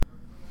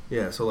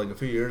Yeah, so like a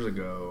few years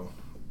ago,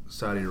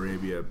 Saudi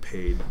Arabia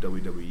paid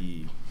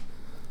WWE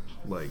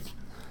like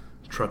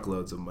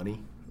truckloads of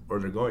money, or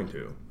they're going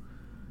to.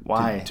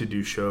 Why? To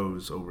do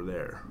shows over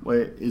there.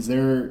 Wait, is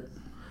there...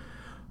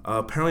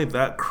 Apparently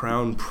that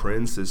crown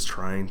prince is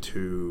trying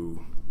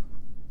to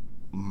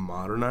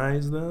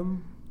modernize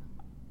them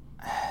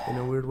in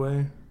a weird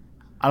way.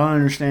 I don't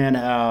understand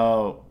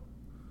how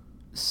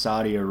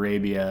Saudi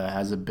Arabia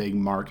has a big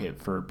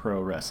market for pro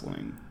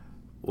wrestling.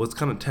 Well, it's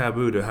kind of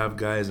taboo to have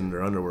guys in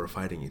their underwear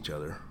fighting each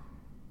other.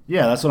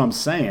 Yeah, that's what I'm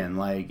saying.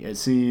 Like, it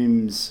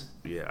seems...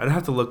 Yeah, I'd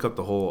have to look up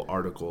the whole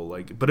article,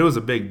 like, but it was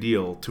a big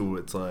deal too.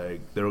 It's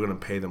like they were gonna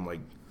pay them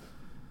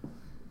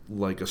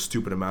like a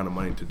stupid amount of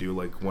money to do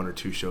like 1 or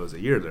 2 shows a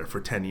year there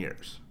for 10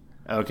 years.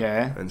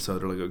 Okay. And so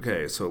they're like,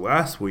 okay. So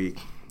last week,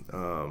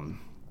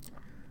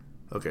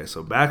 okay,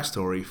 so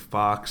backstory: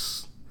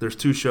 Fox. There's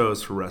 2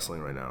 shows for wrestling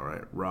right now,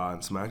 right? Raw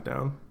and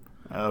SmackDown.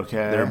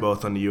 Okay. They're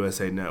both on the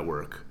USA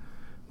Network.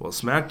 Well,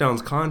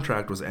 SmackDown's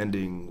contract was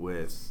ending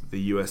with the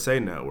USA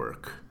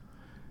Network.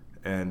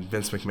 And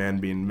Vince McMahon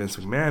being Vince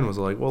McMahon was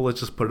like, well, let's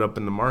just put it up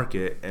in the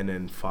market. And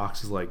then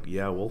Fox is like,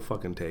 yeah, we'll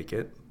fucking take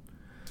it.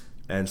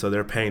 And so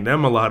they're paying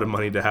them a lot of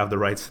money to have the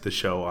rights to the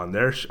show on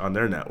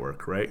their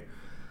network, right?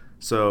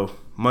 So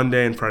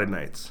Monday and Friday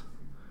nights.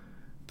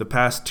 The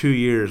past 2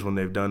 years when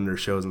they've done their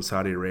shows in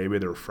Saudi Arabia,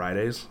 there were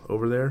Fridays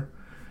over there.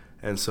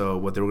 And so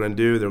what they were going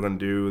to do, they were going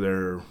to do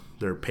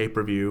their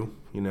pay-per-view,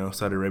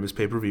 Saudi Arabia's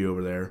pay-per-view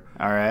over there.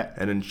 All right.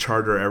 And then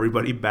charter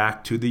everybody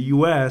back to the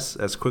U.S.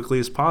 as quickly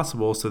as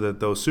possible so that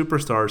those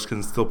superstars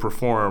can still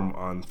perform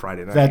on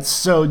Friday night. That's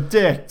so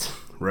dicked.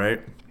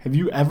 Right? Have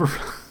you ever...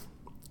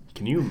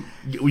 Can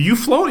you've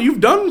flown,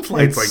 you've done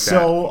flights like that. It's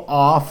so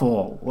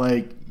awful.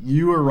 Like,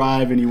 you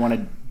arrive and you want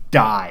to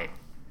die.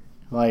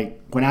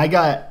 Like, when I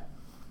got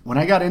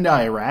into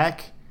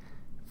Iraq,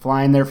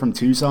 flying there from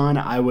Tucson,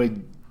 I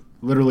would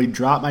literally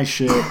drop my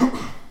shit.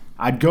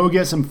 I'd go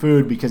get some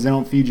food because they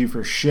don't feed you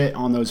for shit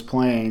on those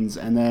planes.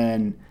 And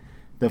then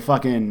the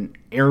fucking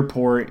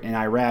airport in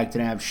Iraq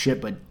didn't have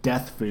shit but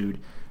death food.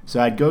 So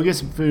I'd go get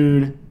some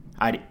food.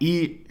 I'd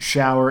eat,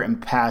 shower,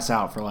 and pass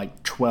out for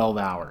like 12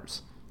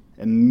 hours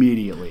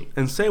immediately.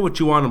 And say what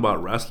you want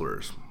about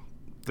wrestlers.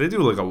 They do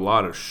like a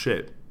lot of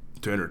shit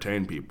to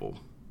entertain people.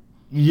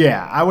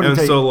 Yeah, I wouldn't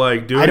say. So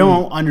like, I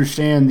don't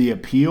understand the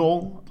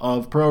appeal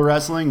of pro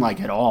wrestling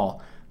like at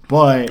all.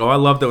 But I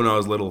loved it when I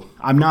was little.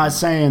 I'm not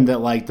saying that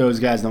like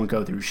those guys don't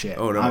go through shit.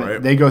 Oh no, right?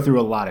 They go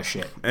through a lot of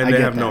shit. And they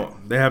have no.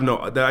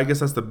 I guess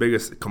that's the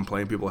biggest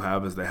complaint people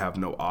have is they have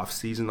no off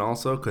season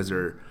also because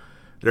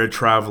they're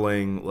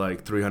traveling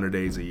like 300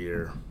 days a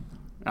year.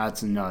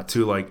 That's nuts.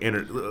 To like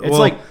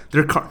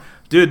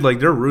dude, like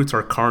their roots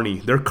are carny.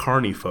 They're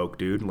carny folk,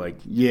 dude. Like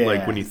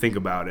like when you think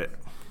about it,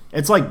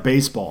 it's like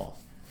baseball.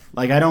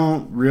 Like I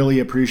don't really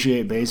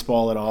appreciate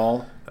baseball at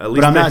all.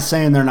 But I'm not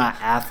saying they're not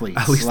athletes.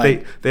 At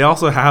least they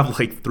also have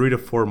like 3 to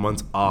 4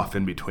 months off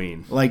in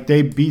between. Like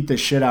they beat the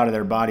shit out of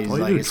their bodies,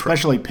 like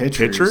especially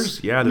pitchers.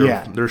 Pitchers, yeah,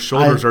 their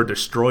shoulders are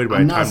destroyed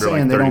by the time they're like 35. I'm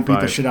not saying they don't beat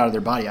the shit out of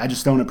their body. I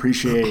just don't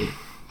appreciate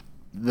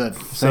the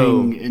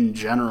thing in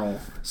general.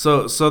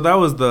 So that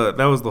was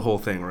the whole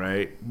thing,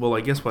 right? Well,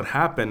 I guess what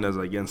happened is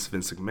against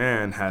Vince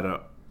McMahon had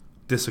a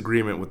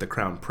disagreement with the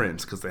Crown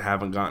Prince because they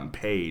haven't gotten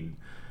paid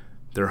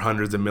their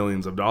hundreds of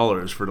millions of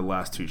dollars for the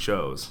last 2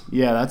 shows.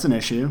 Yeah, that's an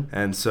issue.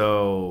 And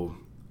so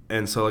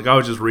like I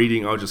was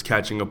just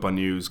catching up on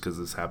news because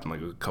this happened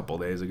like a couple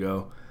of days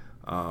ago.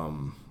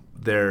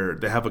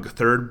 They have like a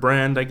third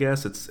brand, I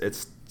guess.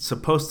 It's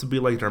supposed to be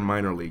like their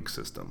minor league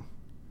system.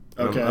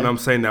 Okay. And I'm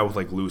saying that with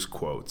like loose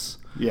quotes.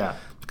 Yeah.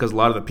 Because a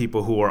lot of the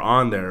people who were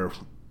on there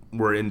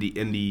were in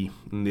the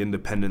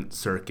independent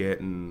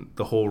circuit, and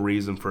the whole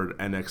reason for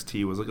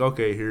NXT was like,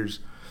 okay,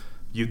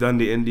 you've done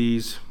the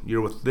indies,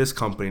 you're with this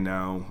company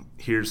now,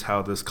 here's how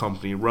this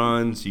company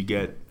runs, you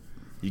get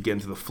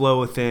into the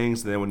flow of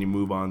things, and then when you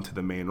move on to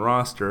the main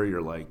roster,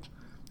 you're like,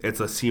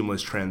 it's a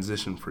seamless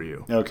transition for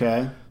you.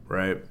 Okay.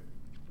 Right?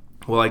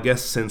 Well, I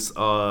guess since,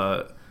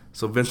 so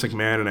Vince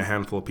McMahon and a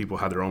handful of people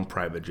had their own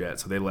private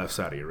jet, so they left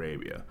Saudi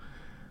Arabia.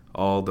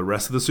 All the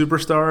rest of the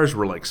superstars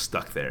were like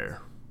stuck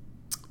there.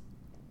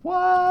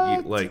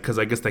 What? Like, because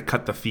I guess they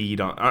cut the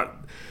feed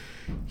on...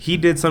 he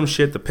did some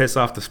shit to piss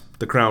off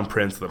the Crown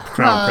Prince. The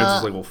Crown Prince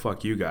was like, well,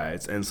 fuck you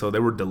guys. And so they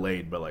were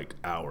delayed by like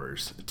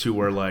hours to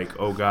where like,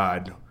 oh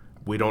God,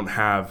 we don't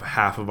have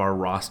half of our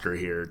roster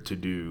here to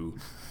do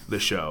the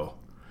show.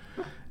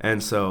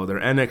 And so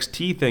their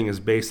NXT thing is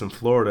based in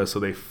Florida. So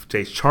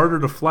they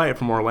chartered a flight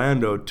from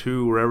Orlando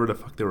to wherever the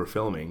fuck they were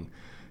filming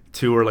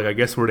to where like, I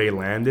guess where they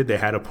landed, they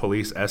had a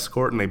police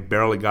escort and they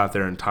barely got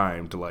there in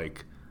time to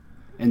like.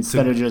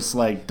 Instead of just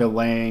like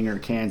delaying or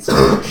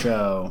canceling the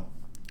show.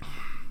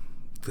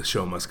 The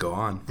show must go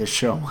on.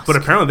 But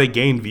apparently they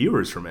gained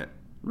viewers from it.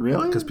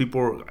 Really? Because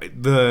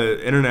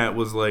the internet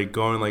was like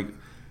going like,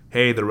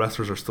 hey, the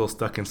wrestlers are still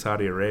stuck in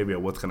Saudi Arabia.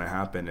 What's going to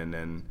happen? And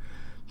then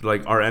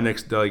like our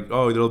NXT, like,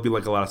 oh, there'll be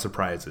like a lot of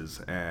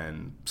surprises.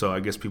 And so I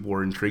guess people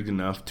were intrigued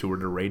enough to where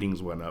the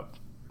ratings went up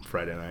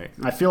Friday night.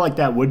 I feel like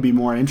that would be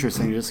more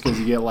interesting just because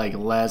you get like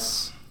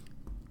less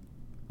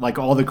like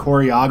all the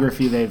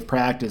choreography they've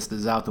practiced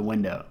is out the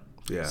window.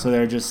 Yeah. So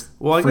they're just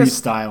I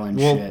guess, freestyling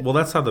shit. Well,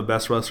 that's how the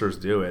best wrestlers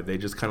do it. They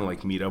just kind of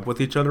like meet up with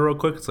each other real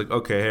quick. It's like,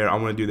 okay, here,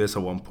 I'm going to do this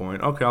at one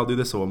point. Okay, I'll do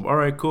this at one. All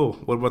right, cool.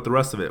 What about the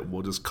rest of it?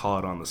 We'll just call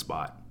it on the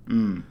spot.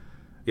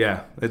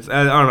 Yeah, I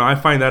don't know. I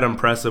find that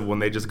impressive when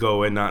they just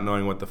go in not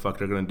knowing what the fuck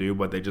they're going to do,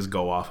 but they just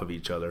go off of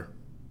each other.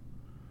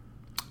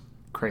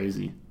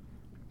 Crazy.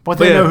 But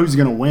they know who's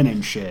going to win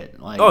and shit.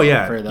 Like, oh,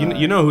 yeah.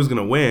 You know who's going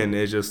to win.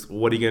 It's just,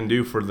 what are you going to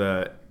do for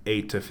the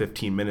 8 to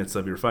 15 minutes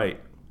of your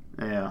fight?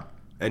 Yeah.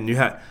 And you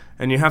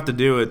have to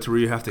do it to where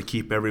you have to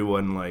keep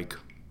everyone like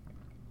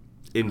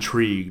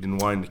intrigued and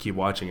wanting to keep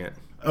watching it.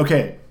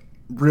 Okay,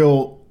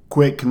 real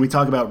quick, can we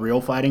talk about real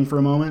fighting for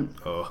a moment?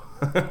 Oh,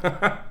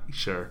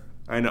 sure.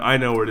 I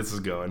know where this is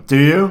going. Do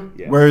you?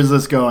 Yeah. Where is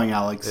this going,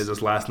 Alex? Is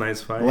this last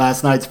night's fight?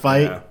 Last night's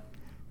fight Yeah.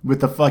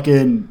 with the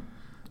fucking.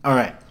 All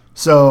right,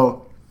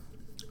 so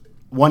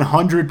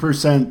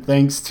 100%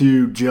 thanks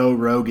to Joe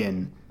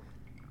Rogan,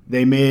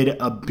 they made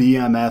a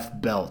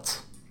BMF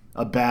belt.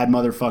 A bad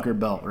motherfucker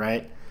belt,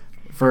 right?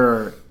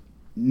 For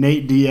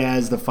Nate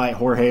Diaz to fight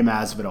Jorge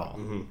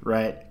Masvidal,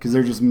 right? Because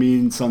they're just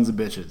mean sons of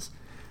bitches.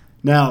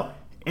 Now,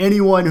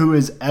 anyone who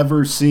has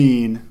ever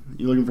seen...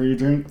 You looking for your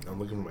drink? I'm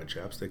looking for my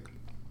chapstick.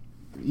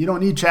 You don't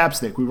need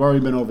chapstick. We've already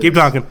been over Keep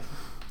this. talking.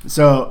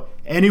 So,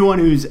 anyone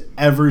who's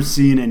ever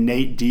seen a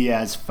Nate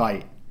Diaz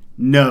fight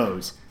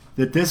knows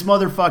that this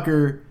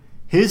motherfucker,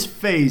 his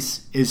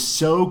face is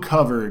so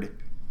covered...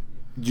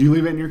 Did you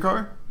leave it in your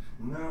car?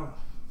 No.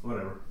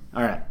 Whatever.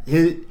 All right.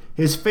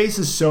 His face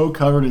is so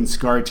covered in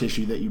scar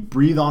tissue that you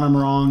breathe on him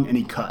wrong and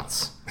he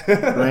cuts.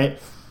 Right?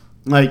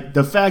 Like,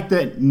 the fact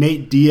that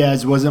Nate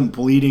Diaz wasn't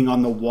bleeding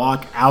on the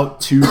walk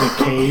out to the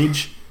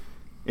cage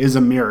is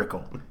a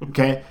miracle.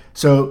 Okay?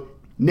 So,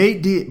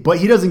 but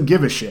he doesn't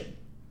give a shit.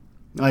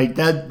 Like,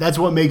 that's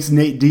what makes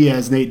Nate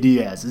Diaz.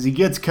 Is he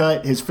gets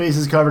cut, his face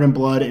is covered in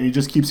blood, and he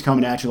just keeps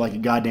coming at you like a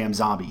goddamn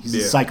zombie. He's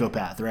a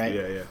psychopath, right?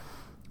 Yeah.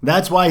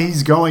 That's why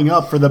he's going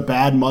up for the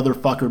bad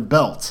motherfucker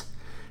belt.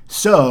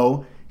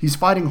 So, he's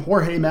fighting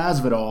Jorge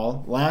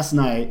Masvidal last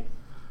night.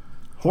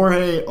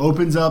 Jorge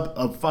opens up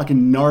a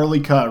fucking gnarly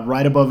cut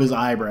right above his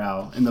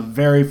eyebrow in the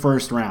very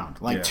first round,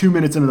 2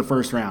 minutes into the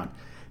first round.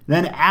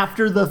 Then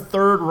after the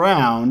third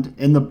round,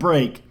 in the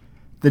break,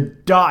 the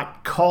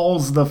doc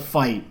calls the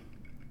fight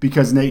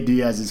because Nate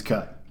Diaz is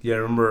cut. Yeah, I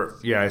remember.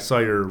 Yeah, I saw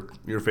your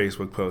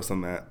Facebook post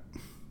on that.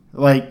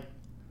 Like,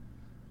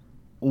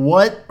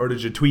 what? Or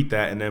did you tweet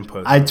that and then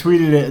post I it?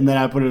 tweeted it and then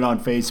I put it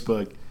on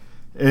Facebook.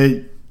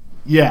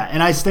 Yeah,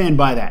 and I stand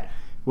by that.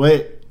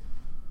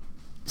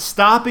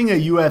 Stopping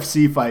a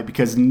UFC fight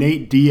because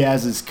Nate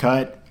Diaz is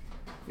cut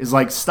is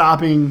like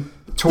stopping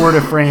Tour de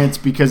France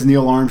because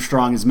Neil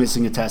Armstrong is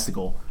missing a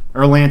testicle.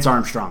 Or Lance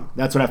Armstrong.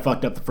 That's what I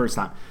fucked up the first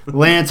time.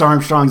 Lance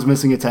Armstrong's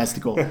missing a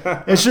testicle.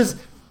 It's just,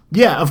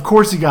 yeah, of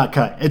course he got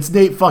cut. It's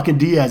Nate fucking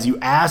Diaz, you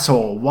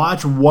asshole.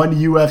 Watch one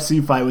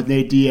UFC fight with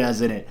Nate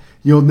Diaz in it.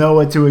 You'll know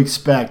what to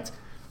expect.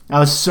 I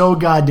was so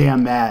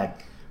goddamn mad.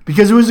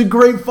 Because it was a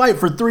great fight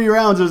for 3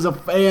 rounds. It was a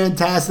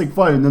fantastic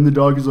fight. And then the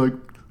dog is like,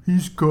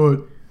 he's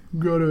cut. We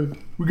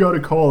gotta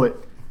call it.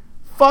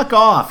 Fuck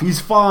off.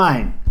 He's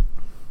fine.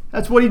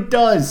 That's what he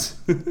does.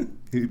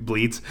 He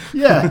bleeds.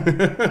 Yeah.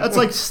 That's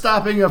like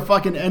stopping a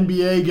fucking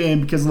NBA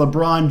game because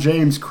LeBron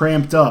James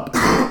cramped up.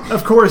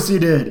 Of course he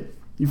did.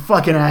 You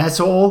fucking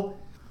asshole.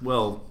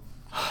 Well,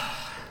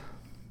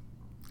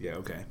 yeah,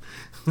 okay.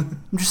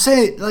 I'm just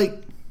saying,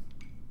 like,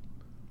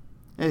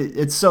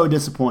 it's so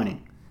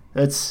disappointing.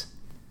 That's...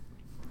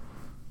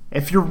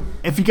 If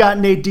you got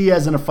Nate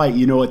Diaz in a fight,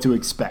 you know what to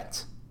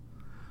expect.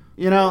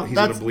 You know, He's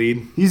going to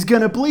bleed. He's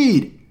gonna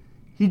bleed.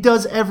 He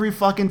does every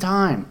fucking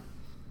time.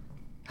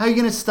 How are you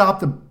gonna stop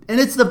the? And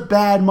it's the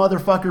bad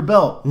motherfucker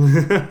belt.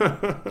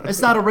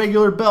 It's not a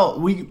regular belt.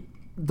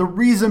 The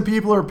reason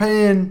people are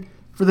paying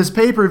for this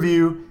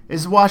pay-per-view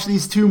is to watch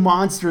these two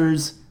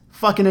monsters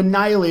fucking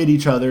annihilate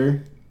each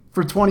other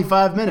for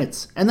 25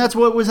 minutes, and that's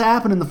what was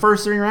happening the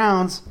first 3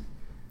 rounds.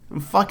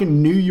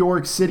 Fucking New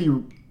York City.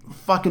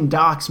 Fucking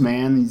docs,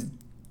 man. These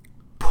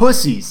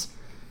pussies.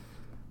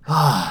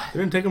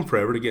 Didn't it take them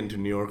forever to get into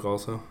New York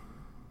also?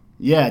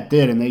 Yeah, it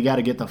did, and they got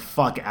to get the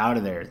fuck out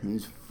of there.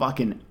 These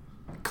fucking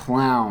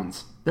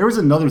clowns. There was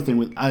another thing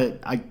with...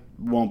 I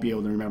won't be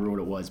able to remember what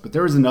it was, but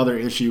there was another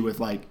issue with,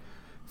 like,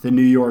 the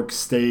New York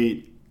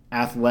State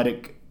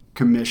Athletic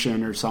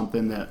Commission or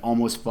something that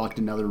almost fucked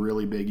another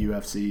really big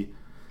UFC.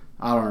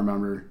 I don't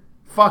remember.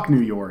 Fuck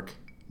New York.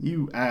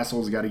 You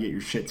assholes got to get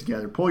your shit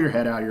together. Pull your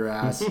head out of your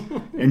ass.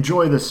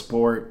 Enjoy the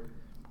sport.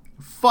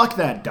 Fuck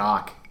that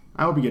doc.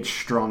 I hope he gets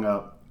strung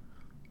up.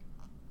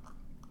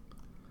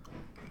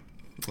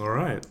 All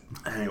right.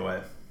 Anyway.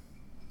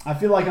 I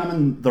feel like I'm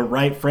in the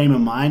right frame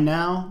of mind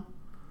now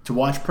to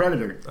watch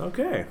Predator.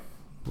 Okay.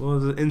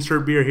 Well,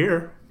 insert beer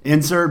here.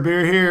 Insert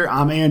beer here.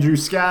 I'm Andrew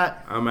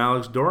Scott. I'm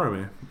Alex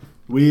Doramy.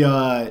 We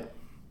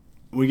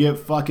get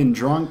fucking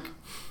drunk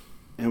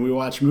and we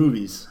watch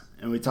movies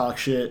and we talk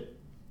shit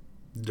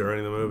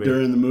During the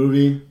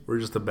movie. We're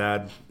just a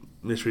bad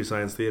Mystery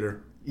Science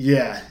Theater.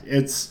 Yeah,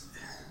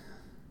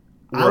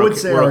 I would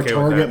say we're our okay with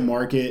target that.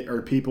 market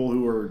are people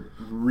who are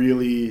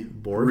really,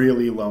 Bored?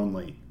 really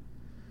lonely.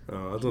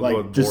 That's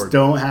Like, just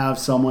don't have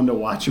someone to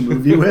watch a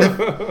movie with.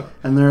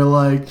 And they're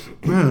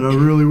like, man, I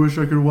really wish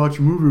I could watch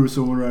a movie with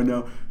someone right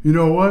now. You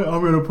know what? I'm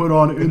going to put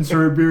on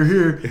insert beer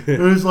here.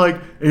 And it's like,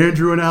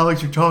 Andrew and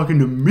Alex are talking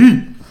to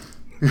me.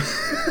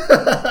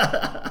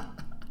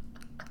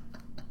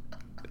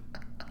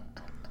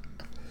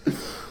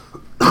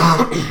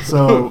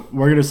 So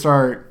we're gonna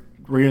start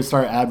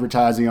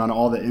advertising on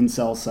all the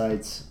incel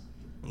sites.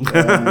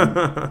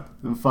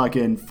 And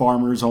fucking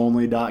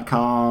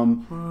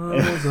farmersonly.com.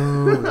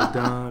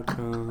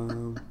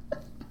 Farmersonly.com.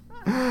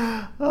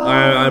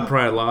 I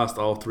probably lost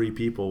all 3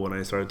 people when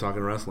I started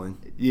talking wrestling.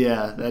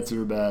 Yeah, that's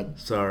your bad.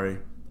 Sorry.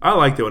 I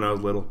liked it when I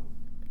was little.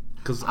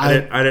 Because I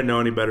didn't know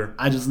any better.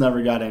 I just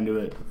never got into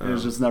it. It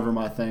was just never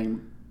my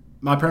thing.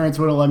 My parents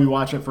wouldn't let me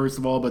watch it, first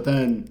of all, but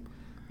then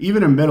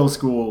even in middle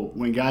school,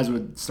 when guys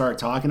would start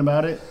talking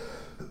about it,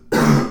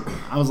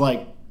 I was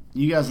like,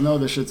 you guys know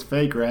this shit's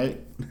fake,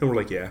 right? We're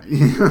like, yeah.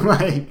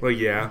 Like,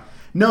 Yeah.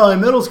 no, in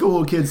middle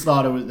school, kids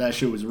thought that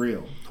shit was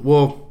real.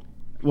 Well,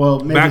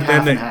 maybe back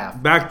half then, and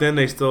half. Back then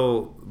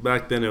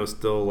it was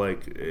still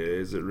like,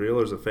 is it real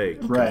or is it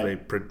fake? 'Cause Right.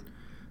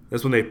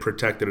 That's when they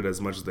protected it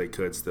as much as they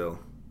could still.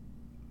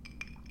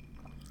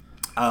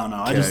 I don't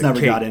know. I just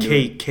never got into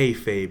it.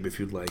 Kayfabe, if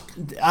you'd like.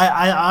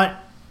 I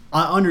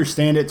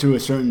understand it to a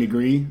certain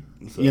degree.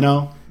 So. You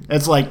know,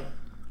 it's like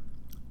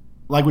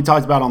we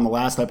talked about on the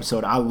last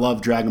episode. I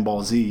love Dragon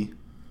Ball Z.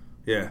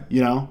 Yeah.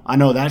 You know, I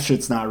know that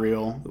shit's not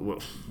real, Well,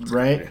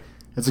 right? okay.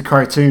 It's a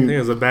cartoon. I think it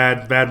was a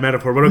bad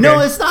metaphor, but okay. No,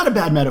 it's not a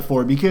bad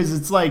metaphor because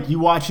it's like you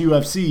watch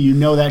UFC, you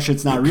know that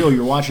shit's not real.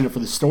 You're watching it for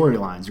the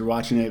storylines. You're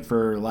watching it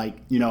for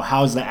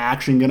how's the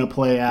action gonna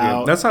play out.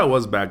 Yeah, that's how it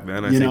was back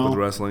then. I think know? with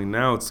wrestling.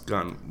 Now it's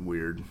gotten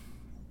weird.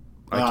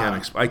 I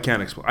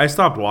can't explain. I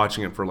stopped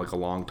watching it for like a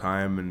long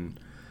time, and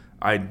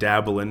I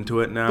dabble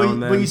into it now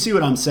and then. But you see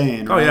what I'm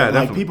saying? Right? Oh yeah, like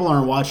definitely. people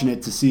aren't watching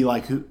it to see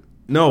like who.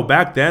 No,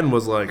 back then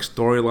was like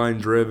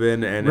storyline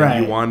driven, and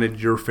Right. you wanted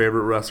your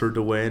favorite wrestler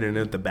to win, and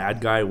if the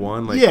bad guy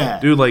won, like, Yeah.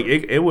 dude, like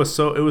it was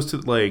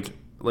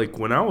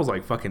when I was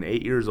like fucking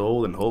 8 years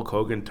old and Hulk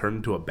Hogan turned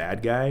into a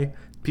bad guy,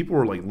 people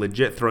were like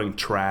legit throwing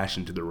trash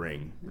into the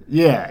ring.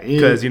 Yeah,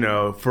 Because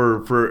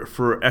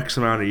for X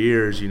amount of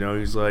years,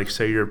 he's like,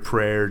 say your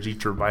prayers,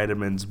 eat your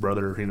vitamins,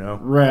 brother.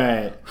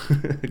 right.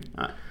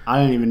 I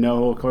didn't even know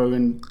Hulk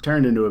Hogan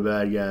turned into a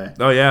bad guy.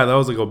 Oh yeah, that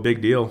was like a big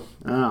deal.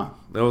 Oh,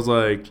 That was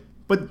like.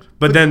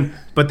 but then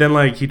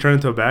like he turned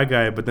into a bad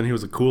guy, but then he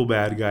was a cool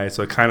bad guy,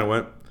 so it kind of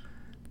went.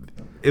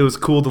 It was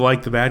cool to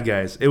like the bad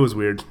guys. It was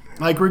weird.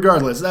 like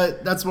regardless,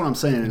 that's what I'm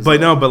saying.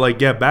 But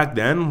back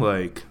then,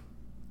 like,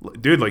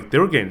 dude, like they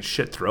were getting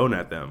shit thrown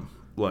at them,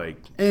 like.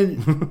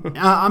 And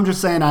I'm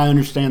just saying I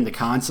understand the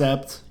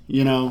concept,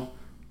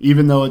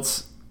 even though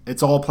it's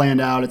all planned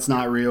out, it's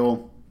not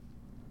real.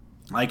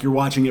 Like you're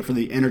watching it for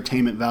the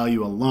entertainment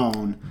value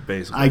alone.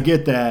 Basically, I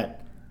get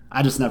that.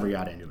 I just never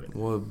got into it.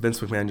 Well, Vince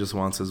McMahon just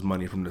wants his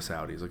money from the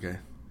Saudis, okay?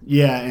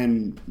 Yeah,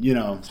 and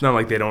it's not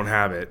like they don't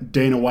have it.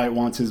 Dana White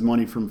wants his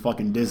money from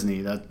fucking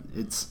Disney.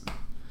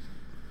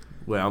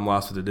 Wait, I'm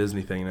lost with the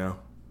Disney thing now.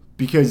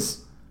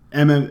 Because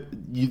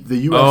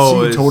the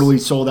UFC totally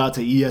sold out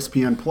to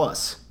ESPN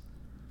Plus.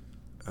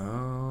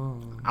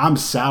 Oh. I'm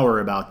sour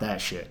about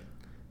that shit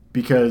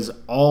because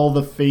all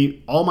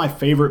my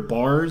favorite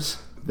bars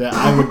that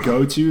I would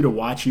go to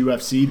watch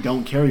UFC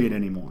don't carry it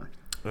anymore.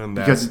 And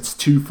because it's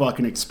too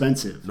fucking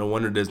expensive. No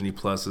wonder Disney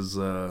Plus is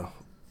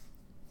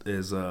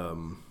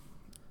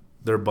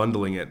they're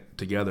bundling it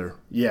together.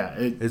 Yeah,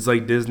 it's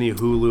like Disney,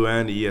 Hulu,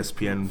 and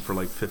ESPN for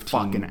like $15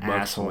 fucking bucks,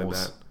 assholes. something like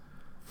that.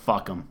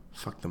 Fuck them.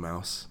 Fuck the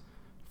mouse.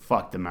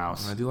 Fuck the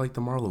mouse. I do like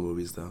the Marvel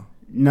movies though.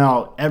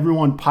 No,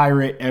 everyone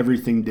pirate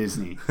everything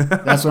Disney.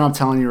 That's what I'm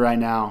telling you right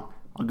now.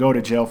 I'll go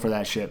to jail for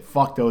that shit.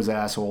 Fuck those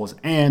assholes.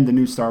 And the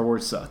new Star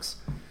Wars sucks.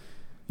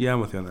 Yeah, I'm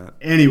with you on that.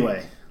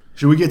 Anyway.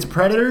 Should we get to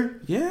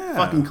Predator? Yeah.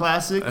 Fucking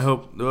classic. I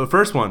hope. The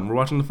first one. We're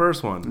watching the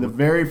first one. The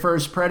very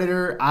first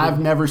Predator. I've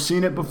never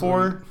seen it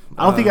before.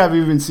 I don't think I've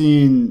even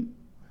seen,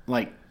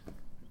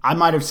 I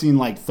might have seen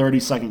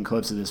 30-second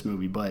clips of this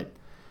movie, but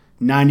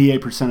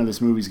 98% of this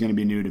movie is going to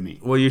be new to me.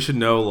 Well, you should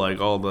know,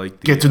 all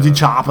Get to the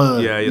chopper.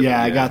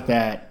 Yeah, I got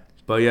that.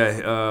 But yeah,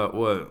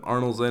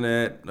 Arnold's in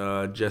it,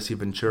 Jesse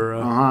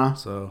Ventura. Uh-huh.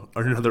 So,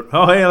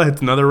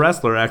 it's another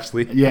wrestler,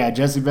 actually. Yeah,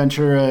 Jesse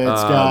Ventura.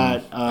 It's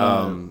got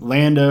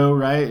Lando,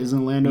 right?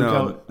 Isn't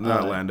Lando?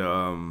 Not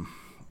Lando.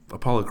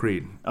 Apollo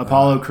Creed.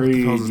 Apollo Creed.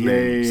 What the hell's his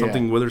name? Yeah.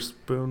 Something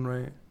Witherspoon,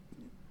 right?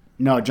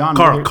 No, John.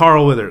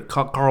 Carl Withers.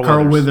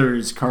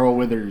 Carl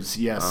Withers.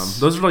 Yes.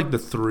 Those are the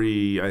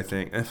three, I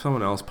think. If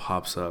someone else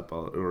pops up,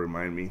 it'll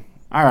remind me.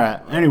 All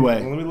right. Anyway,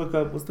 let me look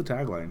up. What's the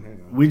tagline?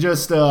 Hang on.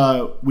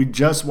 We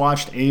just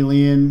watched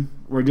Alien.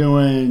 We're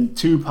doing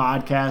 2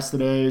 podcasts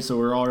today, so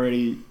we're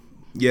already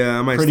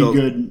I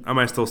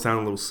might still sound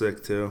a little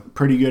sick too.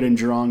 Pretty good and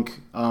drunk.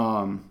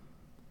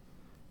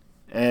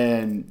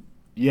 And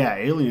yeah,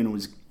 Alien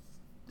was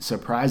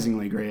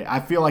surprisingly great.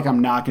 I feel like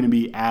I'm not going to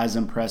be as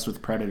impressed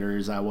with Predator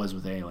as I was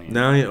with Alien.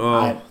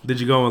 No, did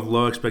you go in with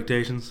low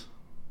expectations?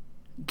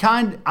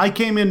 I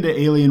came into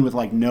Alien with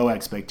like no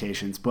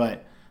expectations,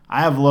 but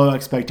I have low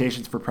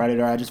expectations for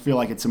Predator. I just feel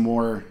like it's a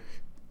more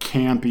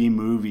campy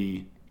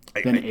movie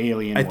than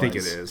Alien was. I think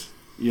it is.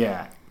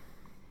 Yeah.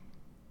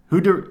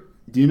 Do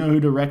you know who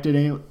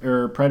directed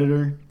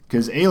Predator?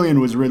 Because Alien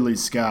was Ridley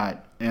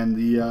Scott, and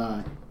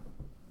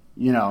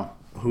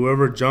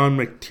whoever John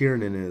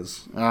McTiernan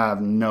is. I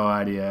have no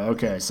idea.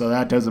 Okay, so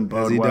that doesn't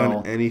bode well. Has he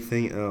done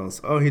anything else?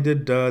 Oh, he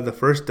did the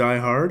first Die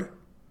Hard.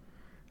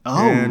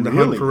 Oh, and The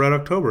Hunt for Red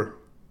October.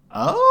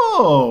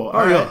 Oh,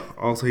 all right. Yeah.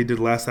 Also, he did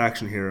Last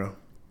Action Hero.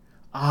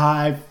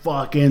 I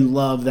fucking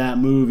love that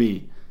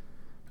movie.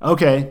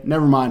 Okay,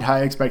 never mind.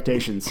 High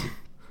expectations.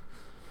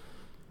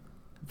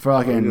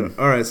 Fucking.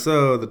 All right,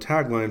 so the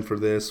tagline for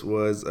this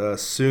was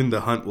 "Soon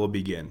the hunt will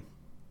begin."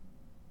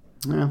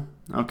 Yeah.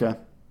 Okay.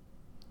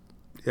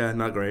 Yeah,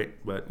 not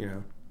great, but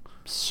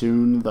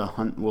Soon the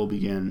hunt will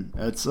begin.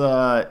 It's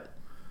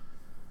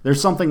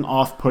there's something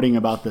off-putting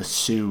about the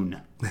soon.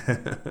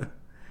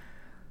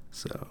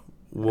 So,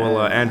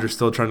 Andrew's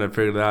still trying to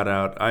figure that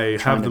out. I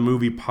have the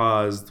movie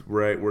paused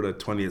right where the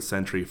 20th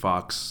Century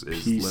Fox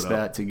is piece lit up.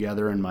 that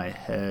together in my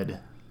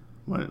head.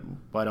 Why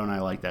don't I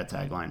like that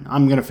tagline?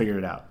 I'm gonna figure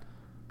it out.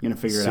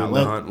 Soon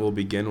the hunt will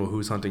begin. Well,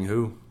 who's hunting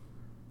who?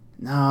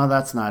 No,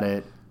 that's not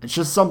it. It's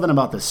just something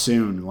about the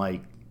soon.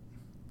 Like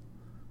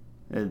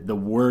the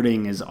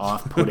wording is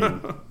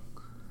off-putting.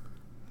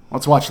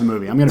 Let's watch the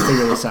movie. I'm gonna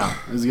figure this out.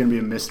 This is gonna be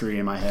a mystery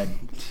in my head.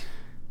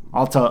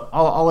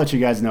 I'll let you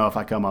guys know if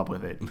I come up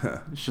with it.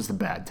 It's just a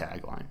bad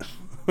tagline.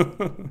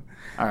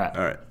 All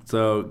right.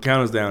 So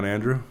count us down,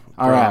 Andrew.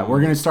 All right.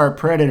 We're gonna start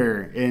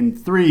Predator in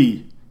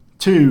 3,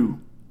 2,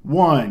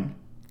 1,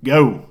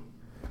 go.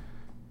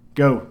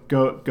 Go,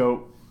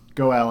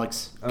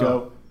 Alex.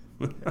 Go.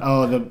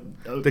 Oh,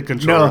 the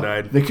controller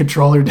died. The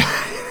controller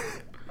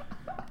died.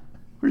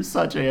 We're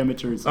such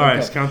amateurs. All right,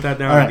 let's count that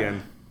down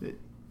again.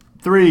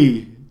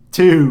 3,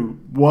 2,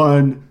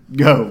 1,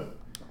 go.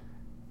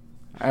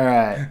 All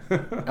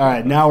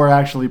right. Now we're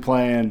actually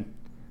playing.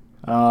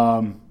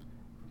 We'll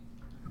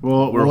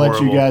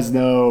let you guys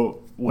know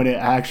when it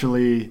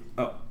actually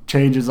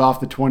changes off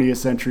the 20th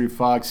Century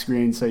Fox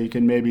screen, so you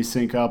can maybe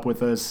sync up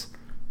with us.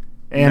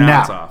 And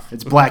now it's off.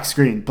 It's black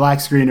screen.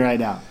 Black screen right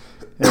now.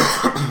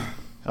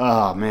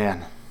 Oh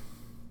man.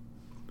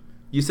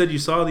 You said you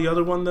saw the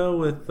other one though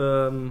with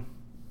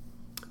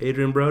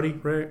Adrian Brody,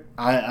 right?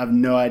 I have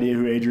no idea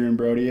who Adrian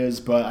Brody is,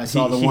 but I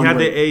saw the one. He had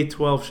the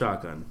A12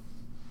 shotgun.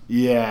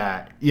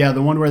 Yeah,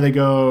 the one where they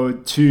go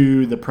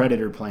to the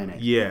Predator planet.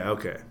 Yeah,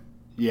 okay.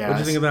 Yeah. What did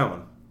you think of that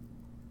one?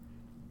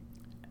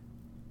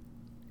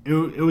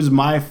 It was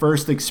my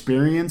first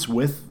experience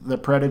with the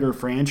Predator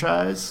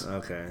franchise.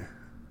 Okay.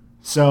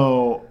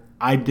 So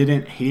I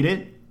didn't hate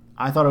it.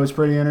 I thought it was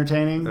pretty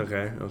entertaining.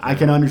 Okay. I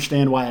can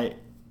understand why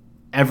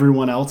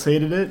everyone else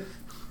hated it.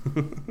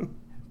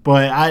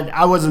 But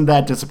I wasn't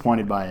that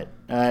disappointed by it.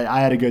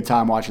 I had a good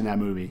time watching that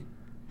movie.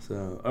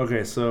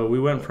 So we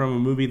went from a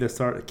movie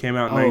that came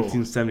out in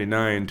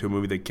 1979 to a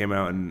movie that came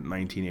out in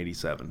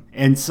 1987.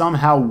 And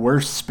somehow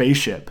worse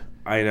spaceship.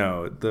 I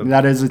know.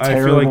 That is a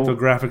terrible... I feel like the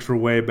graphics were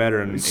way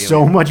better in Alien.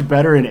 So much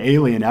better in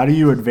Alien. How do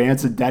you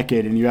advance a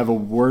decade and you have a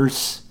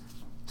worse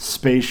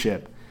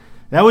spaceship?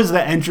 That was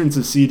the entrance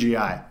of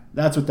CGI.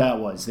 That's what that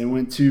was. They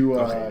went to...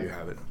 okay, you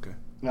have it. Okay.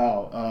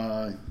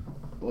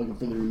 Looking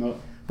for the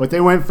remote. But they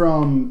went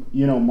from,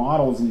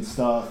 models and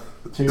stuff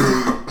to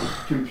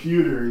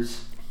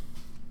computers,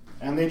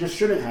 and they just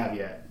shouldn't have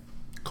yet.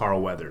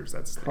 Carl Weathers,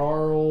 that's the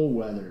Carl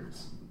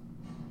Weathers.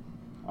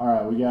 All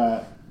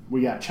right,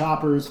 we got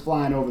choppers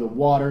flying over the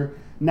water,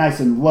 nice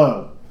and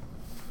low.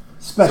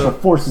 Special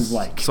forces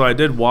like. So I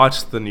did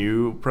watch the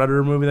new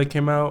Predator movie that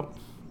came out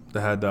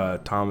that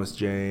had Thomas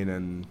Jane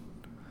and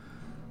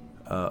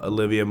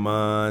Olivia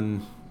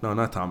Munn. No,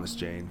 not Thomas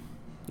Jane.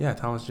 Yeah,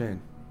 Thomas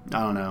Jane. I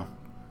don't know.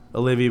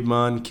 Olivia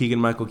Munn,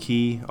 Keegan-Michael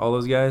Key, all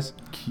those guys.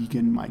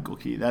 Keegan-Michael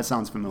Key. That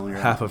sounds familiar.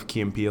 Half of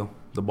Key and Peele,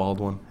 the bald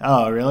one.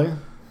 Oh, really?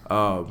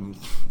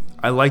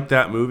 I liked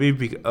that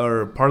movie,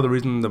 or part of the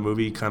reason the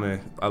movie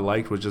I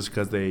liked was just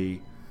because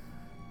they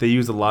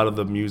used a lot of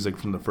the music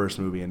from the first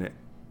movie in it.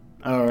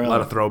 Oh, really? A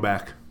lot of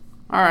throwback.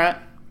 All right.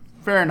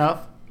 Fair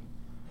enough.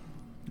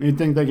 You'd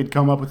think they could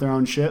come up with their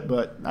own shit,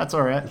 but that's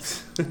all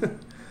right.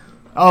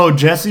 Oh,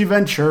 Jesse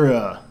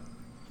Ventura.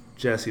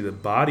 Jesse the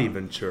Body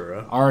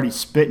Ventura. Already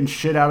spitting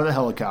shit out of the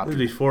helicopter.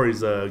 Before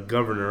he's a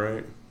governor,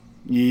 right?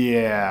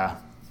 Yeah.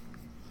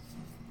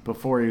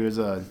 Before he was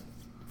a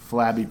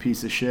flabby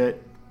piece of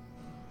shit.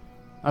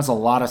 That's a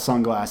lot of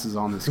sunglasses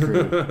on this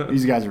crew.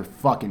 These guys are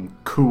fucking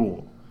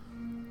cool.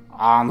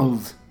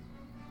 Arnold.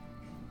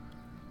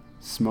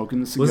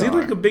 Smoking the cigar. Was he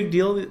like a big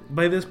deal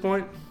by this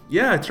point?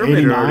 Yeah,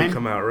 Terminator 89? already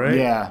come out, right?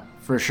 Yeah,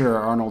 for sure.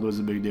 Arnold was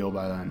a big deal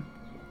by then.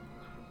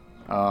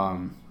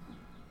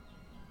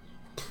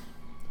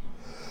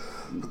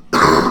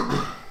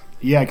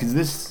 Yeah, because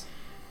this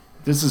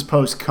is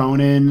post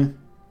Conan.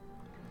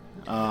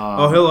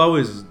 He'll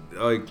always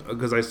like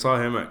because I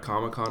saw him at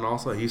Comic-Con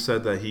also. He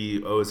said that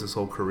he owes his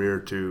whole career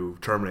to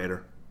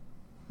Terminator.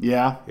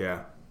 Yeah.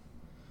 Yeah.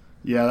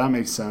 Yeah, that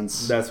makes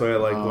sense. That's why I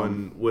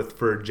like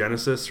for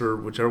Genesis or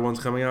whichever one's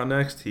coming out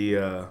next,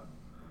 they're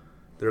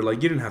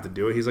like, you didn't have to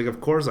do it. He's like,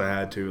 of course I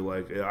had to.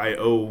 Like I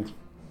owe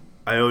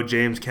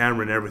James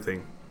Cameron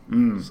everything.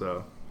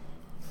 So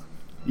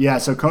yeah,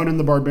 so Conan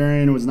the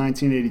Barbarian was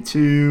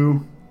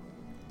 1982.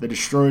 The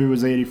Destroyer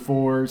was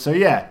 84. So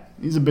yeah,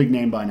 he's a big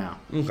name by now.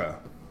 okay.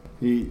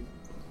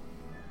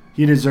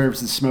 He deserves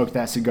to smoke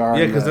that cigar.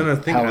 Yeah, because then I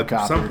think helicopter.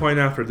 at some point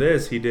after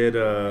this, he did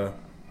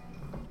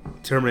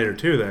Terminator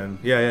 2. Then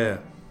yeah.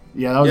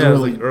 Yeah, that was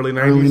early 90s.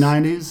 Early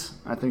 90s,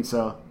 I think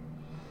so.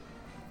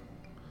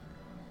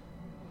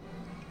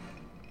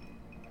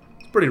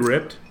 It's pretty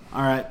ripped.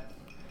 All right.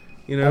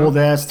 You know, Old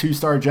ass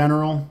 2-star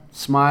general,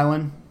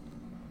 smiling,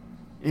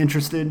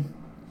 interested.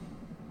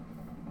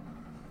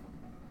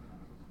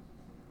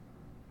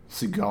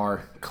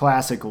 Cigar,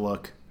 classic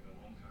look.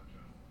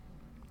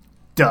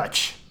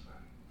 Dutch.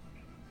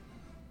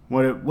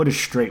 What a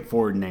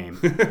straightforward name.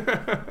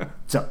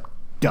 What's up,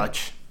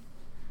 Dutch?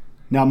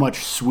 Not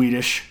much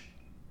Swedish.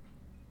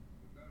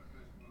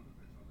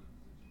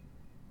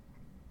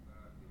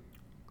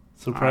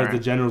 Surprised the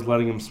general's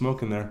letting him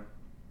smoke in there.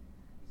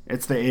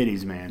 It's the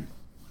 80s, man.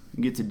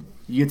 You get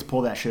to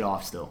pull that shit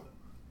off still.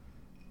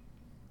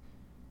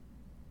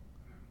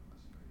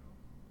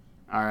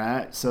 All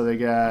right, so they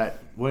got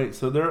Wait,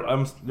 so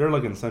they're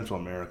like in Central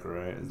America,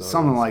 right? Is that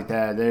something like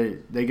that.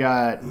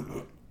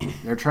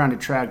 They're trying to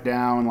track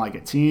down like a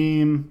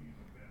team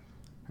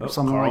or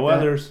something Carl like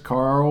Weathers. that.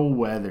 Carl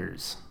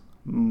Weathers,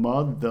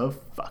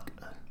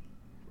 motherfucker.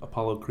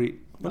 Apollo Creed.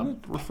 When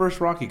did the first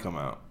Rocky come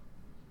out?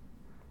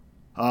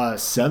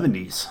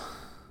 70s.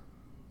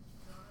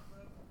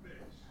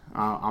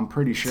 I'm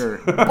pretty sure.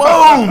 Boom!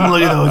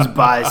 Look at those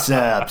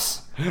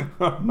biceps,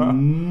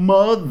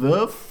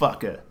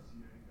 motherfucker.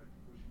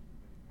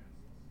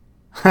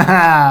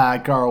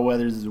 Carl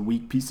Weathers is a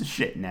weak piece of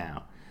shit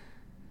now.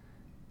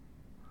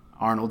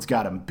 Arnold's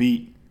got him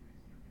beat.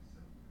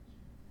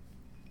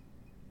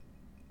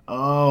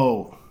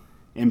 Oh,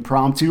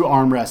 impromptu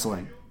arm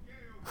wrestling.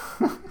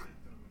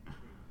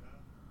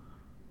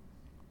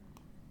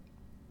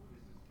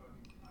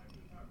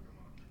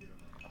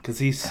 Because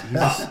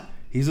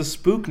he's a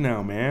spook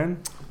now,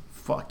 man.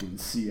 Fucking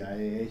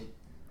CIA.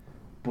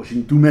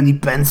 Pushing too many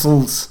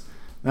pencils.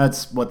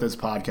 That's what this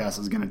podcast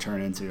is going to turn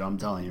into. I'm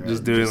telling you. Right?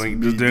 Just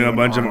doing a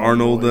bunch of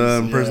Arnold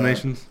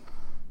impersonations.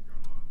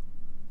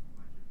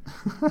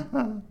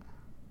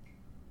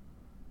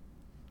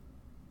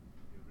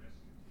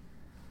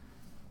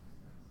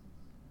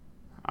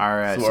 All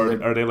right.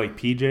 So are they like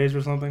PJs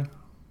or something?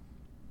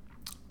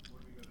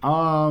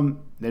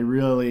 They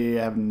really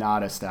have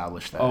not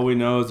established that. All we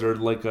know is they're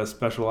like a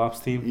special ops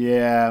team.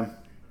 Yeah.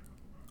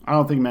 I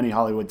don't think many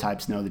Hollywood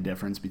types know the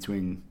difference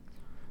between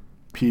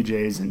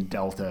PJs and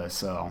Delta,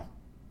 so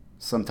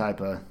some type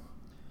of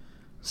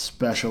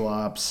special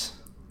ops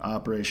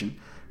operation.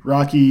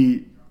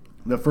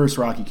 The first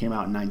Rocky came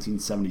out in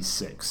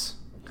 1976.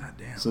 God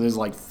damn. So there's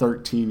like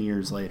 13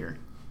 years later.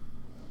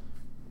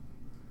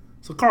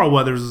 So Carl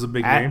Weathers is a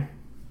big name.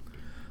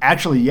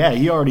 Actually, yeah,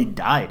 he already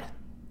died.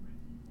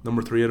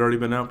 Number 3 had already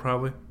been out,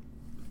 probably.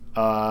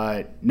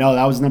 No,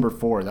 that was number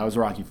 4. That was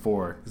Rocky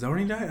 4. Is that when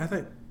he died? I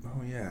thought.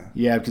 Oh yeah.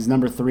 Yeah, because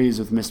number 3 is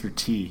with Mr.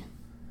 T.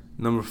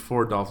 Number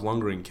 4, Dolph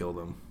Lundgren killed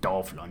him.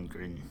 Dolph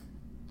Lundgren.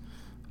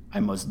 I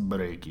must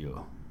break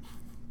you.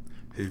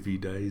 If he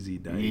dies, he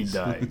dies. He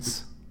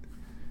dies.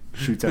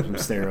 Shoots up some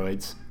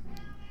steroids.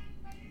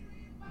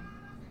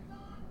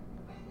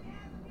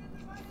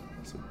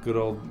 So good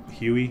old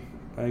Huey,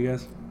 I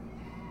guess.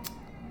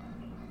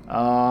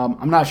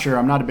 I'm not sure.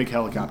 I'm not a big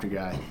helicopter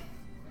guy.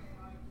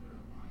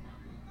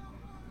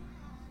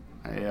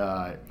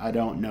 I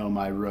don't know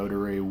my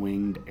rotary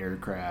winged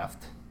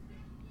aircraft.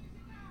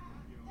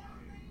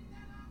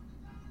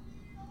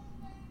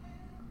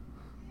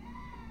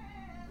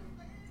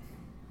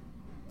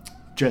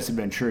 Jesse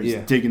Ventura is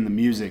digging the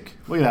music.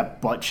 Look at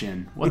that butt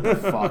chin. What the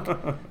fuck?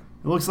 It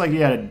looks like he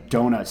had a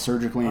donut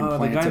surgically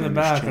implanted. The guy in the his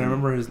back. chin. I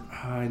remember his.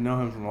 I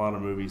know him from a lot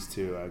of movies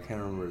too. I can't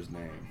remember his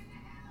name.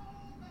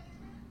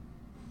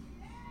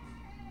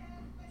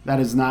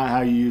 That is not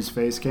how you use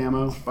face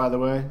camo, by the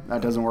way.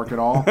 That doesn't work at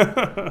all.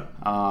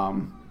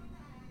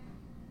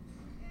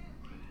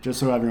 Just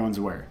so everyone's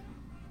aware.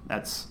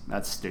 That's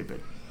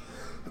stupid.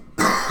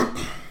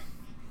 The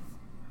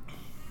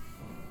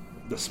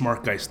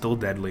smart guy's still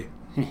deadly.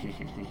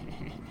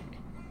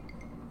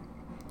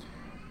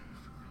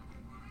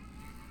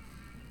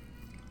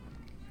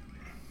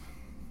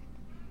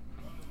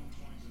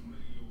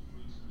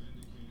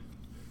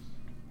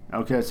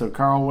 Okay, so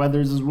Carl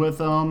Weathers is with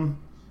them.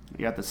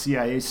 You got the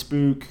CIA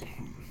spook.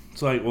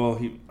 It's like,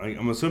 well,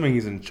 I'm assuming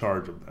he's in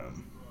charge of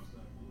them.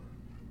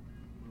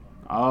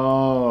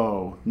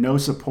 Oh, no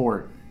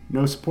support.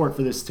 No support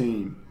for this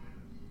team.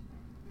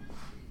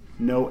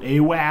 No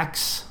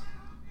AWACS.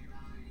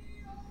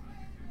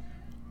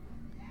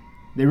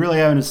 They really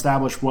haven't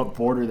established what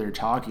border they're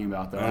talking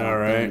about, though. All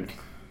right.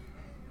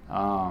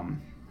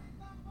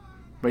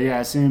 But yeah,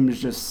 I assume it's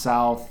just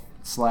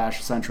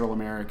South/Central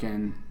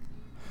American.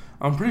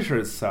 I'm pretty sure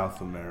it's South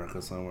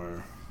America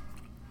somewhere.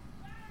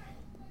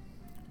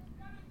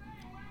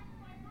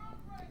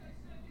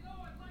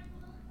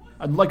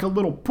 I'd like a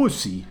little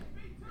pussy.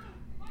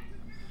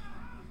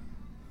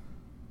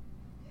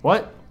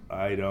 What?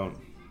 I'm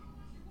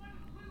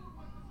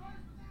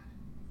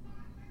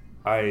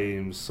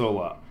so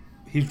lost.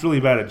 He's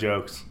really bad at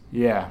jokes.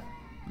 Yeah.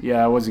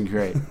 Yeah, it wasn't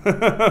great.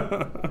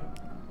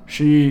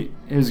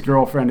 His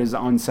girlfriend is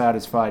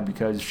unsatisfied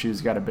because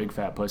she's got a big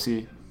fat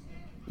pussy.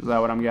 Is that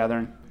what I'm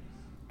gathering?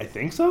 I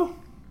think so.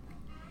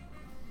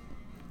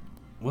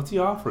 What's he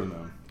offering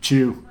them?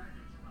 Chew.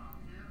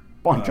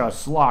 Bunch of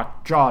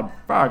slack-jawed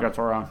faggots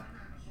around.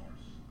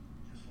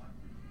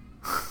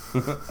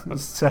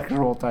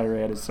 Sexual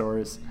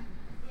Tyrannosaurus.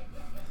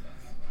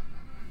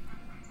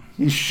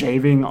 He's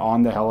shaving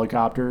on the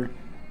helicopter.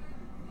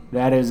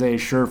 That is a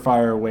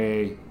surefire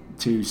way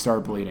to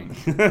start bleeding.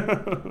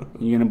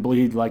 You're gonna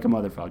bleed like a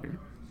motherfucker.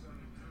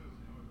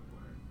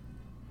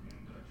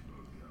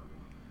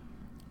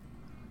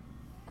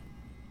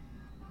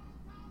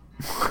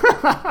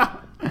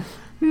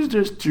 He's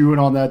just chewing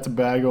on that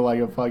tobacco like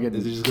a fucking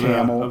Is he just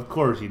camel. Of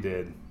course he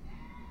did.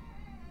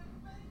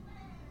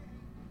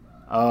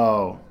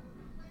 Oh.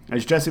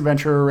 Is Jesse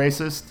Ventura a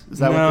racist? Is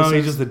that what this is? No,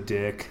 he's just a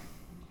dick.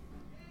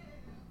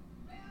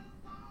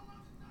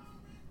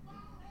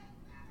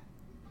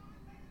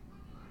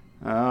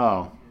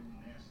 Oh.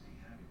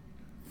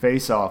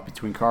 Face off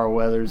between Carl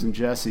Weathers and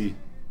Jesse.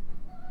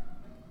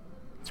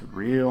 It's a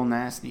real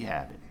nasty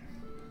habit.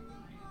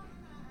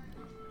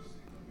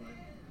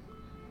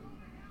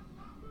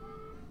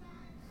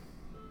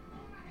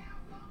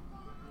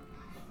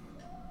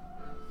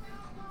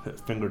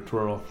 Finger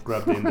twirl.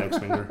 Grab the index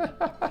finger.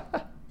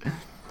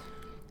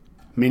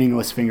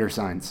 Meaningless finger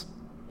signs.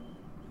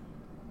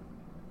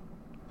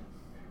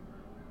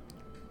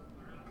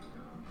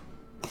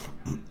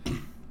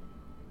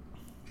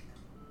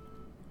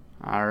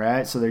 All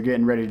right, so they're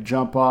getting ready to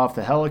jump off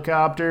the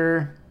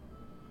helicopter.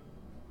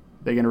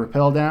 They're going to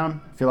rappel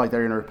down? I feel like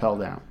they're going to rappel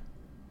down.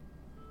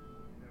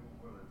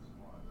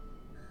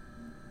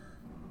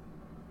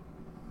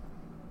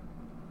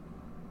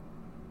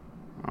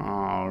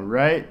 All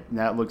right,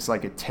 that looks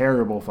like a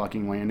terrible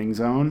fucking landing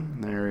zone.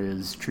 There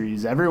is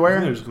trees I think everywhere.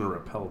 they're just gonna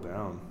rappel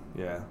down.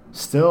 Yeah.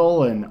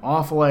 Still an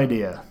awful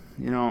idea.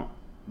 You know,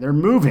 they're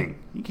moving.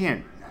 You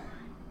can't.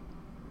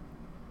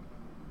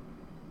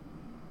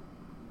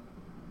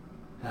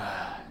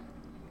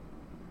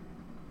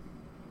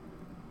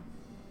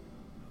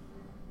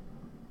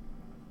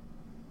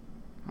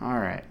 All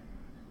right.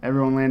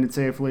 Everyone landed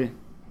safely.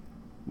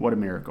 What a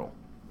miracle.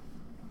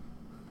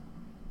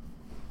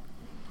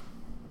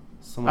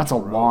 So much That's a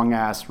rope, long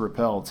ass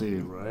rappel,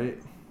 too. right?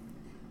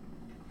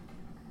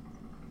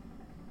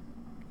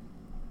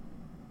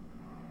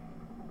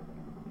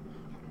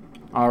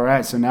 All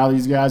right, so now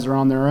these guys are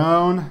on their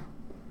own.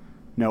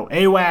 No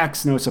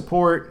AWACS, no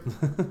support.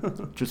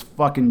 Just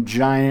fucking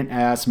giant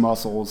ass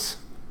muscles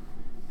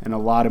and a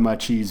lot of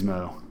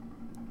machismo.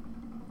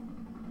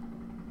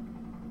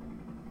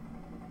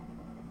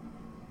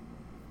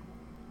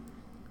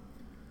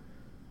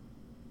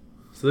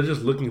 So they're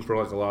just looking for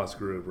like a lost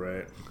group,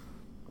 right?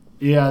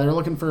 Yeah, they're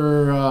looking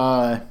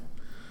for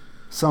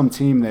some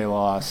team they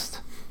lost.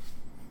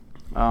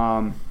 They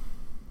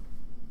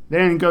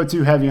didn't go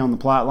too heavy on the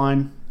plot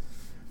line.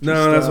 No,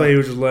 Just, that's why he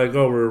was just like,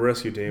 "Oh, we're a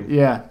rescue team."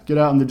 Yeah, get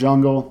out in the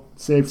jungle,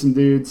 save some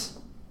dudes.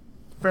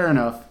 Fair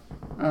enough.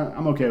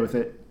 I'm okay with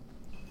it.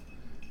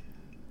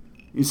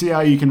 You see how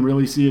you can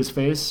really see his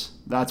face?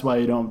 That's why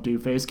you don't do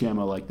face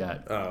camo like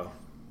that. Oh,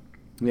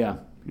 Yeah.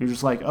 You're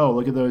just like, oh,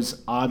 look at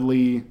those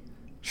oddly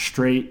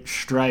straight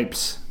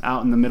stripes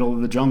out in the middle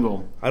of the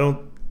jungle. I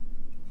don't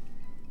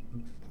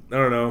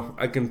know.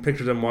 I can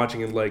picture them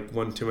watching in like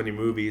one too many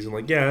movies and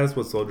like, yeah, that's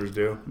what soldiers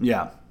do.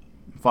 Yeah.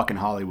 Fucking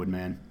Hollywood,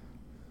 man.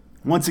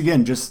 Once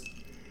again, just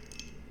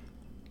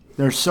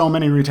there's so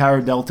many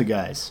retired Delta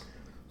guys.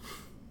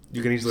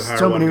 You can easily hire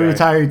So one many guy.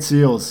 retired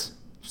SEALs.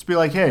 Just be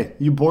like, hey,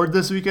 you bored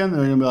this weekend? They're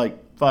going to be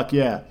like, fuck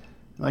yeah.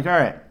 Like, all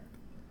right.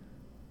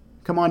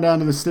 Come on down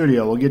to the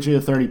studio. We'll get you a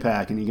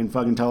 30-pack and you can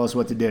fucking tell us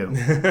what to do.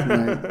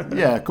 Like,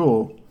 yeah,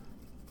 cool.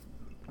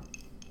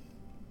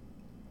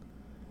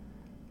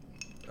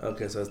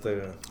 Okay, so that's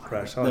the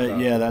crash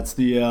helicopter. Yeah, that's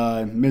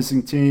the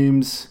missing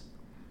teams.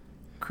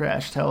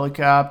 Crashed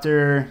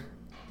helicopter.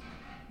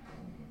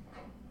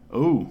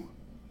 Oh.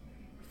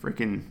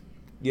 Freaking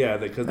Yeah,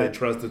 because they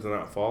trust it to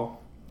not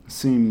fall.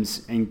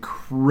 seems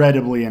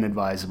incredibly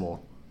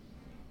inadvisable.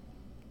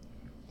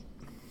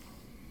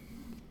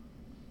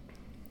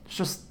 It's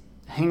just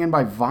hanging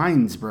by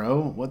vines,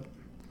 bro. What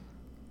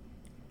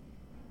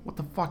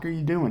the fuck are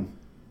you doing?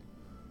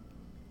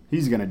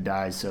 He's gonna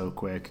die so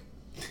quick.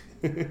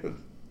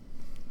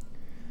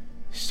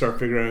 Start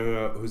figuring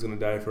out who's gonna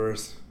die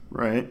first.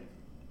 Right.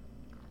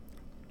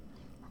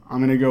 I'm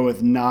gonna go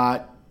with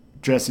not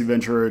Jesse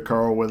Ventura,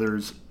 Carl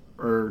Weathers,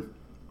 or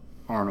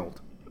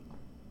Arnold.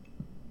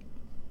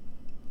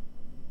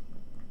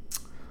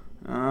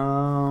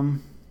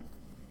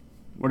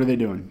 What are they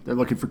doing? They're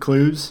looking for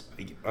clues?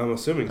 I'm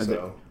assuming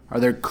so. Are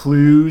there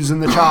clues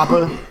in the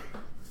chopper?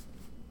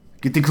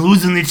 Get the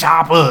clues in the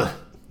chopper!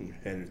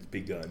 And it's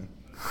begun.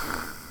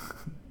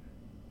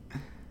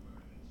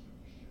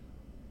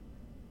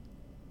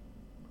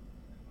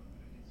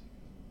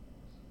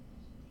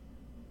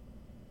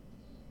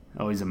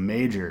 Oh, he's a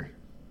major.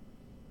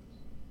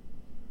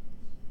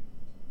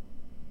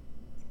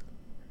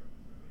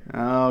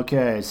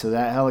 Okay, so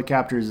that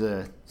helicopter is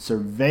a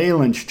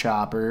surveillance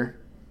chopper.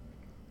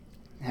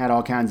 Had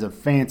all kinds of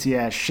fancy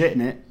ass shit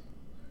in it.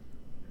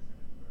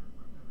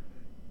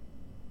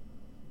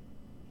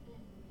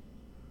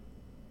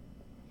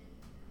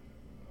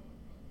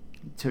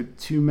 Took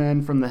 2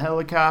 men from the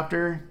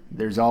helicopter.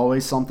 There's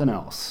always something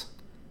else.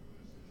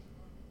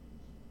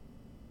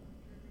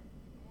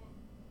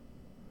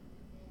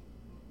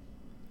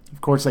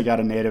 Of course, I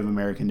got a Native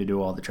American to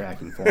do all the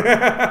tracking for me.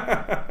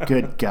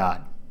 Good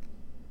God.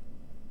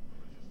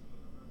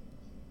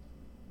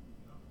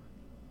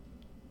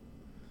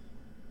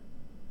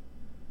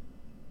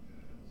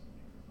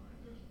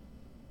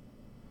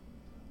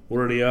 What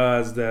are the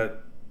odds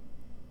that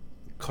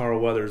Carl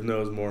Weathers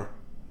knows more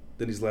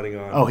than he's letting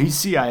on? Oh, he's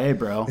CIA,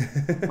 bro.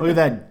 Look at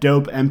that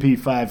dope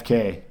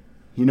MP5K.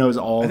 He knows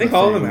all the things. I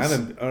think all of them have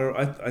him. Or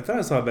I thought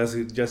I saw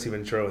Jesse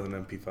Ventura with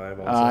an MP5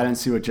 also. I didn't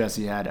see what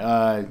Jesse had.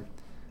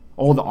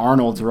 Old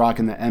Arnold's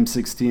rocking the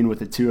M16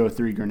 with a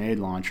 203 grenade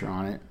launcher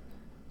on it.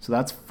 So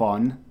that's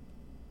fun.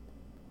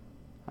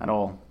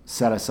 That'll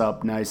set us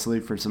up nicely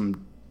for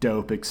some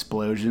dope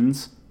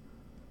explosions.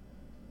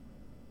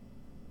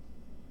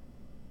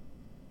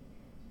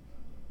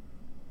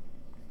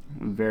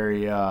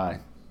 Very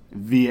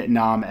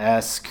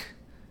Vietnam-esque.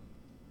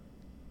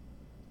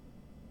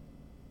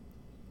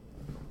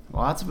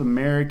 Lots of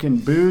American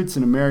boots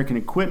and American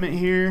equipment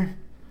here.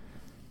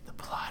 The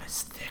plot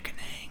is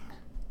thickening.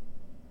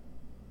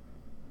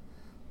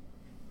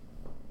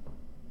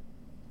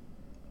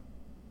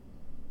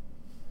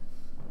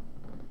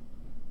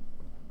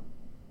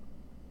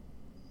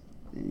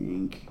 What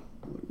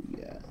do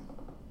we got?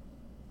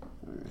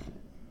 All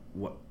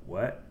right.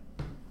 What?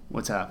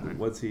 What's happening?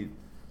 What's he?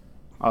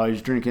 Oh,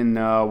 he's drinking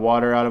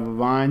water out of a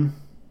vine.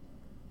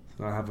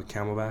 Do I have a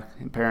Camelback?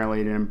 Apparently,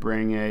 he didn't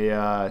bring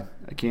a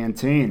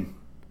canteen.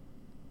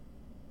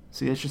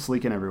 See, it's just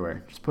leaking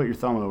everywhere. Just put your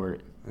thumb over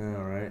it. Yeah,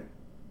 all right.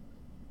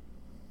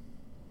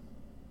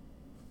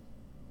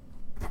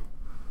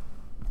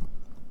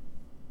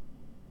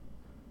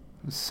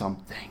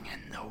 Something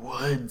in the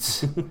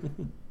woods.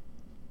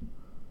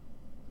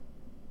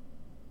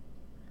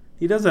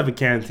 He does have a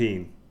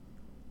canteen.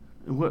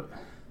 What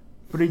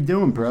are you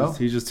doing, bro?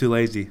 He's just too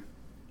lazy.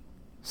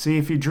 See,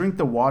 if you drink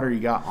the water you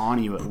got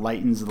on you, it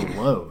lightens the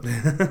load.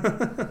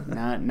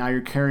 now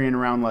you're carrying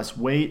around less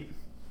weight.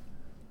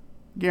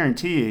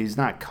 Guarantee you he's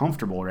not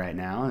comfortable right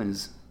now.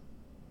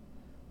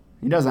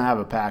 He doesn't have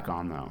a pack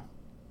on, though.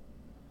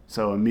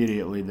 So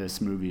immediately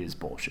this movie is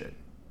bullshit.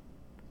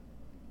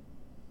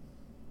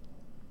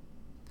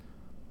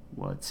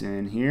 What's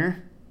in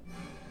here?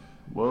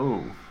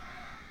 Whoa.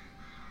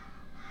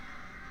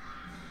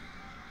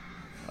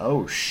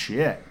 Oh,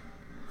 shit.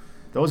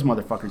 Those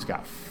motherfuckers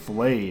got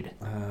flayed.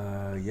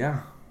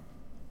 Yeah.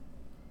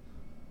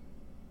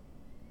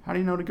 How do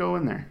you know to go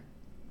in there?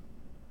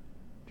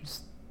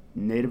 Just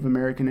Native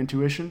American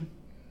intuition?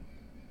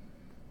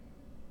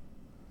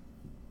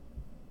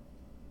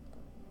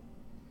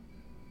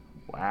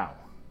 Wow.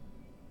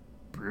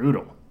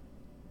 Brutal.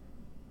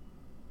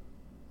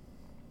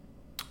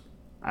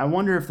 I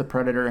wonder if the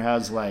Predator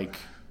has, like,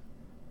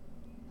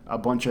 a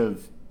bunch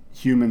of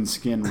human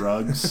skin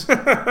rugs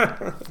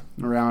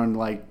around,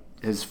 like,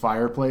 his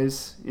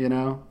fireplace, you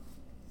know?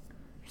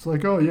 It's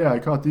like, oh yeah, I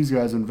caught these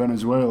guys in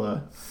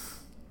Venezuela.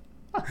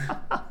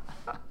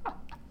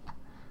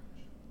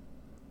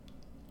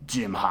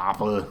 Jim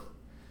Hopper.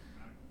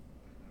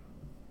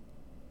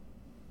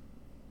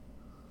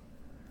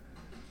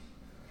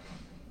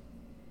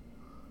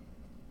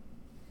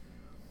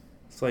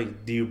 It's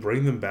like, do you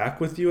bring them back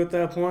with you at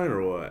that point,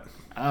 or what?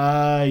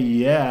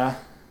 Yeah.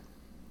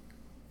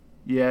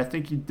 Yeah, I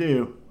think you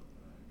do.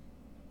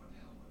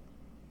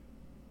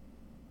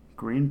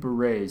 Green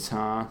Berets,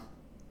 huh?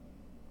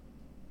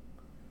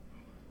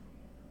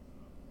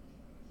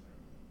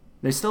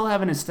 They still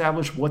haven't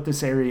established what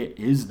this area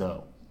is,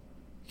 though.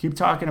 Keep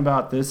talking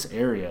about this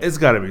area. It's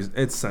gotta be.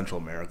 It's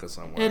Central America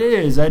somewhere. It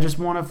is. I just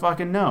want to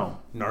fucking know.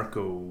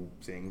 Narco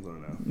things, I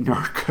don't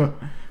know.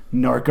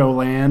 Narco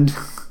land.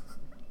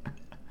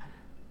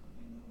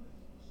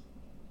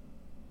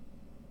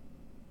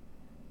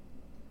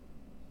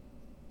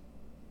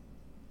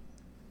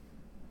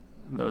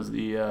 Those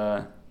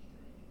the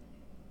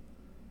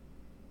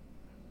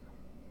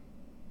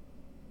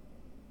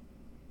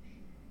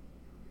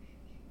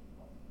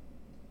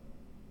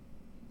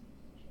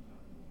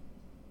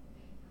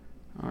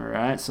All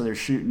right, so they're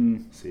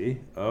shooting. See?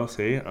 Oh,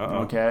 see? Uh-oh.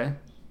 Okay.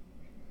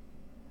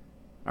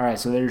 All right,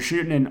 so they're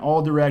shooting in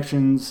all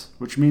directions,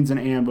 which means an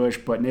ambush,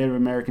 but Native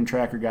American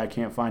tracker guy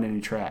can't find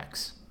any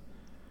tracks.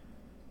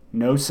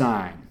 No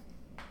sign.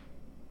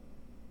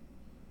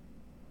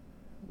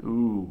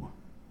 Ooh.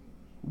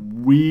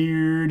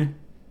 Weird.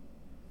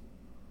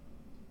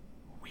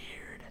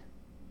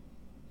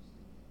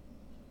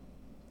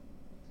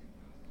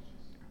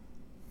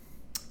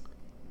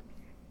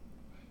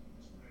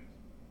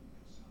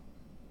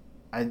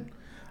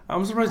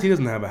 I'm surprised he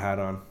doesn't have a hat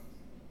on.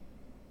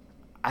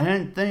 I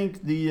didn't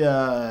think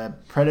the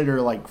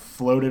Predator like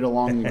floated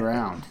along the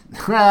ground.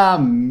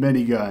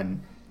 Minigun.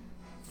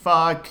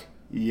 Fuck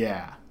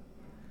yeah.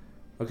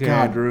 Okay,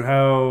 God. Andrew,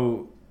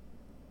 how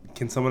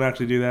can someone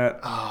actually do that?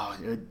 Oh,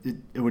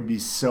 it would be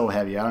so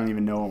heavy. I don't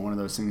even know what one of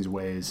those things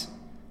weighs.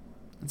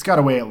 It's got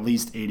to weigh at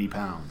least 80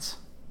 pounds.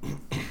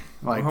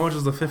 Like, How much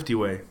does the 50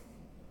 weigh?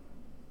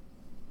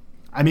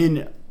 I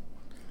mean,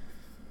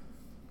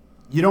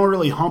 you don't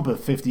really hump a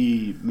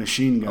 50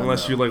 machine gun.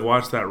 Unless though. you like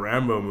watch that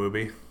Rambo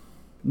movie.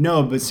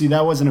 No, but see,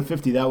 that wasn't a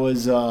 50. That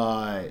was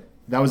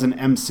an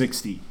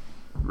M60,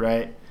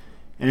 right?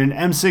 And an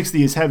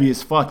M60 is heavy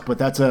as fuck, but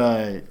that's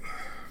a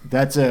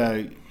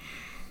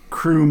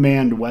crew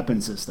manned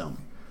weapon system.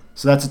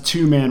 So that's a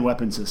 2-man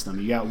weapon system.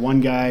 You got one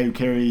guy who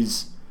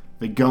carries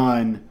the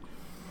gun,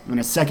 and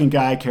a second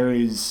guy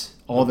carries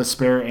all the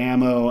spare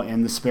ammo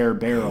and the spare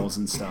barrels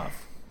and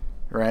stuff,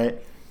 right?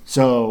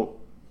 So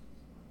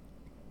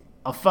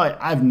a fight,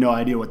 I have no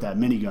idea what that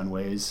minigun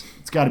weighs.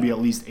 It's got to be at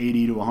least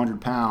 80 to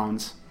 100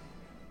 pounds.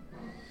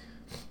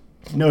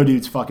 No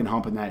dude's fucking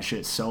humping that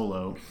shit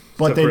solo.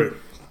 But Except for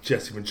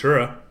Jesse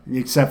Ventura.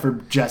 except for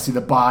Jesse,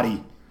 the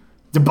body.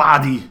 The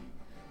body.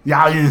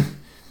 Yeah,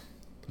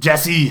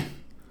 Jesse,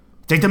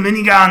 take the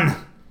minigun.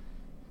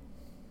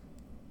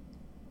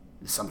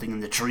 There's something in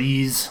the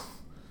trees.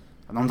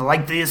 I don't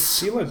like this.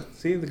 See, look.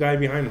 See, the guy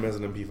behind him has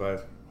an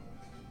MP5.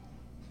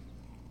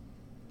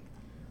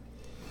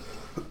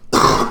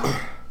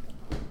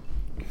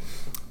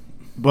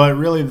 But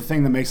really, the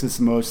thing that makes this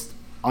the most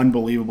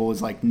unbelievable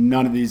is like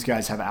none of these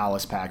guys have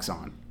Alice packs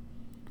on.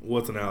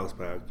 What's an Alice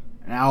pack?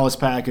 An Alice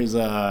pack is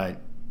a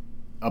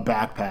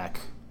backpack.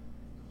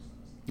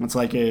 It's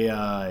like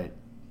a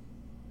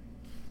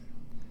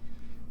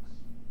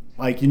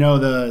like, you know,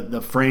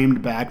 the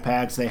framed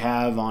backpacks they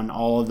have on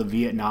all of the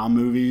Vietnam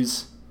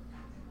movies.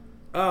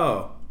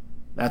 Oh.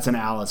 That's an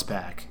Alice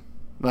pack.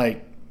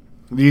 Like,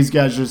 these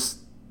guys just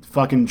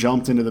fucking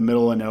jumped into the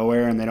middle of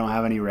nowhere and they don't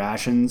have any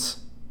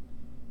rations.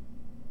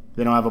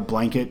 They don't have a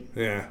blanket,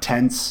 Yeah.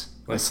 tents,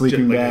 a Like,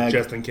 sleeping like bag. a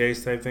just in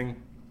case type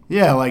thing?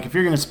 Yeah, like if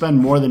you're going to spend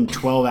more than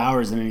 12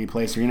 hours in any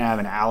place, you're going to have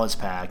an Alice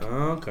pack.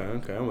 Oh,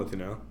 okay. I'm with you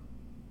now.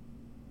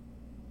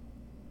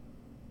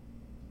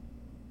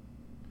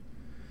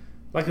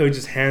 Like how he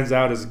just hands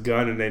out his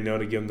gun and they know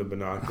to give him the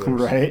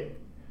binoculars. Right?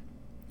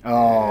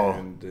 Oh,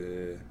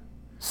 And,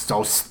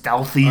 so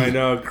stealthy. I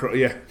know,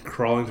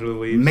 crawling through the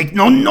leaves. Make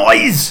no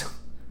noise!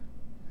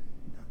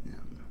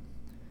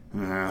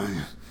 Get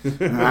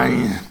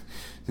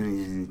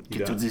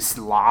to this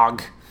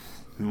log.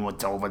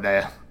 What's over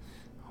there?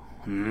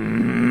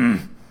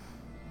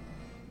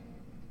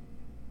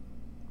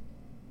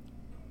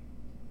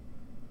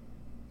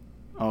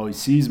 Oh, he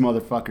sees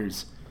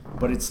motherfuckers.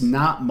 But it's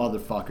not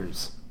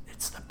motherfuckers.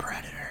 It's the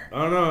Predator.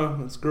 I don't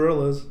know. It's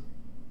gorillas.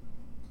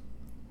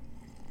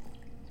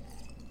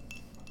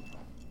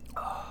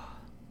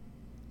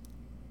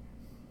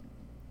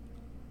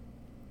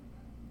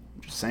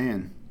 I'm just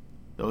saying.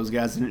 Those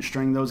guys didn't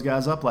string those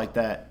guys up like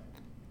that.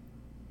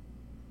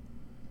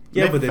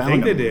 Yeah, but they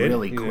think they him did.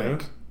 really you know?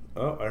 quick.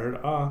 Oh, I heard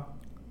ah.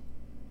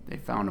 They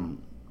found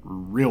him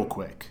real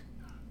quick.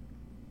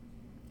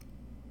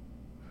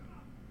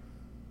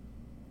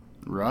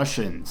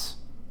 Russians.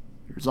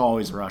 There's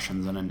always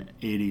Russians in an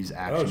 80s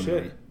action Oh,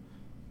 shit. movie.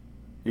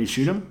 Did you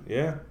shoot him?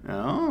 Yeah.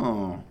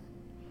 Oh.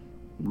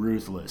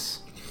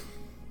 Ruthless.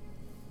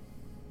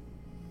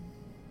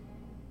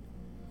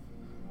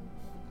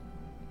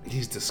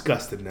 He's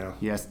disgusted now.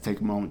 He has to take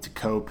a moment to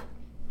cope.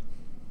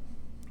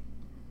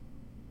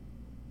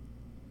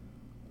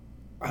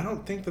 I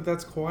don't think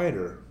that's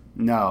quieter.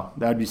 No,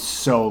 that would be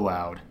so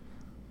loud.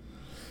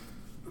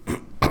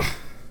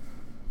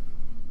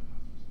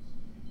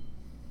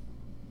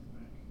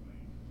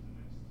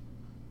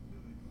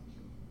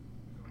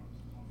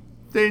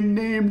 They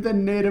named the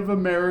Native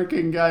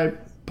American guy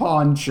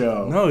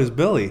Poncho. No, it's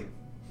Billy.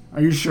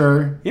 Are you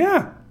sure?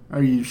 Yeah.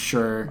 Are you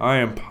sure? I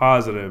am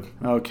positive.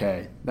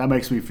 Okay, that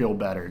makes me feel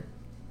better.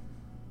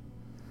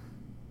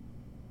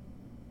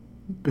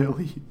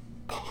 Billy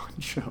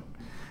Poncho.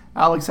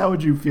 Alex, how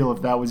would you feel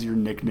if that was your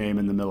nickname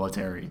in the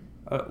military?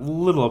 A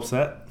little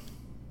upset.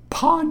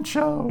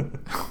 Poncho.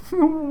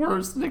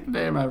 Worst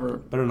nickname ever.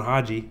 Better than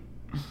Haji.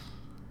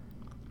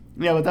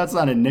 Yeah, but that's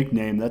not a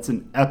nickname. That's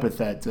an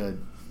epithet to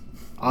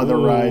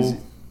otherwise.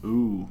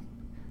 Ooh.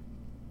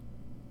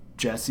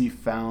 Jesse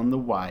found the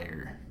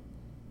wire.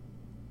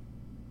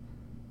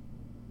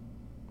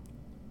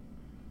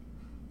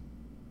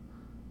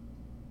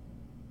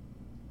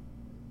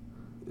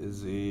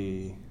 Is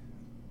he...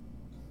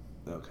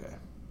 Okay.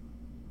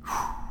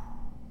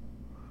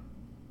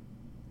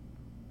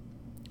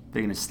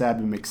 They're gonna stab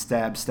him,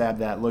 stab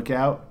that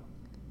lookout.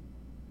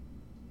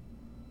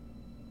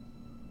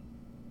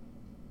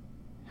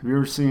 Have you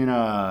ever seen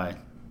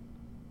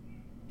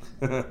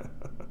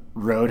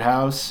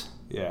Roadhouse.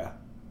 Yeah.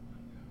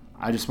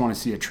 I just want to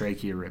see a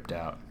trachea ripped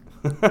out.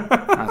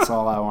 That's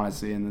all I want to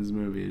see in this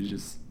movie is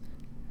just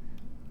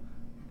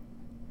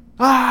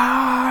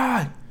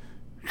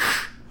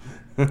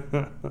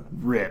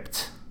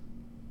ripped.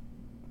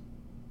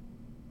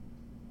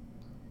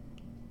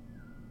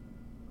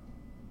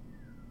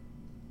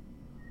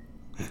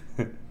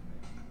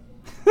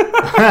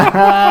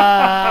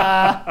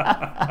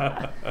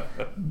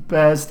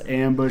 Best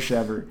ambush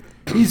ever.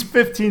 He's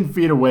 15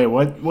 feet away.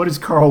 What does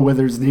Carl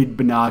Withers need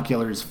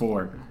binoculars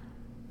for?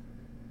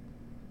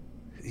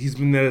 He's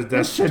been at his That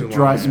desk too shit long,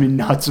 drives me man.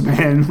 nuts,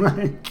 man.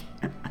 Like,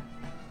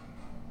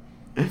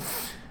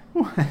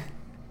 what?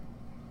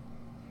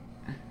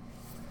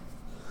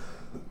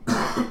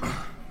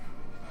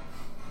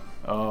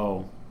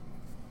 Oh,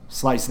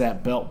 slice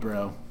that belt,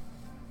 bro.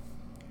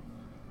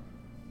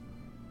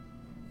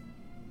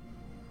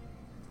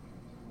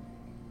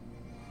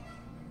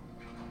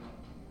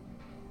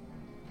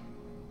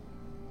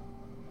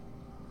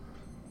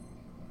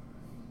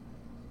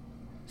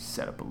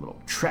 Set up a little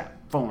trap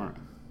for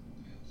him.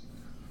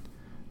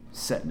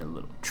 Setting a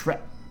little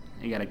trap.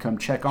 You gotta come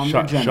check on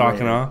the generator. Shock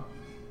and awe.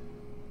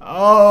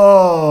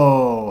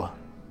 Oh,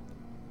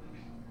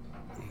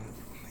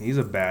 He's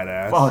a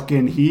badass.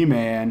 fucking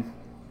He-Man.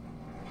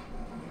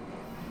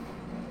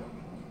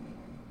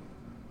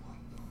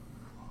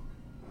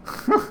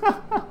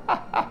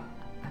 I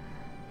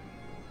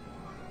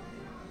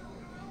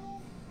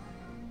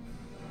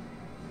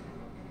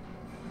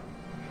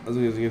was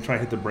gonna try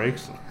and hit the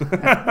brakes.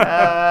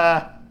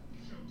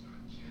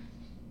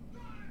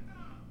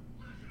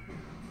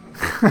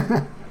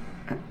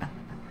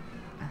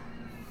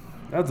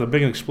 That's a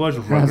big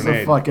explosion from a That's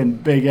grenade. a fucking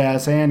big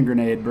ass hand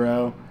grenade,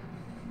 bro.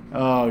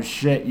 Oh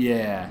shit,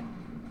 yeah.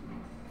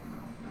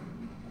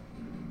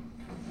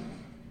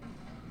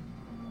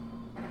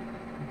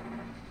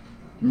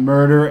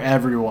 Murder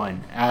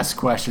everyone. Ask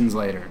questions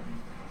later.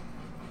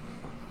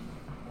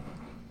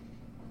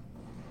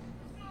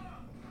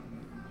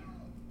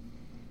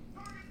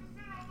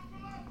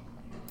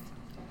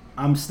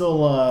 I'm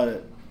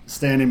still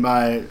standing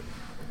by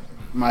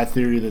my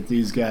theory that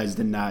these guys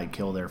did not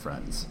kill their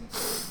friends.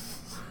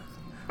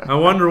 I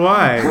wonder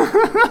why.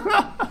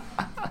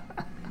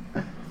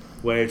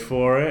 Wait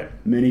for it.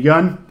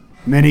 Minigun?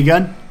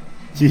 Minigun?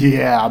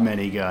 Yeah,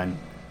 minigun.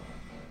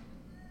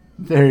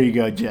 There you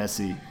go,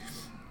 Jesse.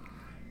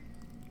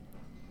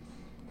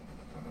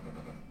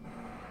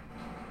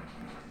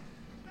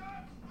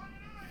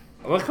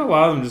 I like how a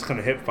lot of them just kind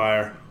of hip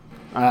fire.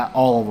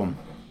 All of them.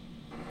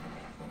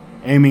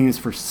 Aiming is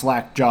for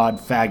slack-jawed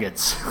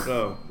faggots.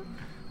 Oh.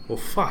 Well,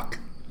 fuck.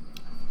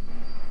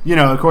 You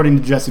know, according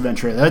to Jesse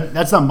Ventura.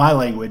 That's not my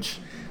language.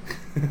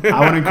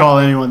 I wouldn't call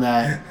anyone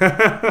that.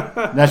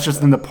 That's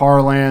just in the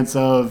parlance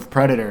of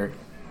Predator.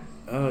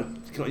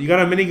 You got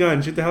a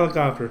minigun. Shoot the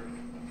helicopter.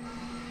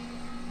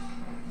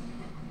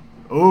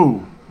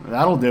 Ooh,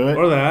 that'll do it.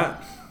 Or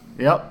that.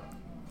 Yep.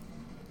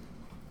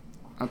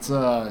 That's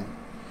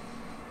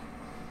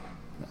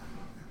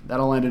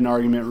that'll end an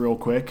argument real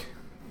quick.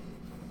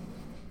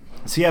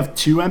 Does he have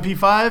 2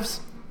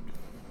 MP5s?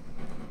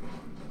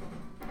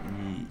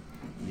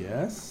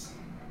 Yes.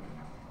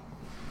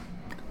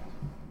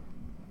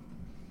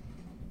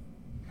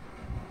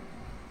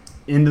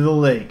 Into the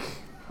lake.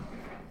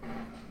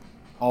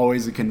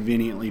 Always a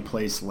conveniently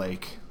placed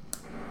lake.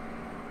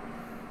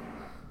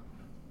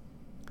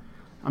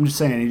 I'm just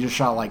saying, he just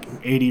shot like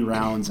 80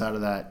 rounds out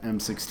of that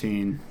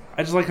M16.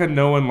 I just like how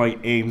no one like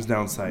aims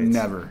down sights.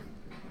 Never.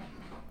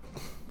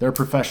 They're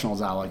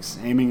professionals, Alex.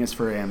 Aiming is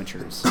for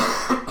amateurs.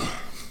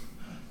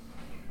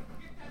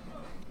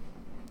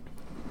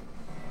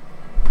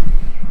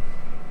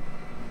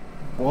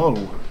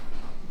 Whoa.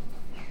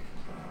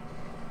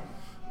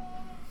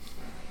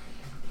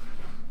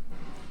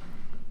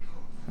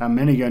 That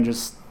minigun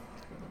just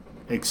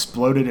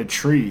exploded a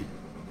tree.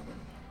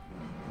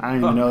 I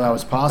didn't even know that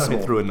was I possible.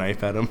 threw a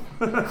knife at him.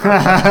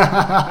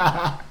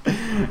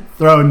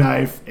 Throw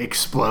knife,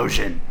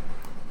 explosion.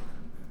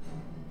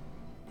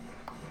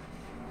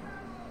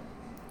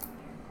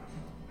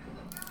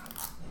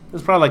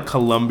 It's probably like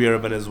Colombia or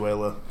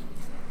Venezuela.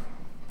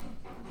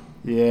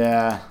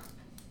 Yeah.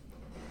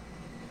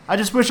 I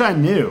just wish I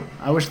knew.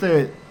 I wish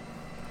they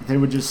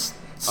would just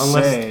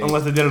say.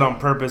 Unless they did it on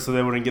purpose so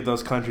they wouldn't get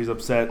those countries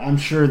upset. I'm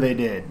sure they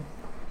did.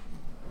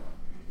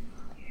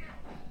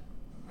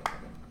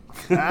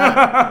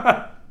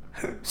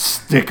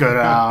 Stick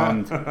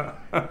around.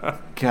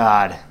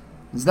 God.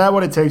 Is that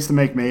what it takes to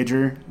make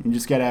Major? You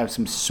just gotta have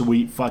some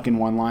sweet fucking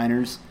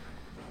one-liners.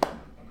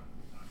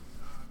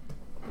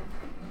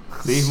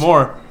 See,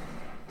 more.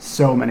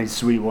 So many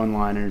sweet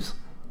one-liners.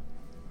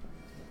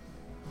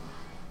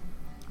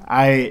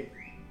 I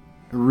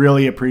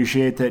really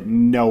appreciate that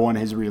no one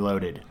has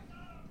reloaded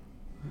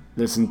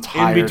this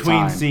entire In between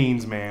time.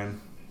 scenes,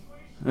 man.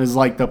 It's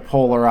like the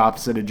polar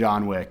opposite of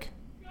John Wick.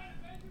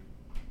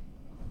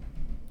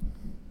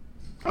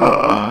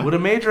 Would a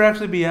major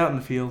actually be out in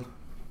the field?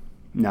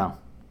 No.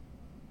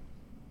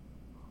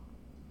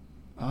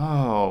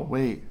 Oh,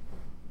 wait.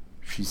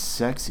 She's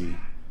sexy.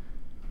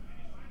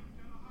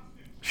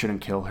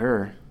 shouldn't kill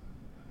her.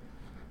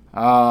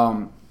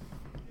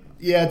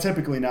 Yeah,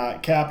 typically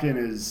not. Captain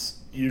is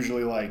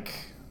usually like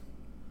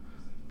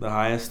The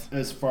highest?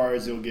 as far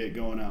as you'll get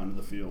going out into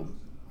the field.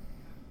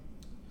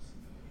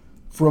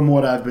 From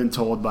what I've been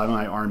told by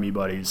my Army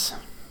buddies.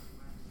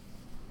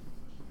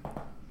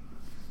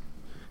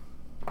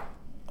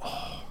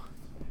 Oh,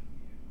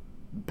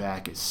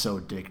 back is so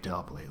dicked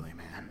up lately,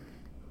 man.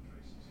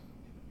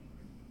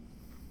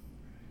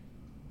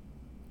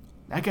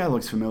 That guy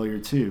looks familiar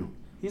too.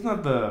 He's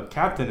not the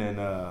captain in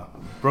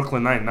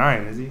Brooklyn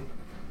Nine-Nine, is he?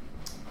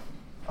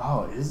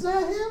 Oh, is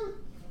that him?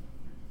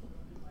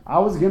 I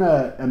was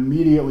gonna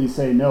immediately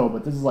say no,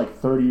 but this is like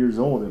 30 years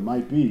old. It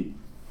might be.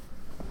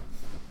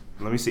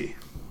 Let me see.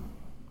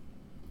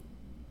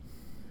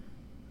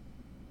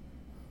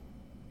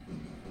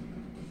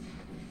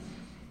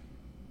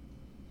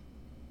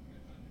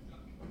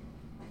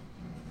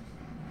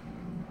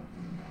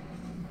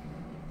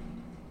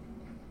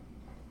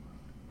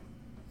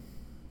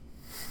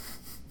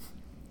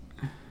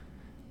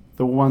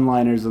 The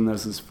one-liners in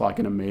this is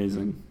fucking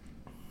amazing.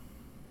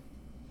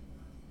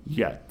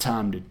 You got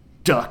time to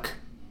duck.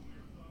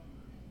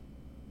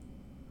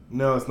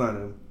 No, it's not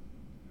him.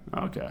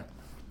 Okay.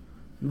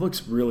 It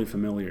looks really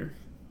familiar.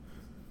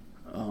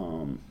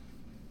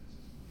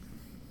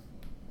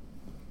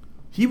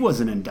 He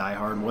wasn't in Die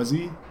Hard, was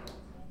he?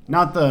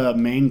 Not the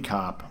main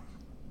cop,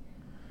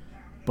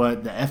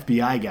 but the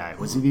FBI guy.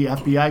 Was he the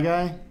FBI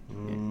guy?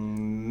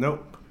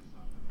 Nope.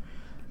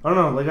 I don't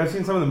know. Like, I've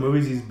seen some of the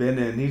movies he's been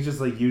in. He's just,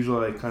 like,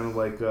 usually, like, kind of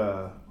like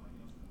a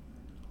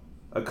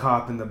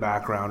cop in the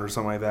background or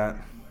something like that.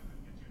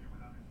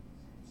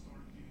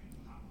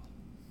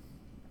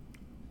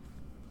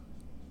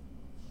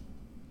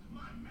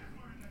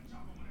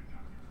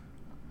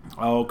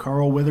 Oh,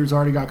 Carl Withers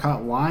already got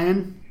caught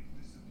lying?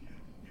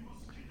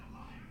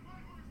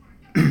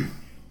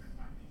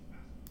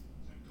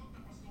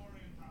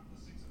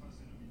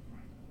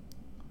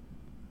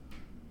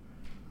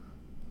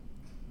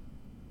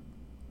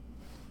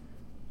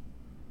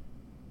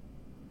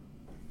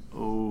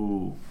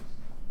 Oh.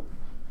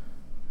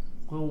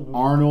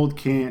 Arnold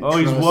can't Oh,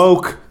 he's trust-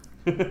 woke.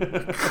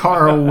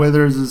 Carl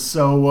Withers is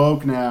so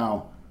woke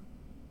now.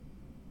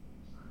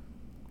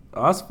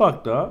 Oh, that's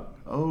fucked up.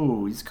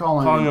 Oh, he's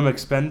calling Him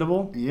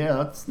expendable? Yeah,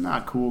 that's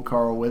not cool,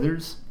 Carl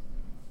Withers.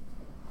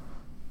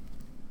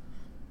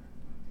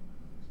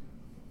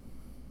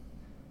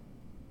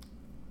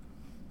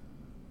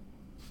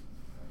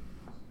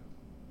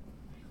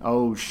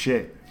 Oh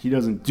shit, he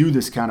doesn't do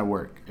this kind of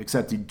work,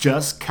 except he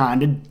just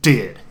kinda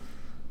did.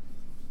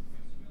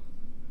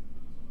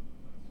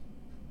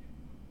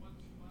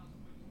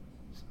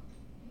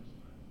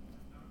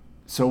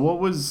 So what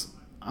was,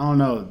 I don't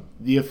know,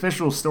 the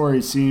official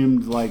story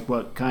seemed like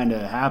what kind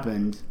of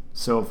happened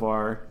so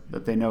far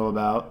that they know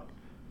about.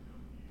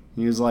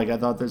 He was like, I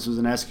thought this was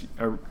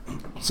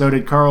so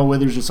did Carl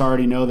Withers just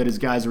already know that his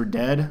guys were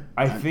dead?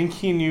 I think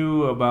he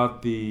knew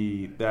about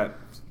that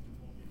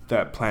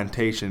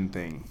plantation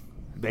thing.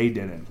 They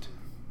didn't.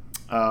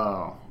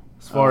 Oh.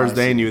 As far as I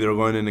they see. knew, they were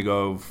going in to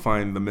go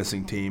find the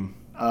missing team.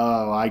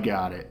 Oh, I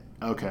got it.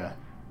 Okay.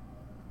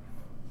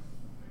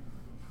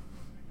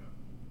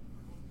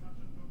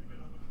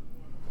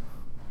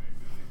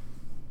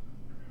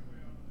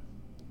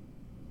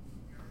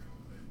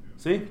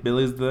 See?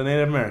 Billy's the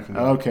Native American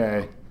guy.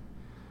 Okay.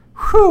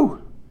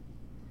 Whew.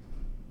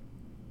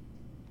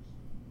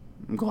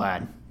 I'm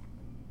glad.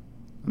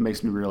 It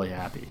makes me really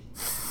happy.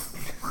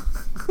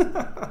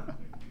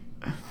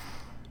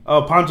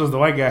 Oh, Pancho's the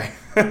white guy.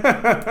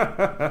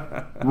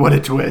 What a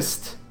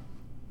twist.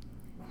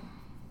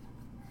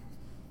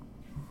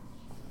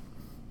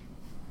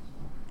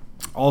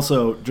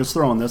 Also, just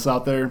throwing this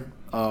out there,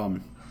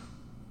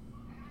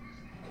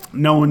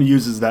 no one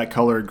uses that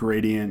color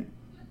gradient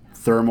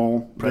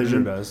thermal Predator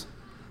vision. does.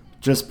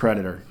 Just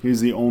Predator.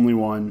 He's the only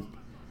one.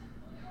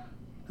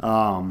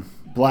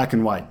 Black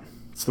and white.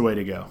 It's the way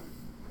to go.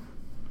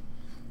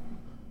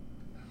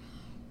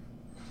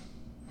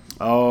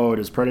 Oh,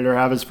 does Predator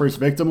have his first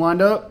victim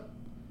lined up?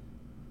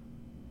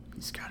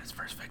 He's got his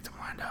first victim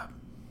lined up.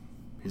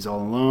 He's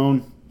all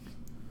alone.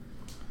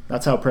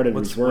 That's how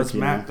Predators work. What's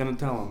you Matt know? gonna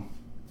tell him?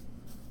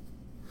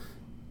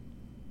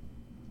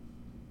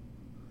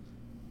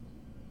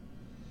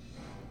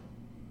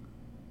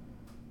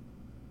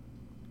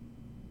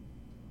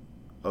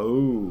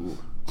 Oh,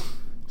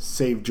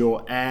 saved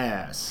your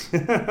ass. You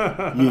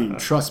didn't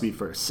trust me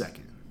for a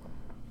second.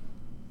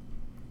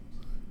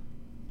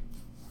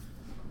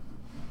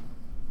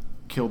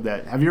 Killed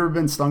that. Have you ever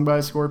been stung by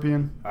a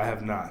scorpion? I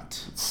have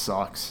not. It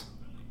sucks.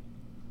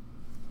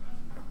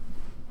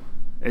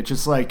 It's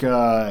just like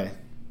I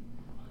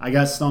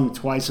got stung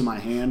twice in my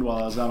hand while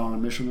I was out on a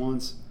mission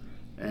once,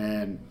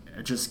 and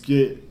it just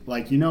get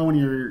like, you know when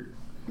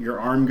your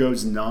arm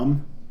goes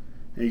numb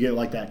and you get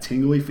like that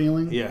tingly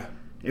feeling. Yeah.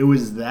 It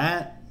was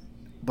that,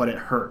 but it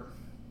hurt.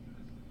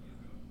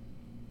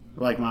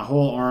 Like my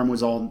whole arm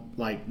was all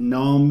like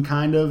numb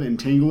kind of and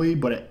tingly,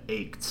 but it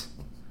ached.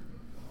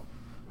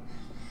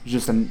 It was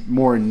just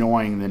more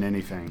annoying than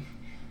anything.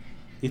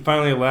 He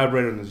finally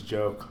elaborated on his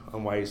joke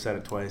on why he said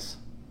it twice.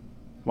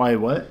 Why,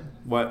 what?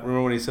 What?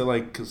 Remember when he said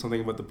like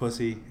something about the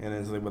pussy and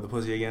then something about the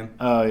pussy again?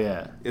 Oh,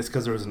 yeah. It's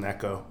because there was an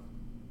echo.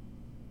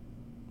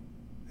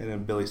 And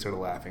then Billy started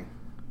laughing.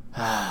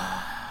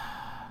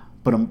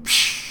 But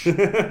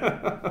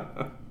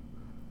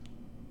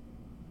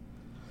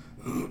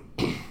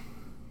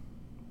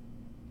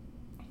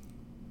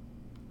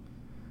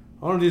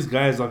All of these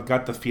guys, I've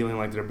got the feeling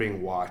like they're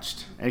being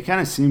watched. it kind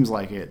of seems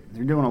like it.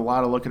 They're doing a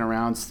lot of looking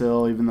around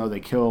still, even though they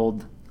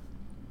killed,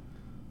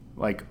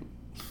 like,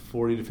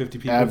 40 to 50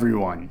 people.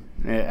 everyone.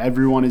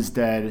 Everyone is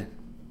dead.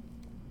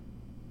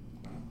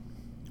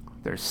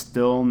 They're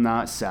still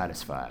not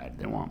satisfied.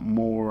 They want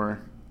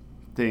more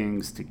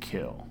things to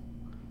kill.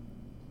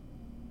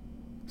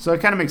 So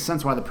it kind of makes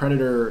sense why the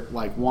Predator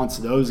like wants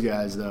those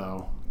guys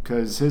though,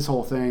 because his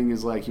whole thing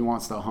is like he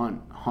wants to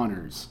hunt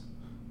hunters.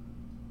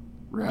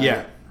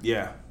 Right.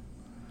 Yeah.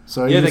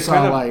 So Yeah,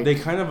 they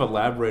kind of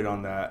elaborate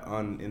on that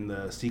in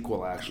the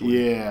sequel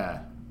actually.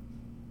 Yeah.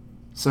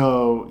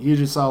 So he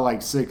just saw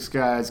like 6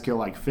 guys kill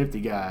like 50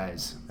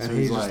 guys. And so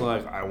he's just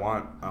like, I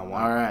want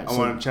right, I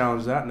want to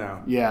challenge that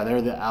now. Yeah,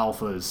 they're the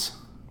alphas.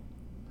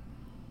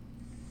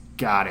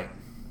 Got it.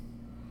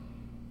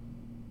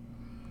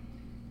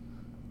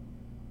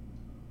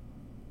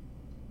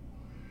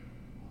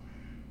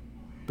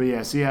 But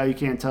yeah, see how you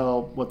can't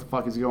tell what the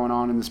fuck is going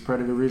on in this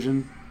Predator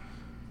vision?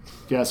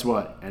 Guess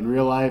what? In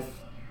real life,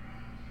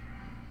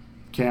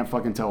 can't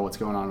fucking tell what's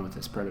going on with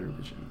this Predator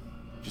vision.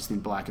 Just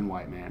need black and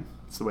white, man.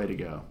 It's the way to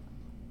go.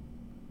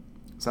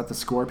 Is that the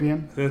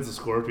Scorpion? I think it's a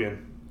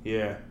scorpion.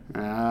 Yeah.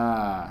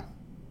 Ah.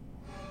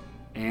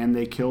 And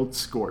they killed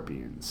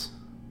scorpions.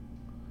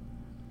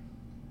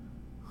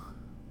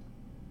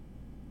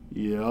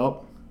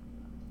 Yup.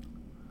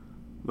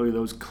 Look at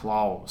those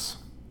claws.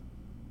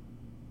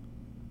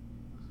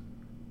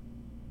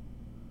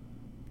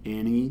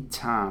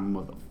 Anytime,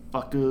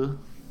 motherfucker.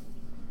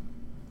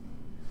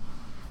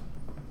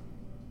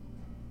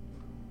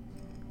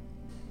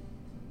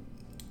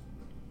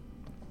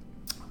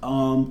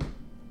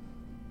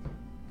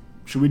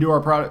 Should we do our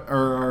product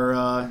or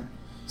our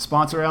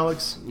sponsor,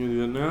 Alex? You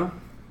do that now?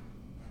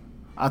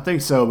 I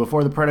think so.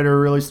 Before the Predator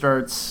really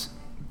starts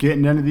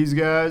getting into these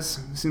guys,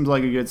 seems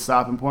like a good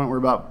stopping point. We're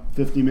about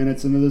 50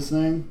 minutes into this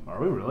thing.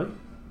 Are we really?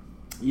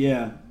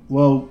 Yeah.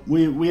 Well,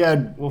 we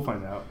had We'll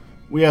find out.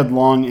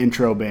 long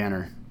intro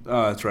banner.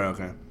 Oh, that's right.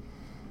 Okay.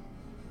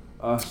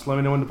 Just let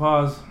me know when to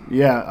pause.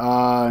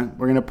 Yeah.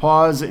 We're gonna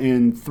pause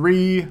in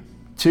 3,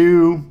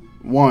 2,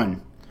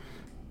 1.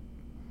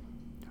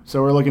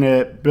 So we're looking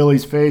at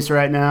Billy's face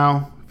right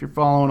now. If you're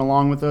following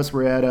along with us,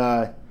 we're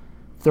at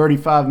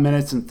 35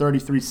 minutes and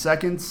 33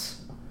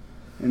 seconds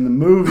in the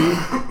movie.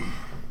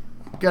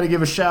 Got to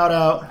give a shout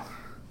out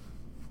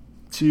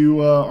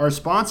to our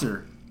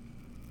sponsor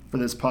for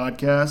this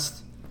podcast.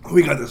 Who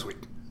we got this week?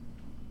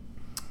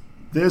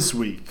 This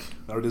week,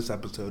 Or this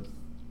episode?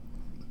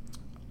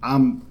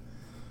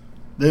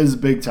 this is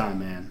big time,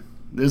 man.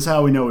 This is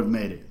how we know we've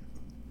made it.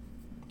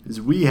 Is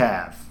we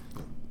have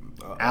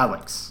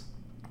Alex.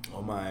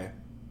 Oh my.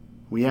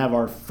 We have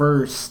our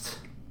first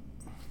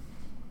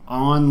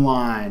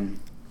online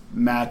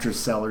mattress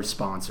seller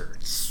sponsor.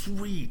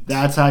 Sweet.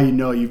 That's how you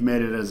know you've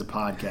made it as a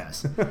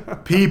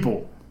podcast.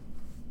 People,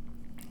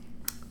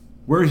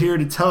 we're here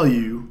to tell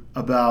you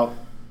about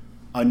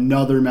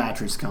another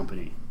mattress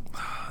company.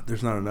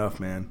 There's not enough,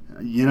 man.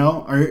 You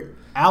know,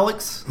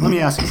 Alex, let me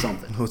ask you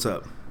something. What's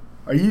up?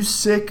 Are you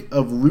sick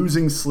of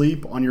losing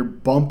sleep on your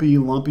bumpy,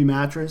 lumpy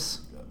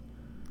mattress?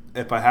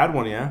 If I had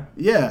one, yeah.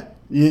 Yeah,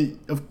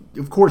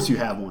 of course you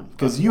have one,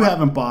 because you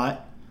haven't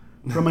bought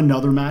from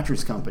another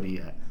mattress company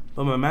yet.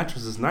 But my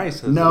mattress is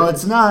nice. No,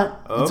 it's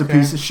not. It's a Okay.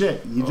 piece of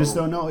shit. You just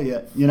don't know it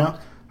yet, you know?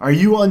 Are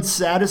you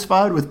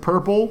unsatisfied with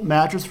Purple,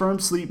 Mattress Firm,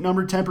 Sleep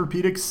Number,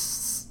 Tempur-Pedic,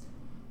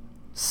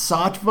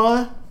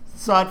 Saatva?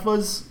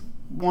 Saatva's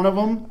one of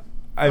them.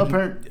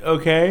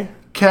 Okay.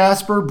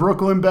 Casper,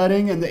 Brooklyn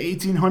Bedding, and the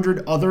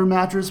 1,800 other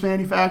mattress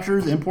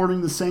manufacturers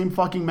importing the same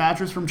fucking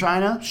mattress from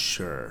China?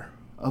 Sure.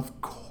 Of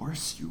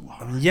course you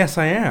are. Yes,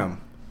 I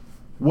am.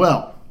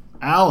 Well,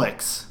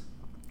 Alex,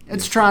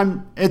 it's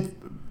trying...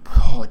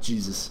 Oh,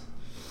 Jesus.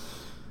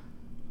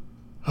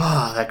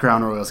 Ah, that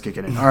Crown Royal's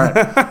kicking in. All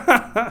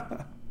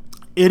right.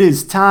 It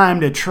is time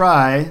to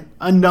try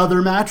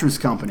another mattress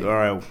company. All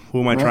right.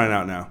 Who am I trying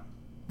out now?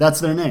 That's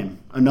their name.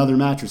 Another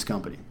mattress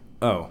company.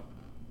 Oh.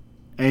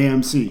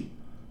 AMC.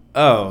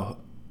 Oh.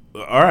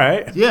 All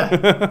right.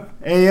 Yeah.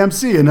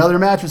 AMC, another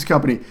mattress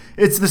company.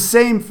 It's the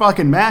same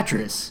fucking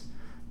mattress,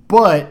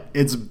 but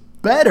it's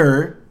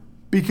better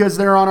because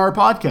they're on our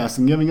podcast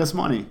and giving us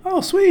money.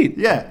 Oh, sweet.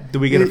 Yeah. Do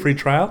we get a free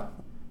trial?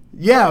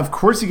 Yeah, of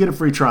course you get a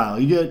free trial.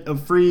 You get a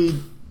free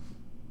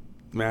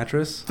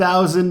Mattress?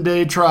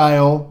 1,000-day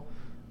trial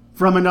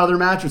from another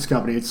mattress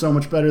company. It's so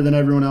much better than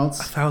everyone else.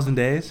 1,000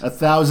 days?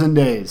 1,000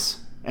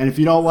 days. And if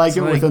you don't like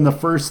it within the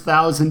first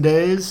 1,000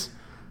 days,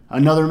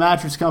 another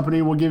mattress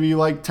company will give you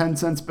like 10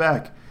 cents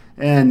back.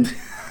 And,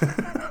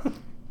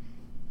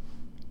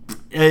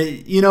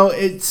 you know,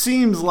 it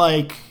seems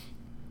like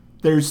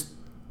there's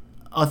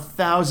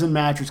 1,000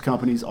 mattress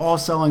companies all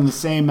selling the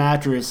same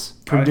mattress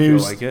I feel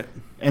produced like it.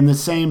 in the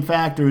same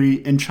factory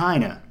in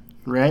China,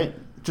 right?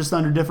 Just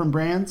under different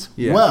brands?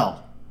 Yeah.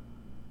 Well,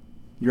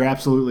 you're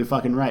absolutely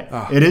fucking right.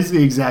 Oh. It is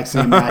the exact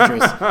same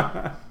mattress.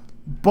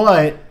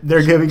 But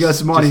they're giving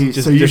us money,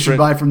 just so you should different-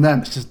 buy from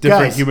them. It's just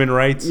different Guys, human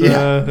rights.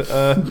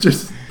 yeah.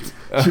 Just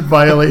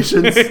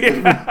violations.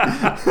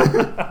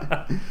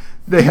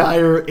 They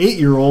hire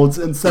 8-year-olds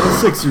instead of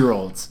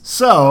 6-year-olds.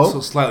 So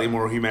slightly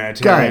more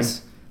humanitarian.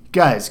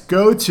 Guys,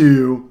 go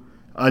to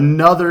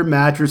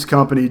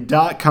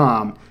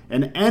anothermattresscompany.com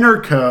and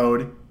enter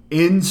code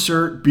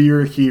insert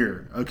beer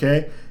here,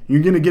 okay?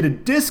 You're going to get a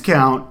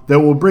discount that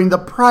will bring the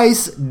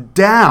price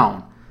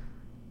down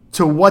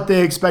to what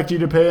they expect you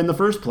to pay in the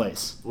first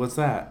place. What's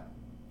that?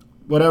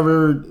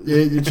 Whatever,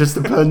 it just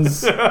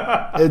depends.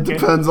 It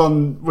depends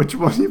on which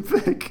one you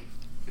pick.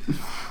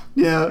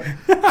 Yeah,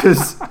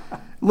 because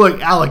look,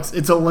 Alex,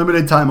 it's a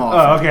limited time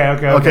offer.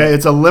 Oh, okay.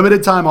 It's a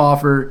limited time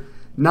offer.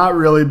 Not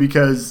really,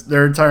 because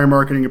their entire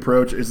marketing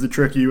approach is to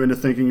trick you into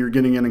thinking you're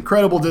getting an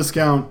incredible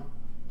discount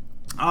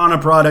on a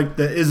product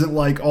that isn't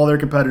like all their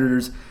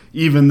competitors,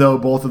 even though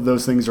both of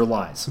those things are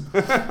lies.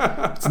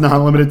 It's not a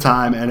limited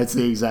time, and it's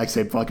the exact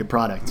same fucking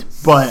product.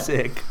 But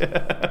Sick.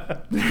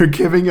 they're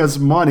giving us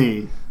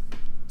money,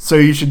 so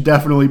you should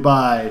definitely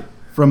buy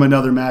from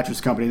Another Mattress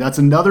Company. That's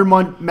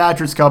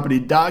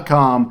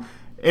anothermattresscompany.com.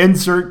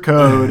 Insert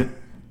code,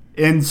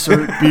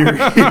 insert beer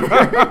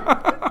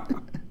here.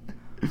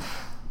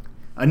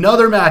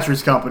 Another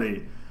Mattress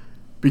Company,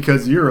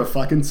 because you're a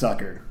fucking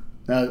sucker.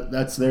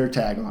 That's their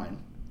tagline.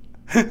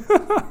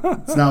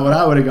 It's not what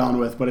I would have gone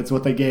with, but it's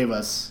what they gave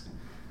us.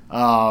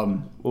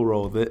 We'll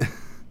roll with it.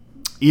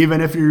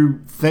 Even if you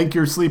think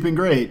you're sleeping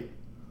great,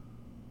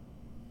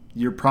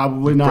 you're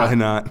probably not. Probably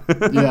not.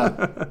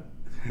 Yeah.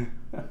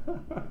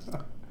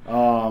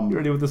 You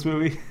ready with this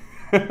movie?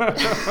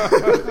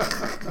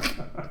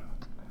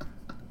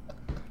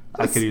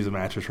 I could use a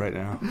mattress right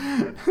now.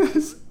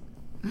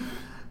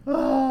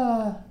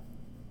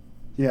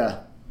 Yeah.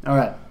 All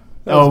right.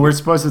 was We're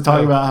supposed to talk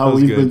that- about that how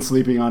was we've good. been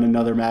sleeping on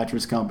Another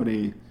Mattress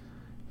Company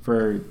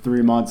for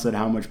 3 months and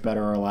how much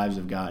better our lives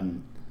have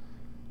gotten.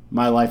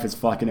 My life is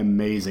fucking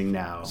amazing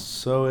now.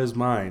 So is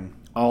mine.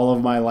 All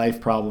of my life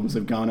problems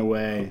have gone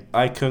away.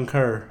 I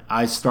concur.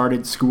 I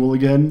started school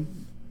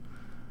again,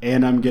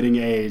 and I'm getting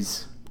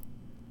A's.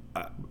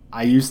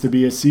 I used to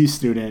be a C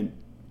student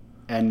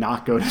and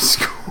not go to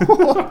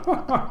school.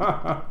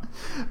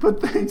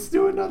 But thanks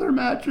to Another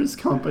Mattress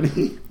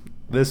Company,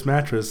 This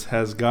mattress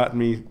has got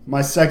me.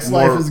 my sex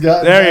More- life has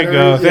gotten There you better.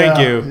 go. Thank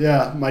Yeah, you.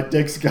 Yeah, my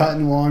dick's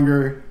gotten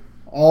longer,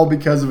 all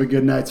because of a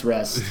good night's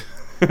rest.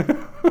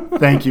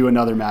 Thank you,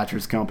 Another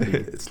Mattress Company.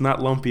 It's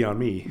not lumpy on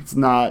me. It's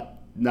not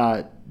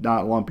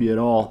lumpy at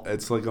all.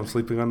 It's like I'm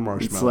sleeping on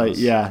marshmallows. It's like,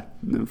 yeah,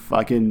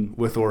 fucking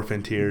With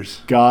orphan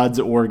tears. God's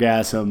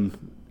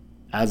orgasm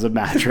as a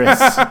mattress.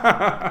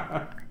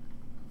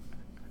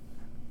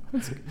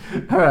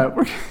 All right,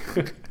 we're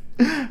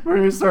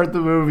gonna start the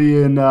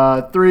movie in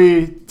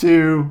 3,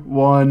 2,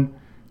 1,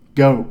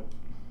 go.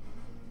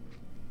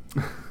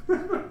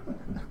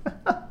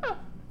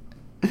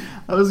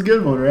 That was a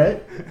good one,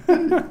 right?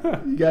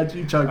 You got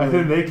you I think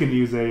chuckling. they can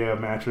use a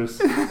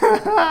mattress.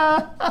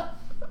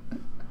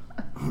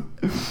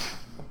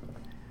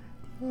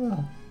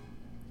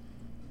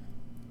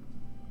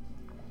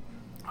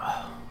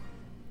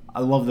 I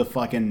love the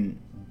fucking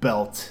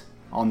belt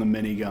on the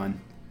minigun.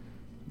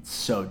 It's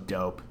so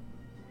dope.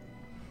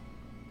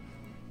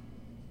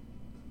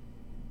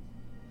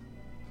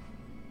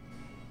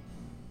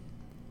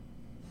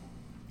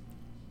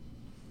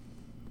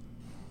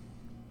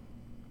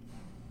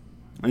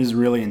 This is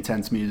really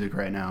intense music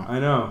right now. I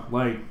know.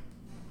 Like,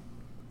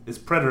 it's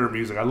Predator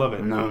music. I love it.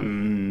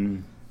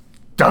 Dun,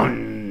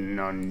 dun,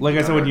 dun, Like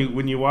I said, dun.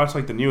 when you watch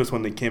like the newest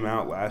one that came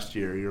out last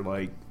year, you're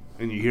like,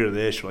 and you hear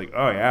this, you're like,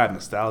 oh yeah,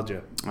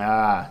 nostalgia.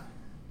 Ah.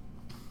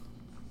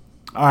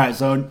 All right,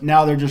 so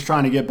now they're just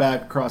trying to get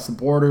back across the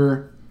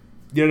border,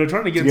 Yeah, they're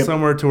trying to get get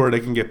somewhere to where they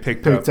can get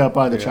picked picked up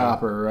by the Yeah.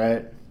 chopper,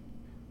 right?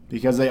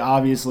 Because they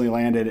obviously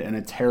landed in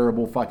a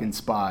terrible fucking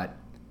spot.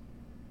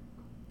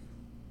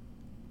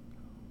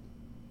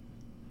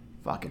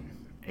 Fucking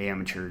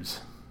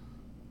amateurs.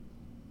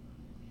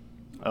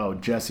 Oh,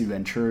 Jesse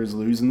Ventura's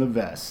losing the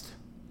vest.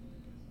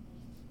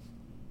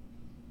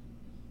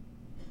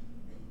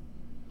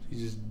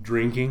 He's just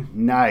drinking.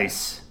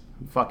 Nice.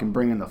 Fucking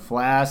bringing the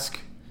flask.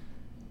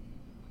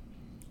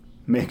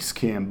 Makes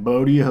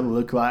Cambodia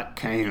look like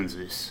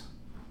Kansas.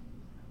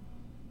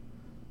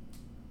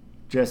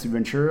 Jesse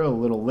Ventura, a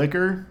little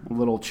liquor, a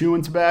little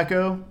chewing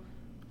tobacco.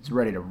 He's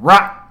ready to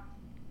rock.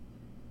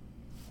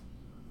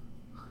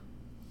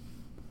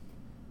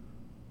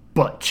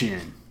 Butt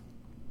chin.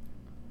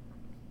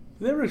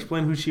 Did they ever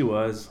explain who she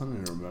was? I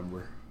don't even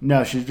remember.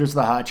 No, she's just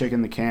the hot chick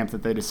in the camp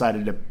that they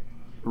decided to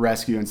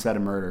rescue instead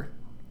of murder.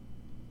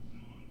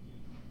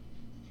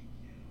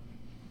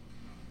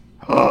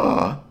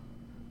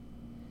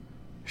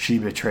 She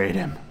betrayed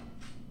him.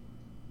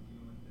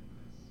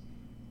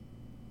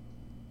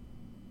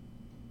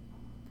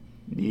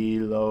 Ni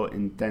lo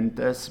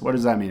intentes. What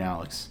does that mean,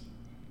 Alex?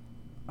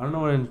 I don't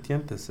know what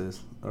entiendes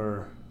is.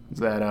 Or Is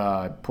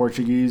that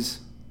Portuguese?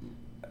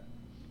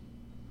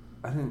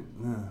 I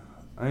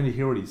didn't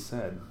hear what he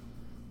said.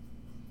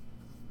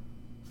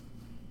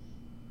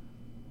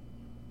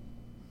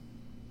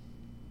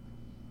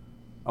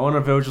 I wonder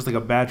if it was just like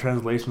a bad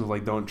translation of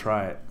like "don't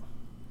try it."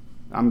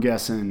 I'm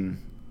guessing,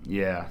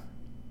 yeah.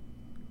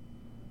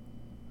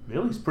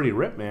 Billy's pretty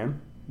ripped,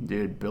 man.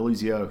 Dude,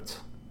 Billy's yoked.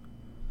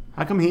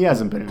 How come he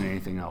hasn't been in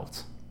anything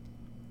else?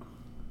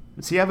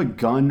 Does he have a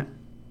gun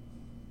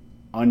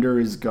under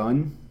his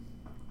gun?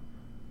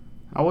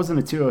 That wasn't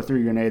a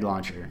 203 grenade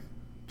launcher.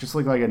 Just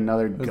looked like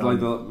another It's gun.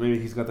 like maybe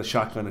he's got the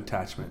shotgun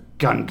attachment.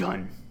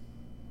 Gun.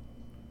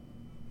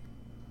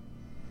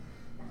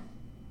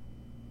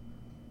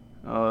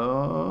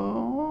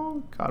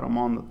 Oh, got him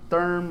on the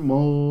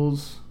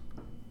thermals.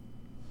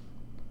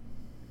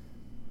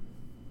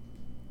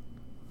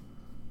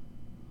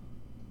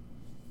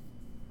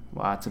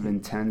 Lots of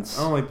intense.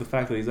 I don't like the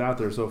fact that he's out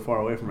there so far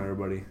away from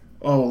everybody.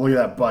 Oh, look at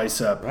that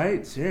bicep.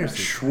 Right? That Seriously.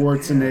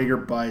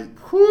 Schwarzenegger bicep.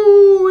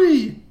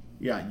 Whoo-wee!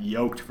 He got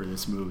yoked for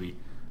this movie.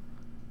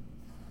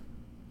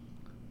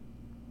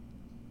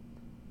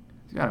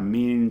 He's got a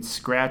mean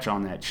scratch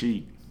on that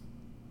cheek.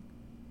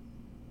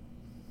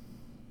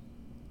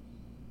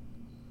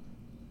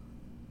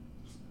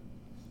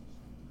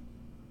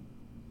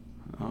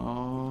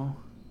 Oh.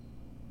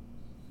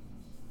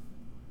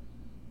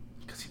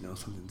 Because he knows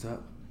something's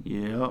up.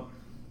 Yep.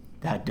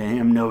 That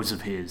damn nose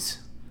of his.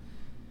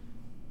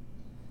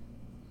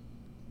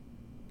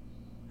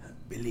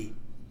 Billy.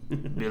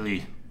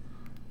 Billy,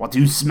 what do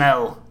you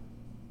smell?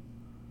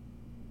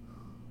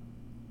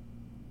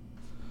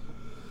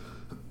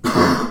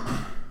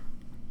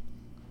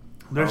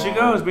 There she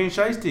goes, being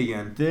shiesty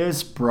again.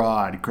 This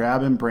broad,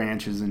 grabbing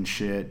branches and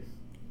shit.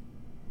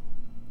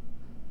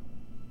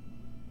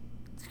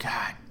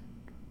 God.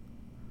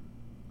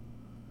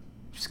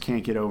 Just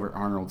can't get over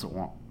Arnold's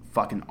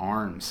fucking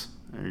arms.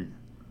 They're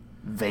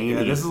veiny.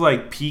 Yeah, this is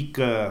like peak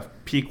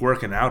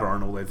working out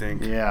Arnold, I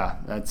think. Yeah,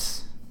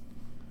 that's...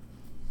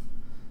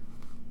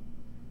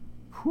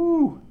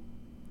 Whew.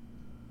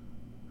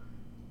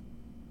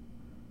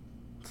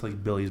 It's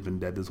like Billy's been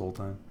dead this whole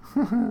time.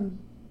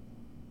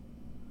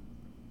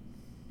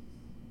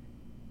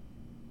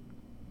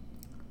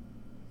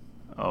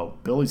 Oh,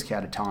 Billy's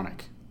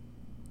catatonic.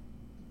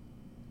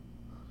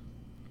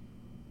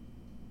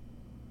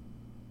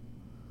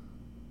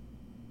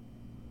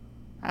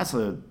 That's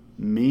a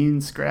mean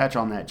scratch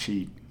on that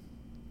cheek.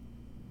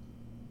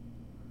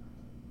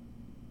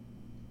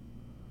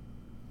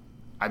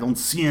 I don't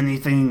see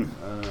anything.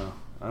 I don't know.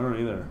 I don't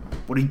either.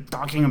 What are you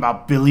talking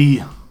about,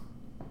 Billy?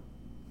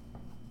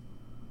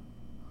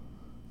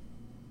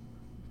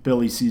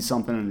 Billy sees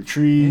something in the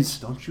trees.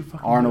 Don't you fucking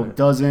Arnold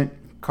doesn't.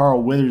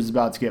 Carl Withers is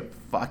about to get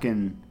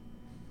fucking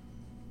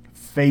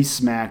face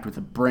smacked with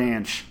a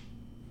branch.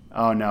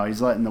 Oh no,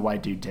 he's letting the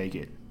white dude take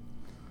it.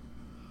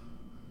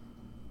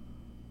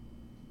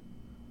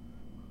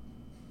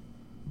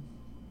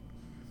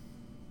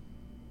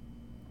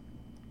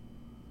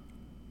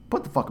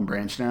 Put the fucking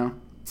branch down.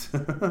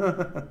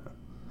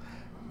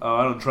 Oh,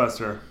 I don't trust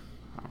her.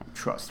 I don't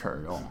trust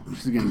her at all.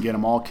 She's gonna get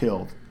them all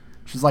killed.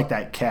 She's like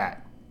that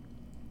cat.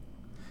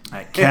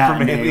 That cat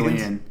from in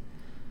Aliens. Alien.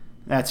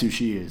 That's who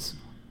she is.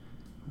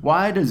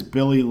 Why does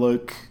Billy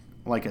look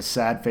like a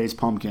sad-faced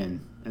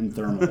pumpkin in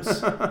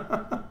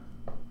thermals?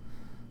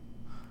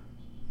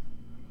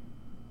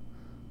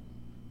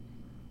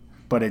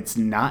 But it's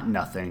not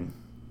nothing.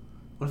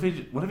 What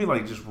if he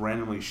like just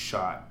randomly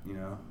shot, you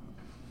know?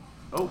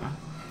 Oh.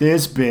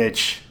 This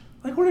bitch.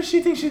 Like, where does she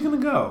think she's gonna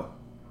go?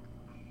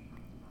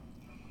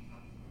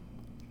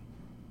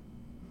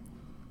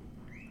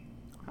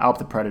 I hope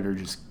the Predator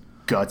just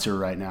guts her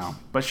right now.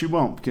 But she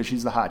won't, because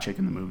she's the hot chick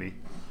in the movie.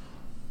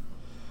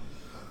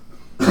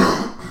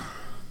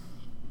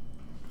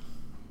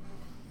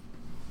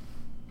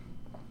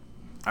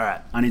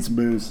 Alright, I need some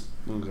booze.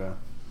 Okay.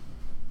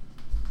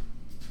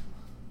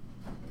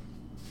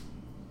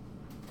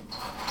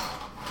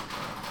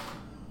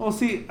 Well,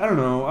 see, I don't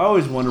know. I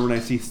always wonder when I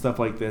see stuff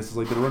like this. It's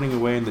like they're running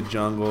away in the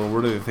jungle.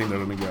 Where do they think they're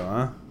gonna go,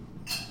 huh?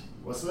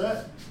 What's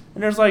that?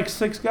 And there's like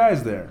 6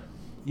 guys there.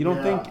 You don't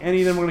Yeah. think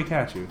any of them are gonna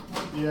catch you?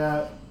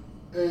 Yeah,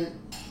 it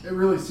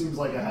really seems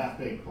like a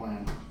half-baked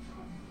plan.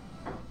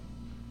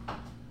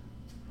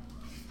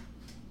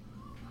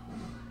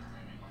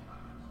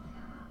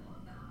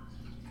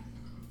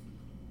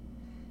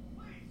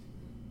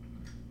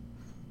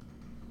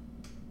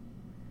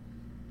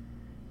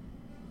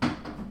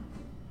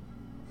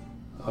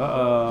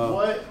 Uh-oh.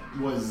 What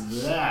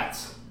was that?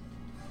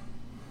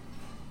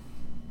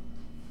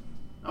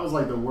 That was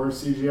like the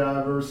worst CGI I've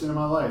ever seen in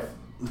my life.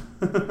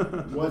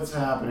 What's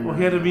happening? Well,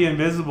 he had to be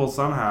invisible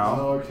somehow.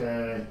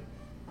 Okay.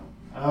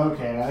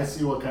 Okay, I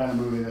see what kind of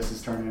movie this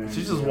is turning into.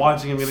 She's just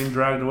watching him getting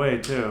dragged away,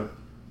 too.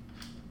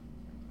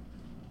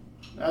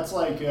 That's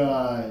like,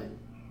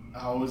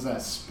 what was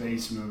that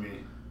space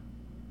movie?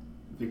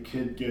 The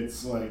kid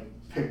gets, like,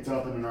 picked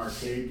up in an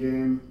arcade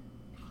game.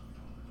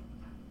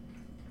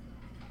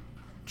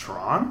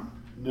 Tron?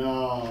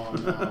 No.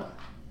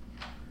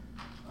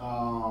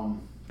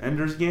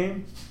 Ender's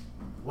Game?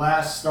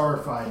 Last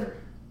Starfighter.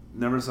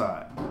 Never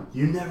saw it.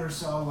 You never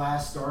saw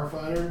Last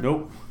Starfighter?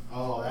 Nope.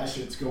 Oh, that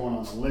shit's going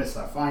on the list.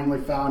 I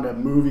finally found a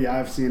movie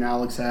I've seen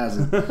Alex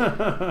hasn't.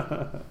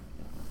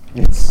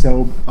 It's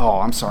so...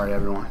 Oh, I'm sorry,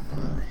 everyone.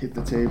 Hit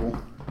the table.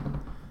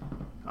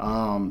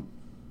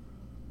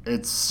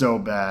 It's so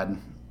bad.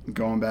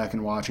 Going back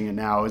and watching it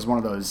now, it was one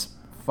of those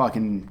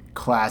fucking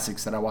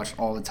classics that I watched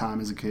all the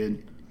time as a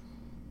kid.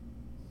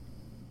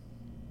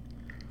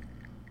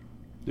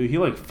 Dude, he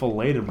like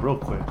filleted him real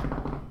quick.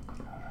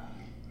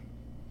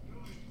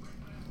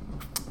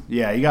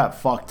 Yeah, he got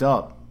fucked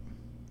up.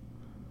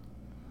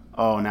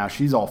 Oh, now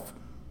she's all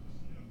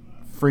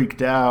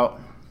freaked out.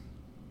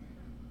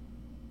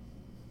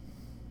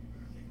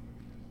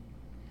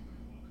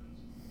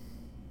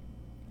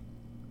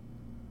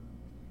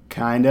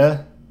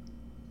 Kinda.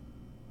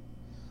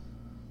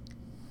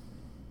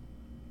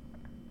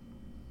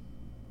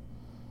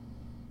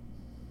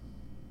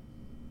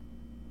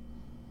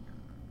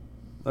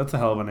 That's a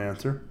hell of an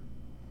answer.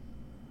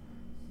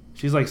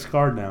 She's like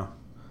scarred now.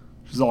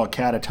 She's all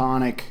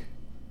catatonic.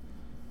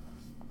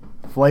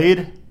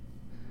 Flayed?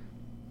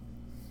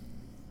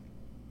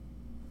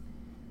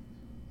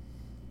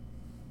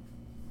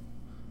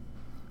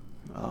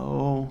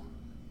 Oh.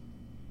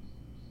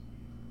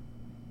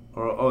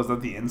 Or is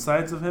that the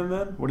insides of him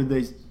then? What are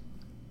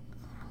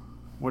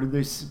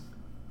they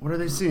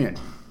seeing?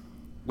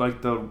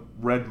 Like the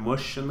red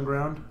mush in the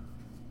ground?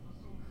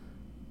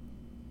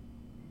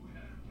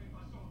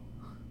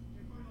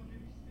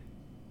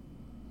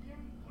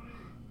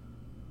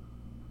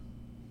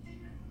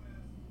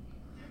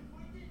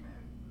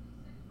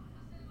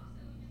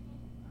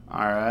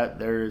 Alright,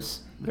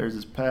 there's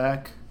his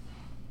pack.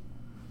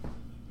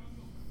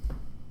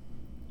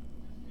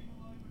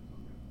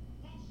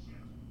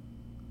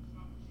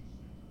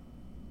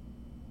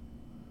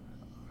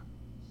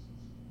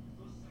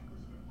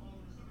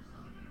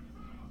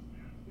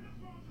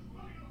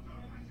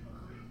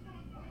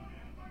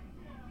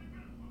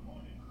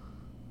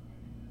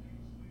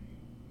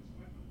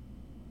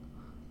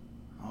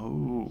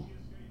 Oh.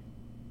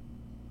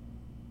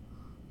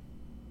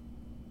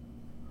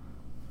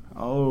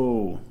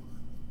 Oh.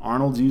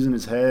 Arnold's using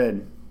his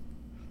head.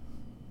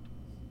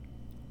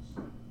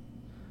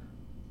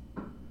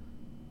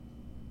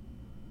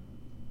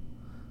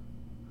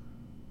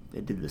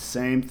 They did the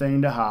same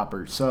thing to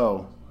Hopper.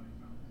 So,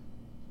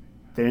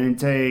 they didn't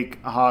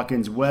take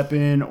Hawkins'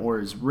 weapon or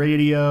his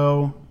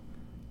radio.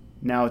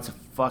 Now it's a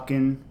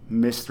fucking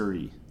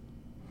mystery.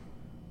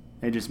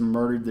 They just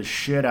murdered the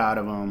shit out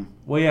of him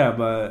Well, yeah,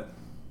 but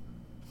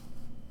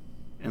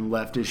and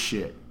left his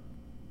shit.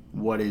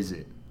 What is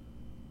it?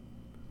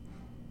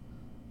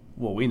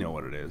 well, we know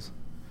what it is.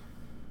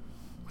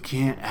 We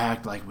can't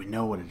act like we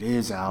know what it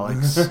is,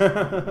 Alex.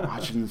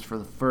 Watching this for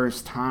the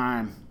first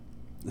time.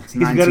 It's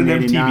He's got an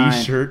 1989.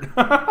 MTV shirt.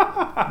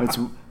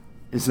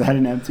 Is that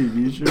an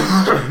MTV shirt?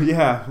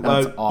 Yeah,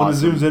 That's like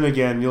awesome. when it zooms in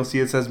again, you'll see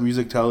it says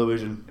music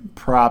television.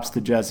 Props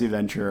to Jesse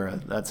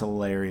Ventura. That's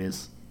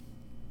hilarious.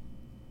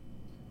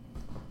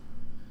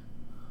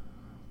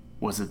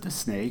 Was it the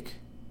snake?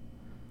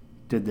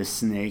 Did the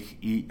snake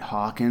eat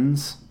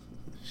Hawkins?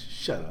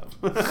 Shut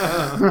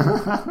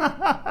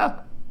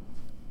up.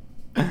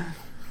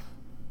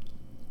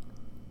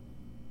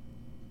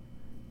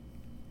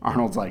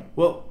 Arnold's like,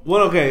 Well,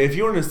 okay. If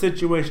you were in a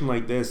situation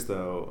like this,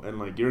 though, and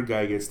like your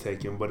guy gets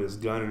taken, but his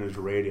gun and his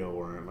radio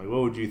weren't, like,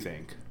 what would you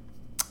think?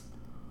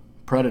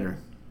 Predator.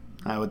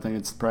 I would think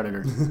it's the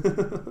Predator.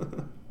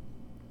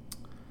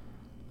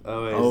 Is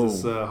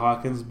this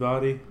Hawkins'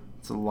 body?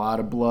 It's a lot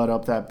of blood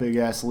up that big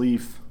ass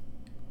leaf.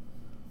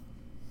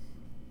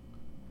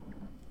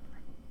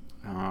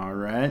 All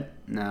right.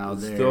 Now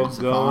It's there's still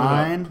a going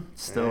vine. up.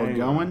 Still Hang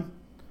going. on.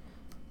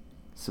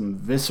 Some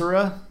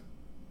viscera.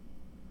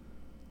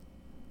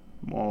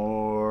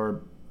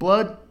 More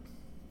blood.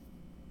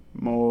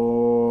 More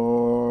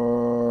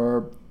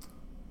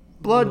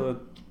blood.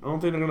 I don't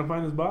think they're gonna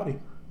find his body.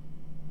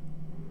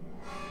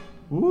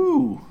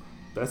 Woo.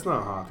 That's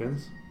not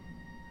Hawkins.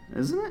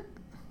 Isn't it?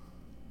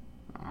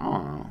 I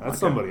don't know. That's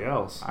somebody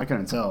else. I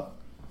couldn't tell.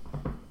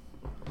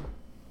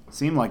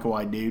 Seemed like a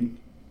white dude.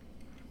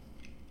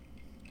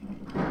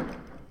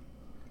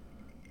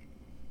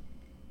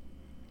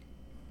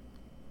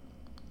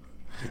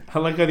 I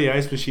like how the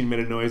ice machine made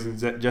a noise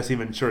and Jesse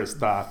Ventura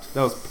stopped.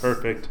 That was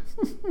perfect.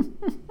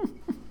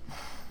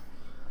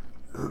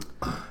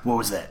 What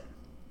was that?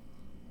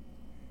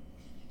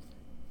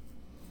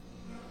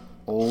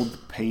 Old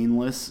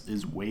Painless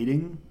is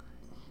waiting.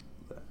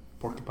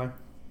 Porcupine.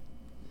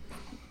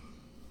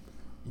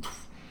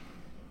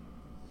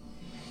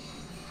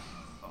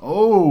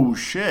 Oh,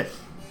 shit.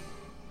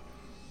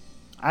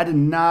 I did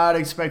not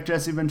expect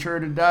Jesse Ventura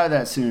to die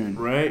that soon.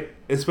 Right?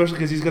 Especially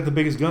because he's got the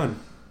biggest gun.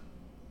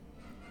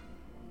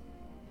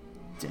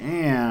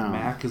 Damn.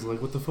 Mac is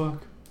like, what the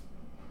fuck?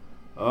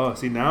 Oh,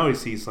 see, now he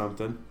sees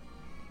something.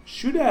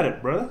 Shoot at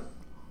it, brother.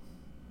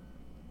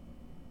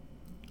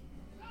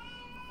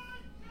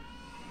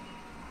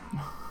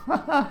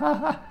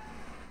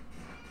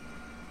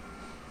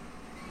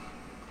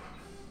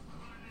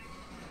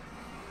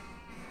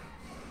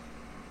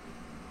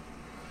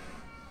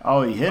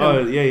 Oh, he hit him. Oh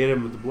yeah, you hit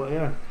him with the blood.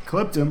 Yeah.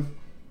 Clipped him.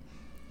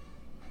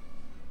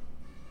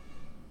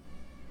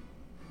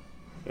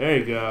 There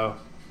you go.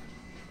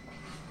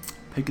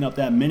 Picking up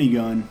that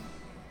minigun.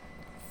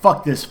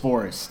 Fuck this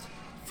forest.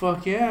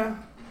 Fuck yeah.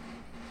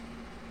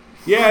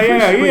 Yeah,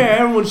 yeah, yeah.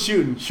 Everyone's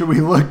shooting. Should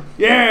we look?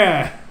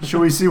 Yeah.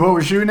 Should we see what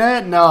we're shooting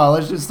at? No,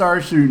 let's just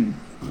start shooting.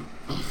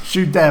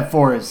 Shoot that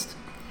forest.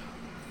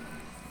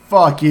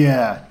 Fuck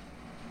yeah.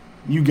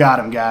 You got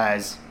him,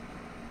 guys.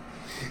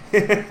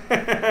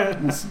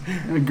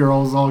 The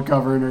girl's all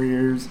covering her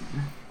ears.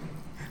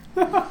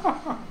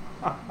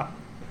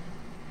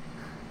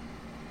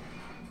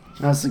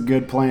 That's a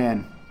good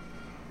plan.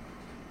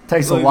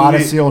 Takes a lot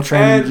of SEAL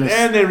training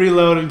and they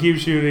reload and keep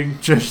shooting.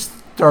 Just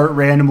start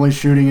randomly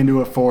shooting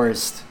into a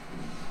forest.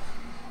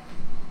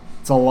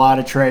 It's a lot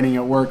of training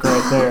at work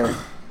right there.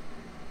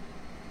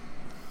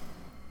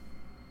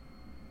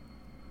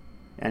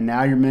 And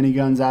now your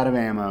minigun's out of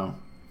ammo.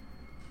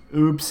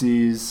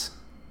 Oopsies.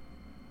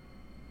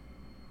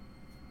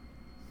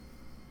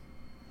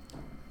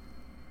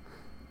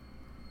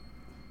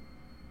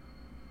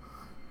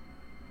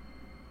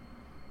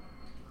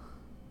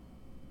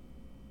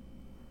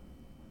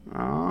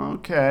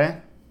 Okay.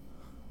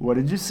 What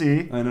did you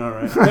see? I know,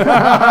 right?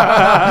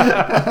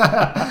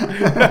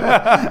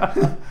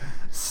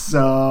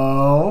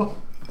 So,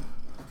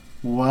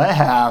 what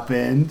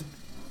happened?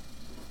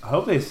 I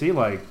hope they see,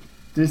 like...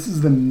 This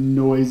is the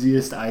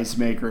noisiest ice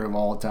maker of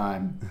all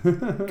time.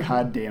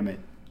 God damn it.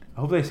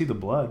 I hope they see the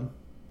blood.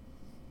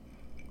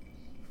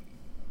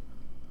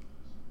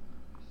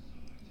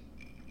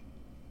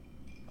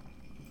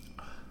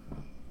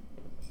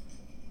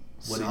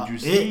 What did you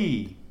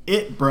see?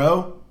 It,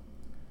 bro.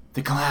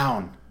 The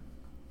clown.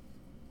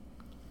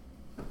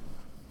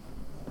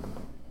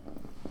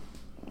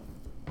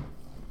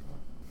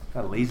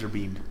 Got laser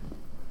beamed.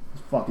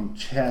 His fucking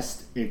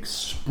chest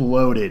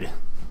exploded.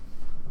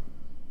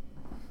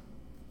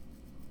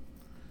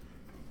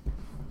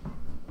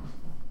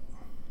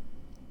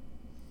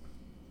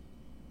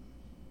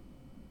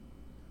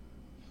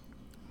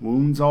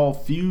 Wounds all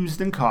fused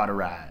and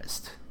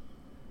cauterized.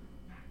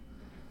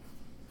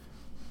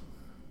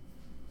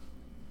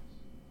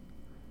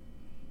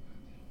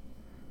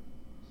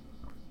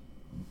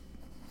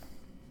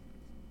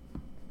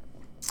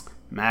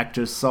 Mac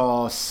just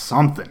saw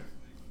something.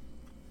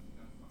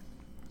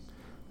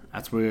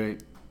 That's where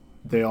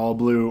they all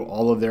blew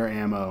all of their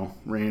ammo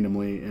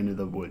randomly into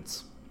the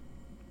woods.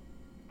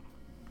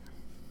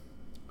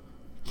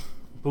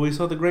 But we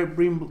saw the great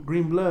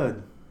green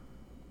blood.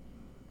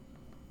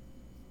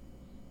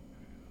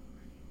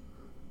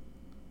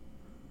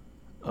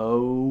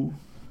 Oh,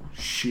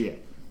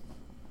 shit.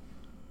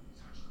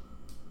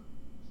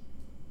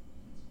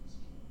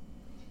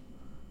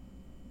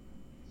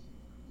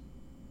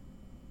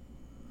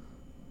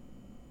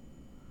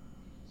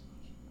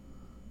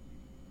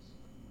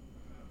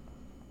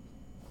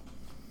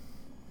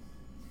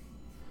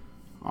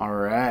 All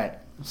right.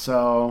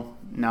 So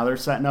now they're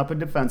setting up a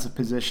defensive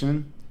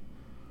position.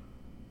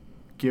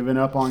 Giving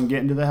up on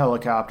getting to the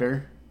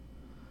helicopter.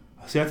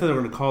 See, I thought they were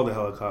going to call the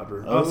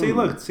helicopter. Oh, see,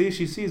 look. See,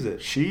 she sees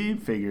it. She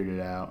figured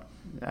it out.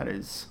 That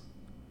is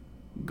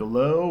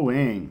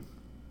glowing.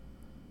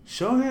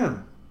 Show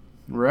him.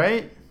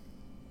 Right?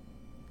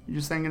 You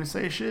just ain't going to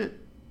say shit?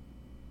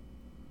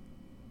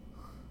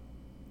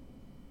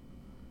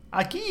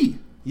 Aquí.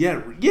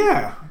 Yeah,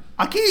 yeah.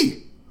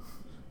 Aquí.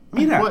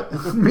 Mira.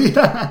 What?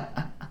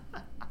 Mira.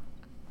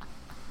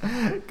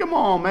 Come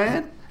on,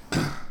 man.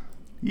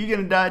 You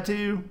going to die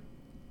too?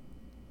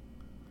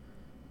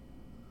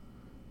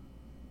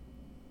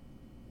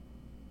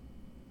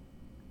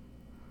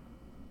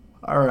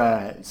 All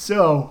right,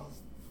 so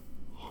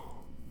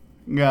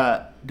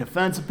got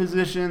defensive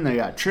position. They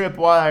got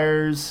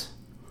tripwires.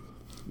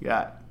 You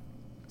got,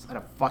 is that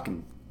a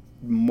fucking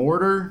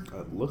mortar?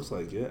 It looks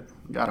like it.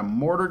 Got a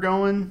mortar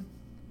going.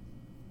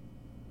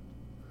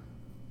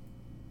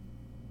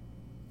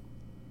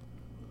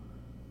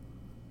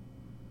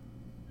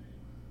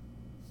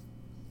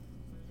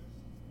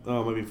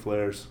 Oh, maybe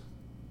flares.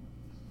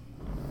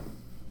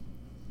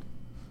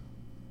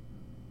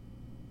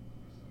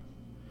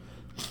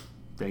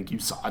 Thank you,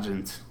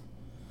 Sergeant.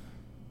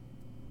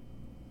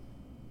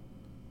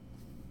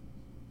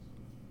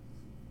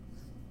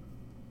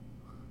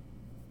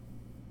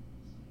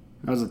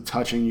 That was a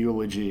touching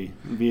eulogy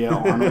via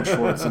Arnold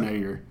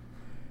Schwarzenegger.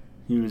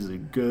 He was a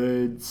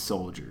good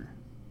soldier.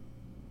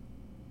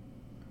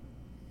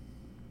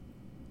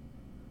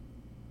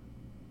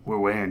 We're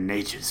wearing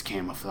nature's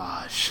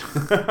camouflage.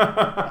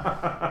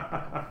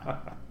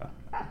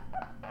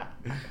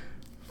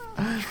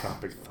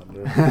 Tropic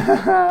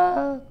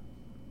Thunder.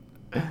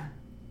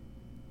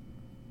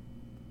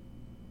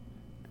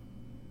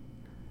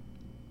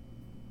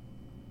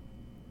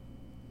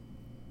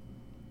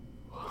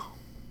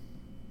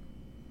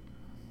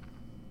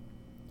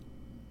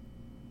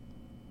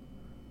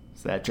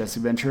 Is that Jesse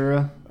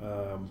Ventura?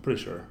 I'm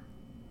pretty sure.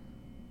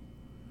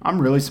 I'm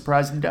really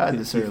surprised he died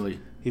this early.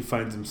 He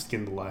finds him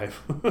skinned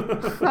alive.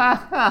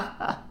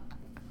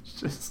 It's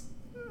just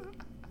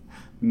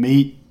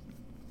meat,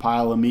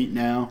 pile of meat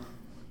now.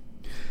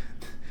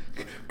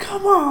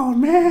 Come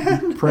on,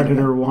 man.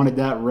 Predator wanted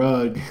that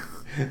rug.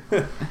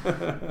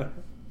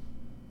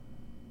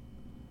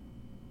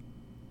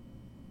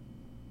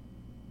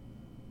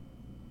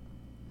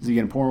 Is he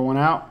gonna pour one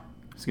out?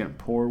 He's gonna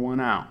pour one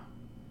out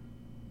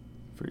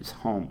for his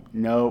home.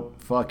 Nope.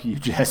 Fuck you,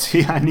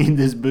 Jesse. I need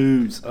this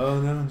booze. Oh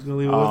no, he's gonna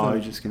leave it Oh, with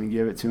he's him. just gonna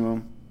give it to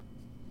him.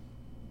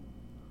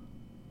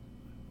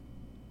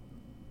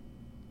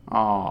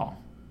 Oh,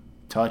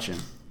 touching.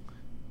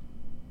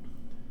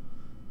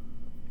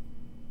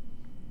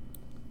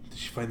 Did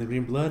she find the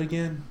green blood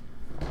again?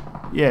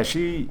 Yeah,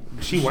 she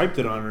wiped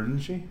it on her, didn't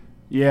she?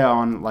 Yeah,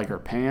 on like her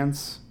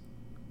pants.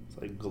 It's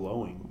like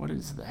glowing. What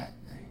is that?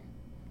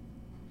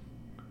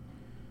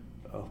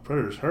 Oh,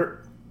 Predator's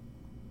hurt.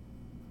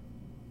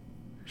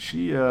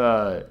 She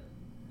This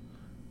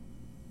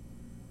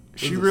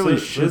really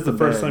is shit the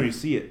first bed. time you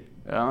see it.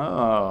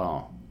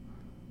 Oh.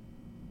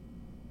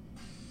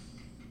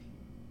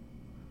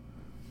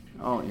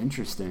 Oh,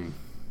 interesting.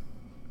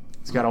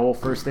 It's got a whole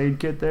first aid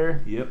kit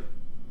there. Yep.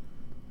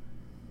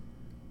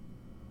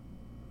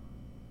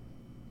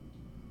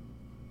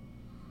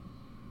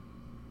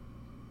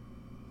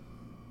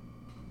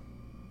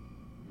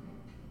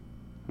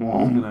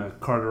 I'm gonna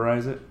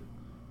cauterize it.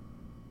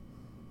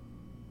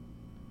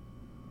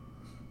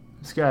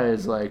 This guy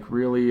is like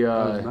really,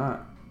 No, it's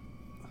not.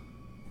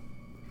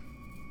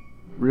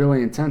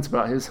 really intense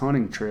about his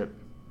hunting trip.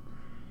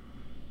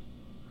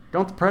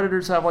 Don't the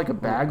predators have like a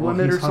bag Well,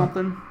 limit or he's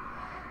something?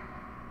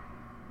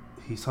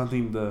 He's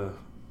hunting the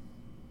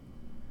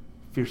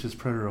fiercest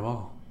predator of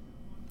all.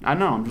 I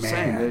know. I'm just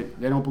saying Man.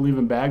 they don't believe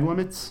in bag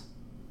limits.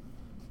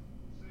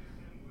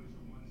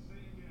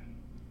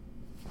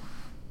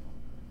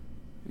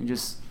 You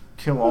just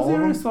kill How's all the of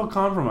area them. still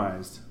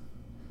compromised?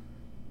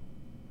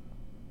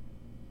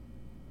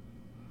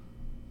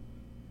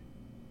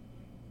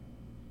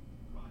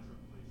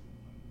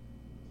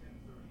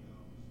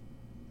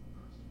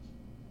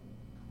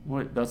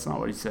 What? That's not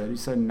what he said. He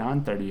said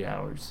 9:30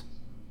 hours.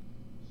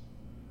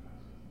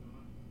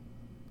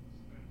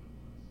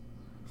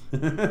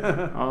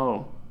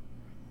 Oh.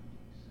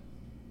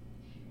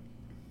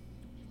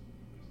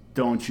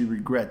 Don't you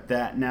regret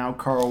that now,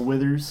 Carl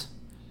Withers?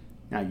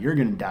 Now you're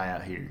gonna die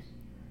out here.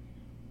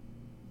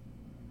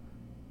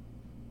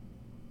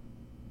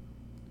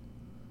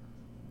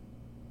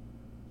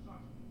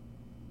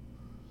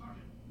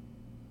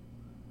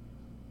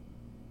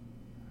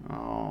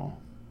 Oh.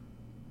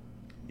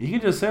 You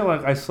can just say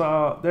like I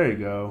saw. There you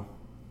go.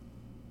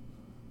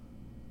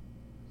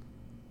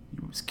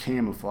 He was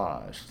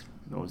camouflaged.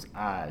 Those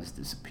eyes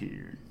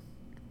disappeared.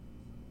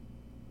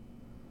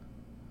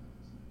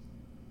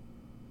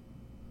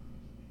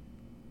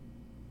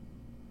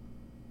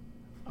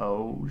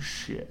 Oh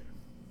shit.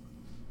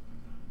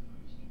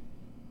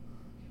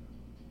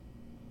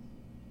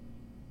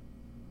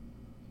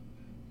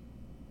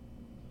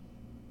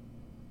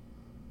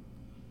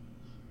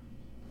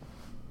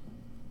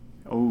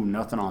 Oh,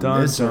 nothing on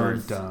Dun this dun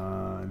earth.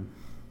 dun.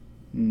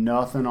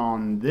 Nothing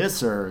on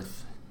this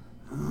earth.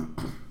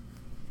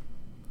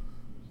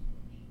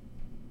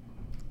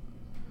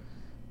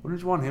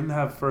 Wouldn't you want him to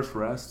have first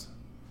rest?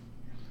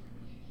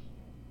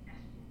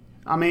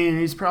 I mean,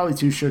 he's probably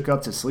too shook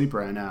up to sleep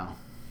right now.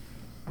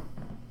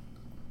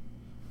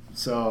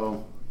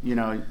 So, you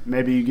know,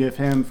 maybe you give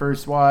him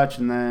first watch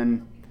and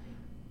then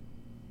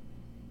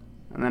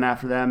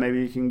after that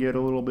maybe you can get a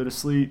little bit of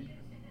sleep.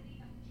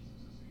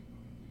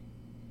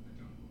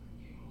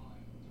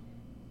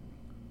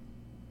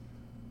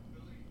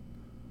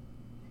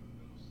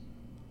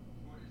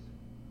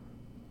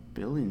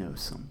 Billy knows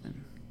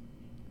something.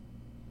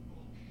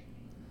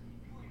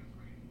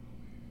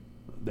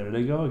 There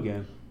they go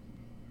again.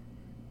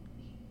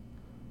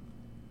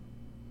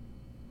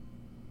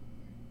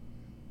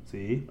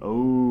 See?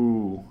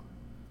 Oh,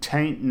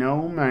 tain't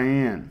no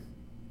man.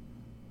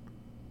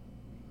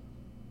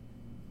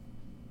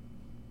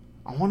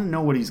 I want to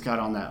know what he's got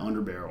on that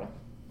underbarrel.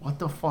 What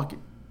the fuck?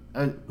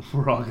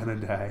 We're all gonna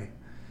die.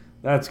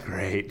 That's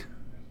great.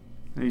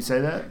 Did you say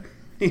that?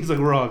 He's like,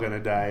 we're all gonna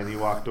die, and he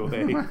walked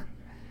away.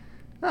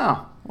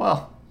 Oh,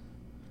 well.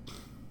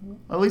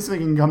 At least they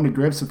can come to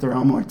grips with their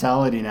own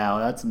mortality now.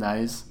 That's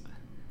nice.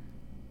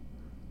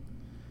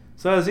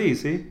 So is he,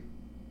 see?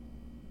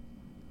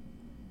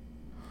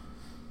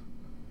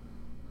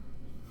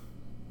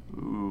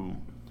 Ooh.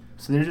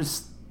 So they're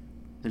just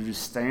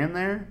staying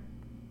there?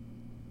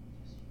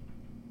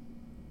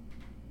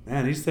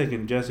 Man, he's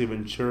taking Jesse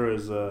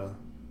Ventura's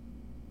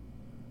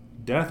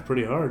death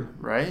pretty hard.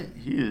 Right?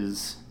 He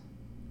is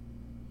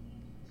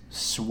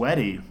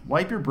sweaty.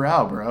 Wipe your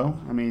brow, bro.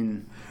 I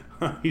mean,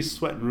 He's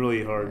sweating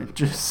really hard.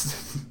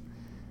 just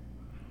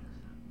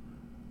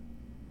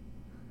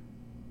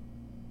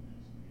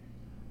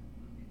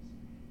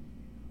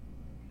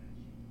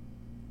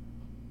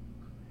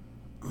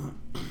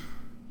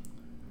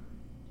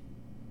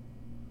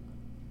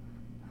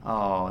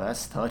Oh,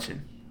 that's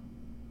touching.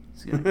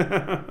 He's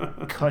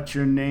gonna cut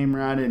your name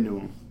right into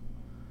him.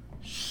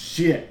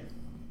 Shit.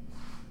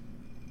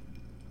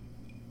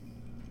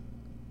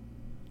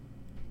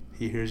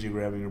 He hears you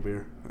grabbing your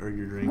beer or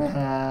your drink.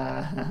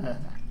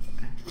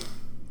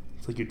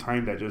 It's like you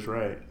timed that just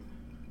right.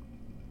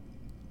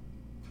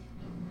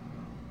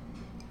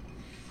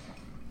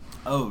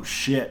 Oh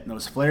shit,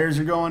 those flares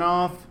are going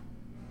off.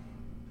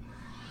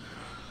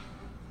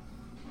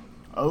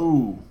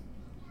 Oh.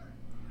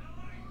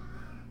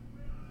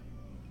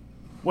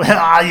 Where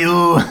are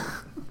you?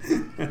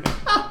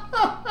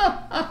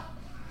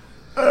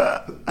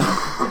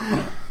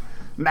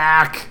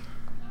 Mac.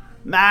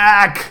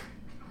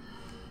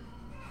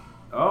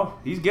 Oh,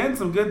 he's getting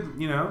some good,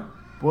 you know.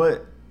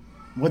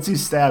 What's he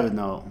stabbing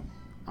though?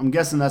 I'm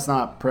guessing that's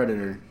not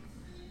Predator.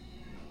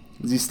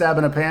 Is he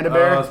stabbing a panda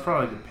bear? It's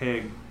probably like a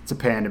pig. It's a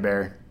panda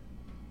bear.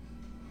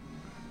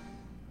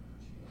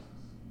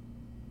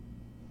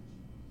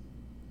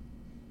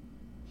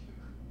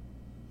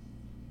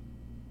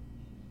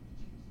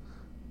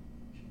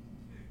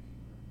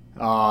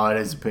 Oh, it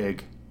is a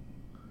pig.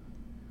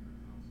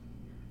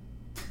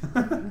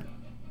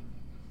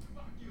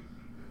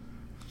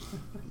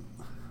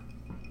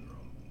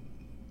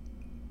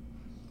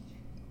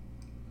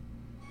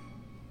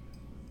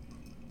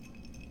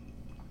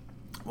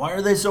 Why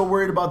are they so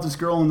worried about this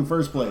girl in the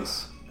first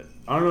place?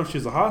 I don't know if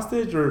she's a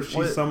hostage or if she's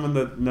What? someone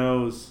that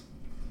knows.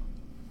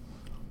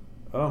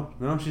 Oh,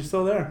 no, she's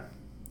still there.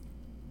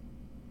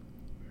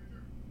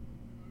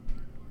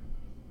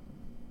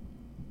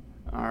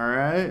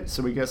 Alright,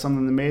 so we got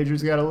something the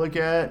Major's got to look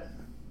at.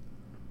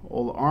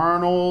 Old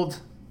Arnold.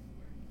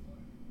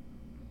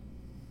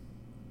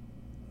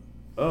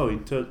 Oh, he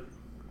took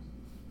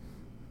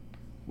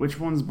Which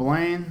one's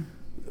Blaine?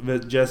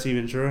 Jesse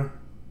Ventura.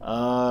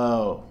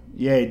 Oh,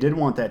 yeah, he did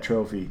want that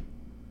trophy.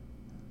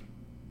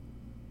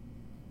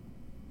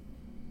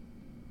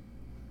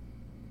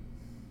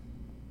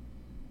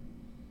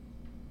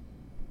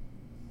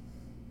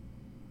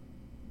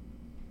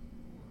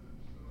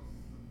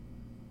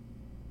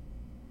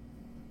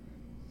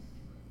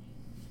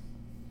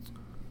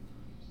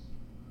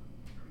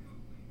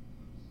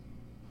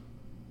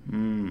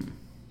 Hmm.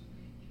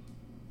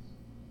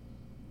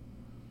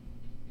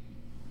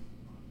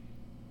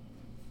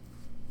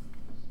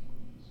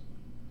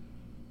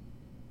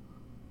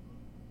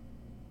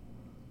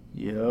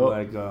 Yep.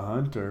 Like a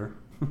hunter.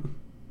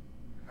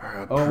 Or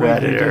a Oh, wait,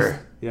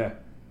 predator. yeah.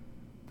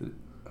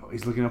 Oh,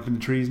 he's looking up in the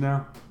trees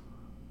now.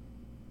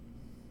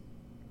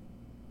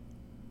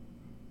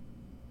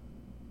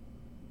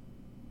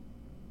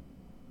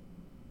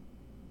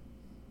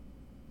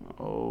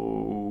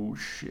 Oh,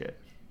 shit.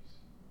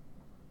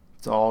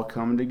 It's all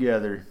coming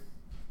together.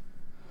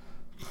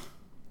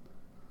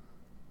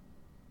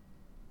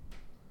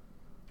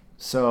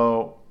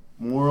 So,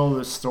 moral of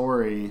the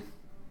story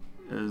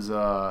is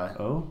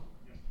Oh?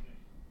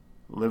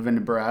 live in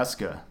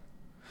Nebraska.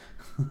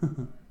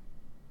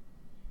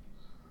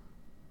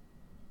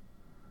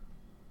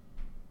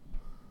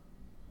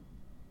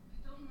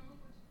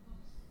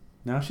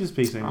 Now she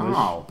speaks English.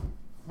 Oh,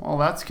 well,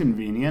 that's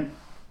convenient.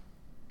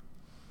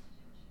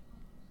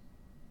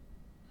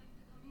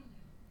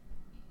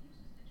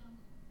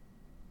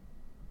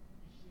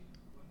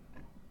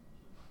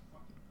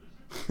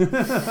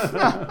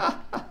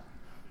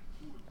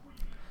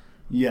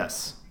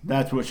 Yes,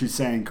 that's what she's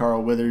saying,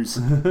 Carl Withers.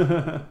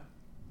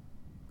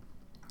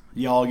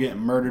 Y'all getting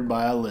murdered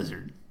by a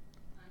lizard.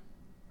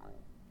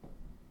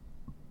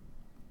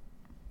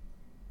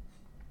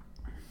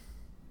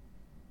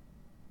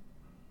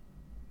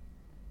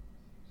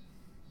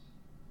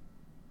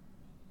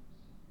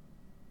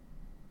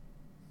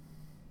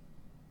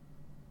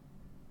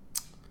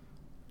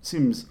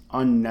 Seems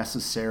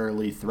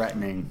unnecessarily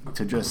threatening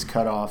to just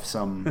cut off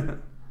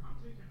some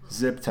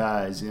zip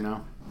ties, you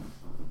know?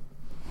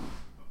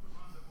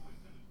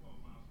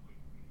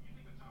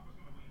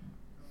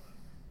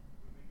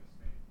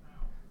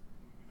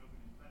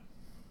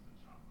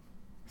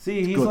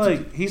 See, he's Go to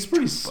like, he's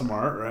pretty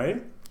smart,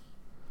 right?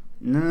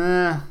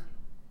 Nah.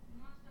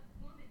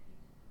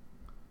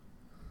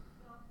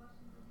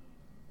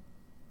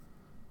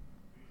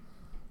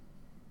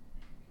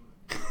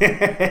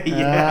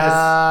 Yes.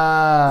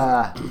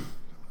 Ah.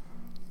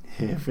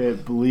 If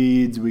it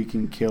bleeds, we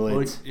can kill it.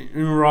 Like, you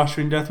remember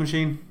Austrian Death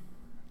Machine?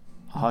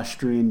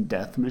 Austrian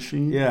Death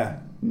Machine?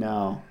 Yeah.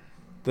 No.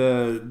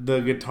 The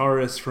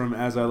guitarist from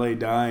As I Lay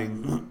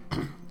Dying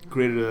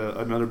created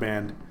another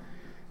band,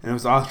 and it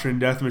was Austrian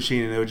Death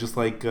Machine, and it was just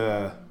like he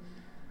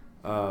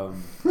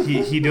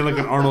did like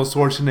an Arnold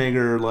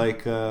Schwarzenegger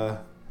like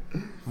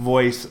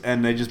voice,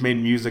 and they just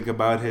made music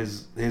about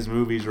his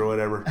movies or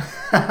whatever.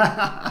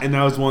 And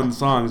that was one of the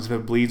songs. If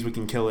it bleeds, we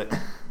can kill it.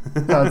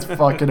 That's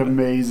fucking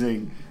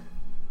amazing.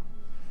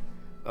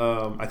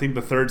 I think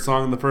the third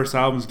song in the first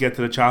album is "Get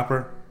to the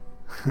Chopper."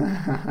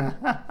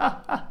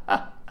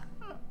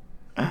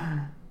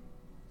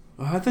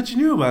 Oh, I thought you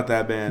knew about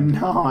that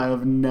band. No, I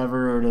have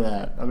never heard of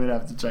that. I'm gonna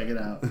have to check it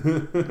out.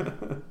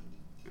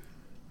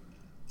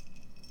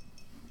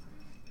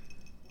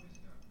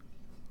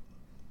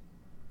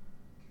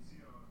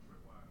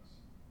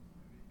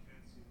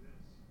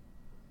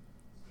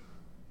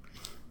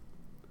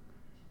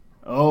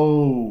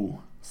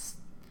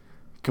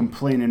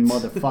 complaining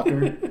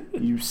motherfucker.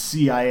 You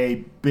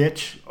CIA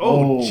bitch.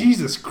 Oh,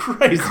 Jesus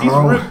Christ,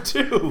 Carl- he's ripped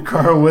too.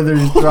 Carl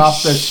Withers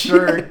dropped the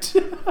shit. shirt.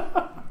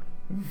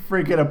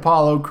 Freaking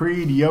Apollo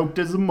Creed yoked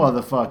as a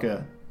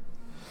motherfucker.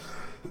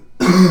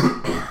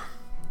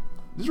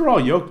 These are all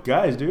yoked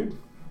guys, dude.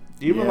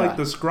 Even Yeah. like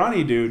the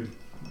scrawny dude.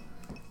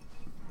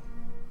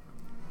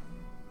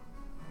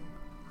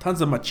 Tons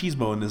of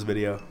machismo in this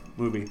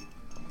movie.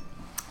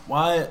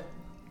 Why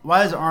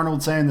is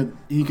Arnold saying that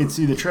he could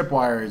see the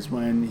tripwires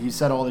when he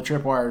set all the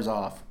tripwires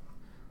off?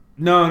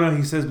 No,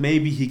 he says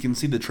maybe he can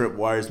see the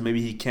tripwires,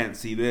 maybe he can't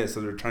see this,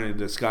 so they're trying to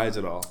disguise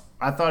it all.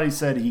 I thought he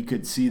said he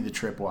could see the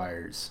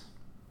tripwires.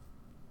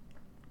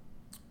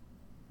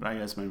 But I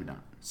guess maybe not.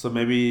 So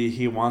maybe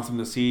he wants him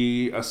to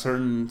see a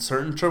certain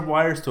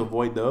tripwires to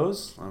avoid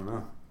those? I don't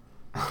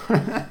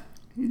know.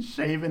 He's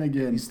shaving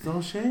again. He's still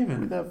With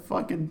shaving. that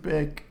fucking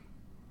pick.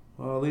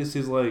 Well, at least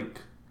he's like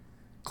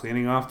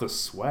cleaning off the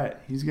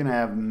sweat. He's gonna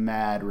have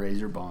mad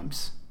razor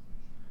bumps.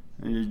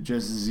 There's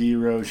just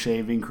zero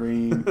shaving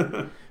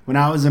cream. When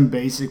I was in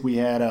basic, we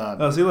had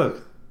Oh, see,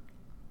 look.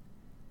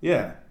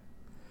 Yeah.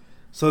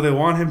 So they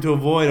want him to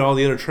avoid all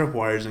the other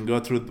tripwires and go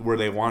through where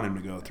they want him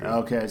to go through.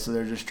 Okay, so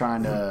they're just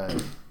trying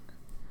to.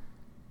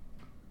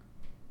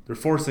 They're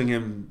forcing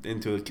him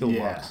into a kill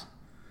Yeah. box.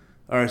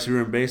 All right, so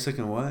you're in basic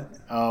and what?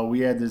 We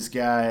had this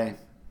guy.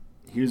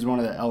 He was one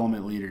of the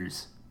element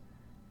leaders,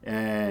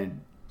 and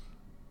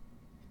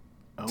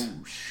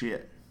oh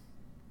shit,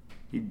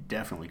 he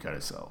definitely cut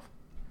himself.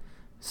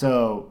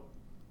 So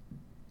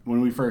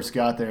when we first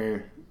got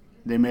there,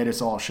 they made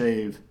us all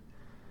shave,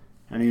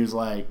 and he was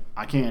like,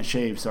 "I can't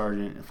shave,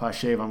 Sergeant. If I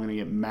shave, I'm gonna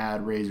get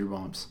mad razor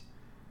bumps."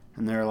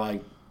 And they're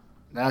like,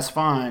 "That's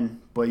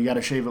fine, but you got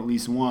to shave at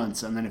least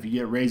once, and then if you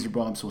get razor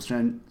bumps, we'll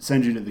send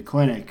you to the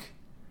clinic,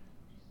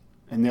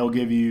 and they'll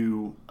give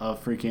you a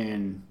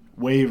freaking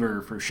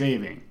waiver for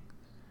shaving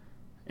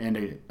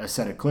and a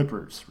set of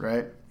clippers,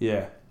 right?"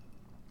 Yeah.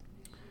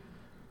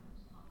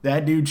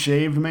 That dude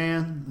shaved,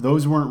 man.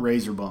 Those weren't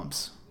razor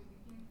bumps.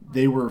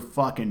 They were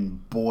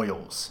fucking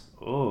boils.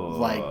 Oh.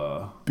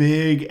 Like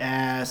big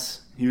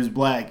ass. He was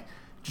black.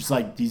 Just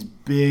like these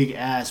big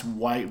ass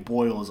white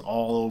boils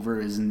all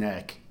over his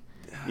neck.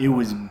 It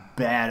was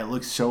bad. It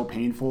looked so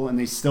painful. And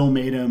they still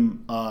made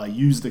him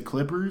use the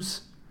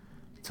clippers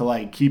to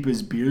like keep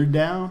his beard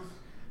down.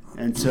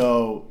 And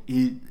so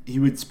he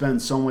would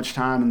spend so much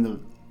time in the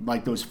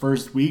like those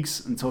first weeks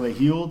until they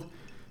healed.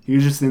 He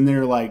was just in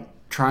there like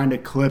trying to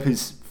clip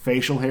his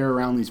facial hair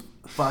around these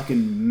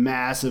fucking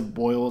massive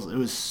boils. It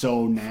was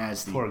so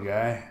nasty. Poor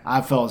guy.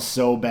 I felt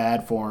so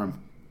bad for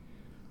him.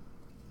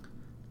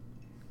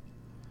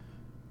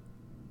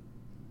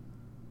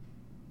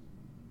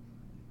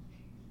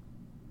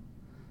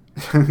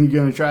 You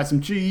gonna try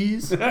some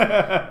cheese? Put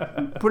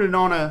it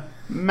on a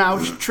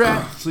mouse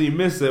trap. So you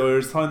missed it. When we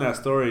were telling that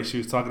story, she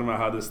was talking about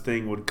how this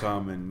thing would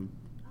come and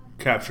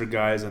capture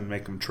guys and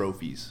make them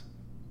trophies.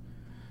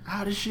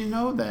 How does she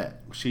know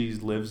that? She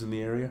lives in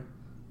the area.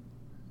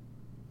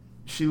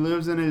 She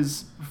lives in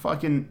his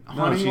fucking No,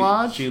 hunting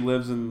lodge? she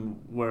lives in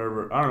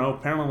wherever. I don't know.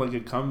 Apparently, like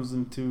it comes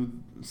into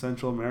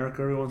Central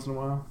America every once in a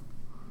while.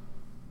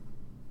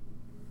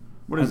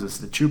 What is this,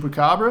 the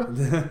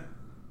chupacabra?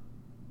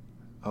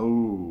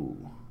 Oh.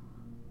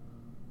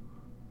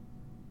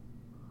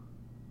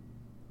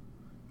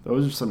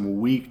 Those are some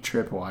weak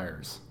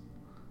tripwires.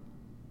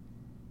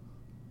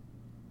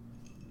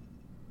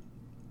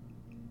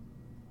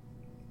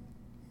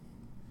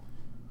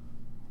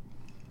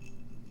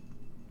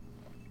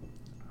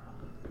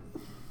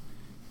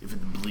 If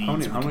it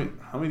bleeds, How many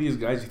of these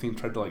guys do you think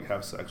tried to like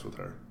have sex with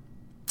her?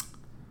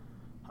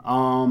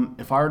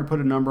 if I were to put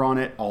a number on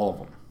it, all of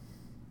them.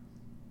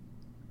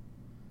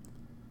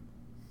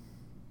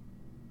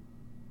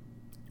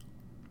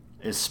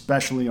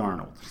 Especially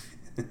Arnold.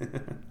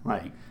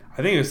 Like, I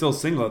think he was still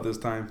single at this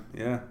time.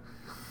 Yeah.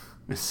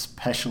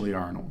 especially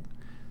Arnold.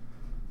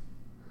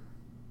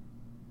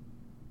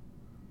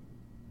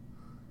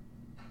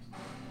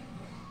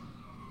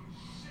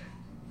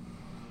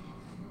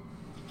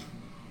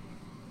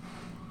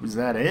 Was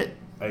that it?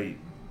 I. He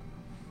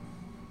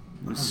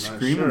was I'm not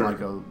screaming sure. like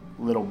a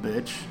little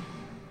bitch.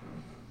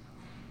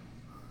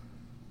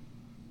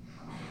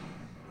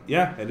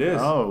 Yeah, it is.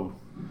 Oh.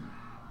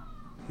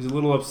 He's a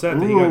little upset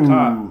that he got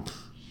caught. Ooh.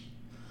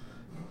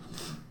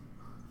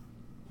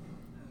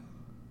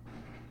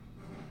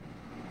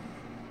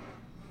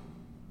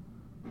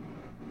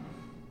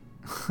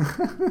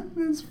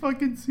 This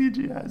fucking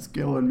CGI is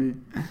killing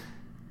me.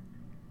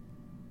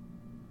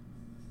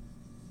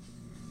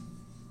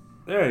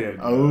 There you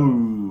go.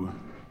 Oh.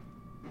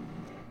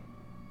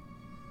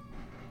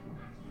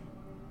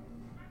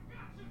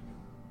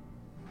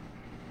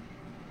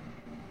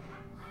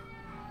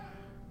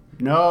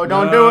 No,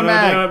 don't do it,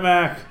 Mac. Do it,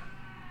 Mac.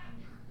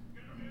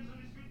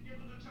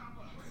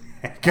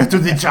 Get to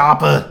the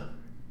chopper.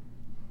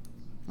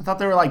 I thought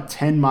they were like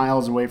 10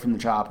 miles away from the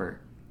chopper.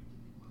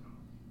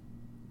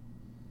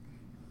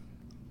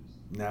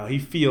 Now he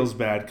feels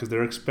bad because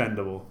they're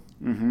expendable.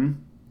 Mm-hmm.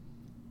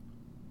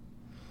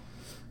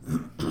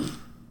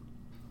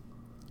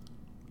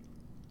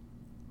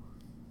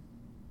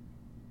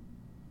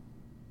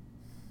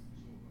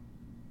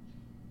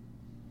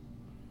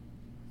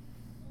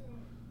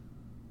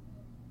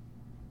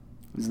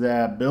 Is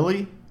that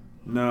Billy?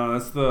 No,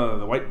 that's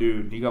the white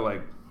dude. He got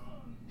like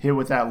Hit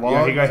with that log?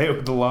 yeah, he got hit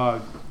with the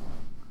log.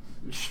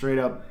 Straight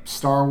up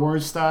Star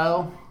Wars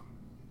style.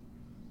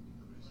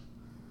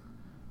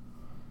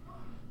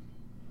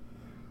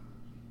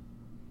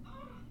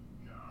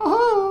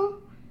 Oh.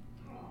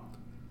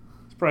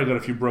 He's probably got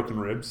a few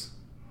broken ribs.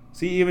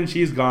 See, even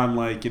she's gone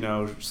like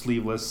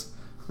sleeveless.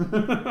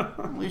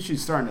 At least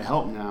she's starting to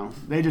help now.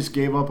 They just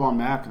gave up on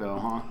Mac though,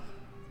 huh?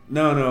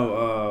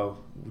 No.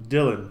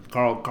 Dylan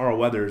Carl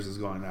Weathers is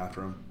going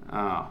after him.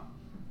 Oh.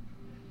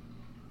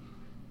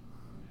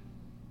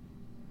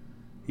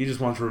 He just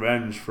wants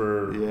revenge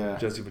for Yeah.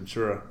 Jesse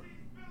Ventura.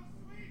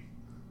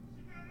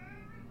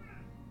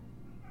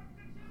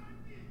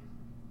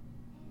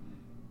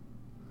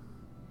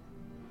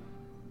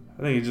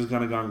 I think he's just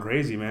kind of gone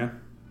crazy, man.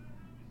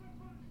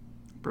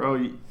 Bro,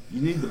 you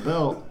need the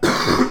belt.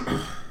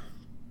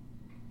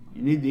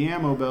 You need the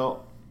ammo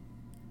belt.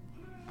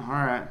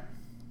 Alright.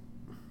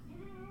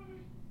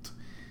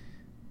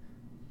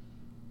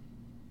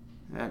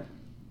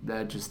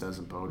 That just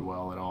doesn't bode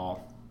well at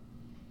all.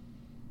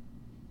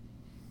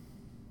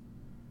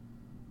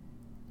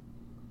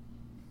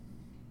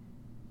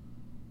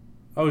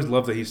 I always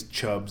love that he's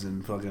Chubbs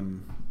and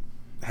fucking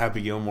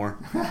Happy Gilmore.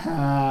 Look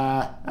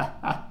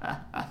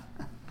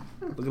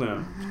at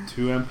him.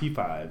 2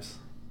 MP5s.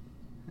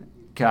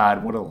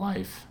 God, what a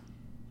life.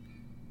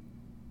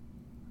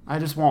 I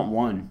just want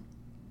one.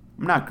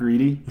 I'm not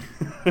greedy.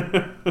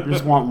 I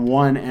just want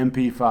one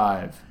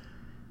MP5.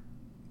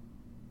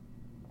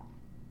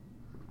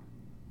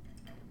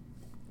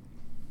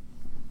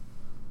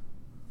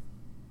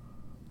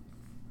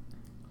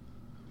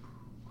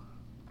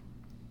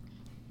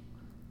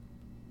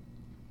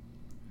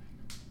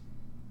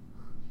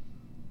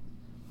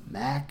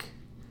 Mac.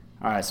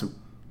 Alright, so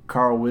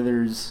Carl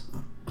Withers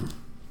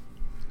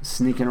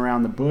sneaking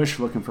around the bush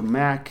looking for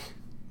Mac.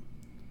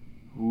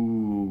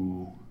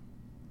 Ooh.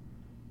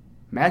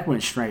 Mac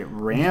went straight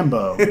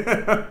Rambo.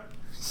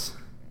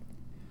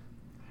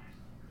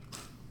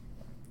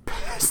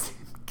 Past them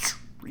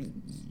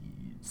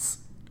trees.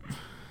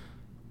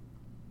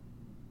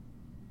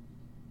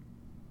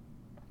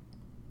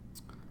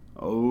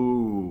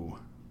 Oh.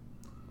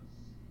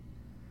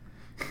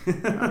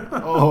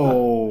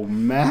 Oh,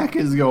 Mac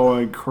is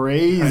going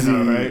crazy. I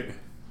know, right?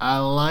 I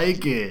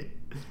like it.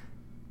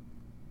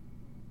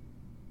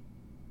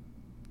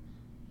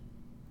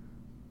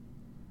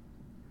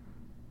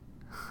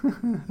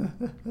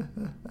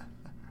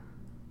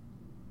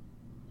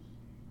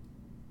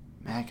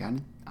 Mac,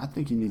 I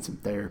think you need some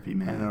therapy,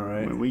 man. I know,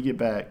 right? When we get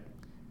back.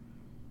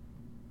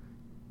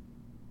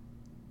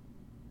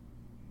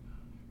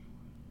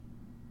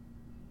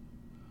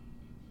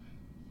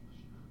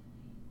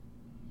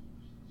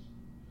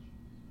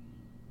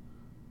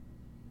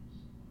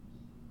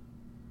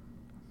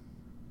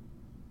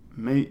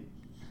 Mate.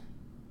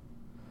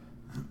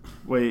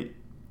 Wait.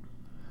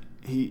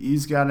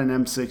 He's got an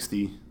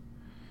M60.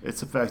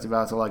 It's effective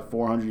out to like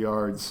 400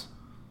 yards.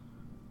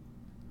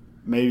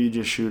 Maybe you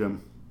just shoot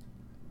him.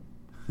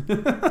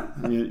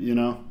 you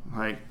know?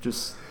 Like,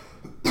 just...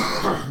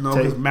 No,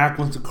 because Mac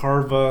wants to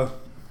carve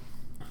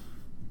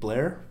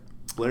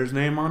Blair's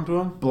name onto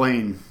him?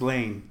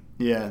 Blaine.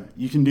 Yeah,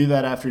 you can do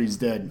that after he's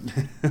dead.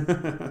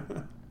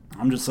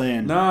 I'm just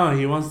saying. No,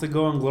 he wants to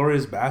go in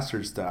Glorious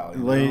Bastard style.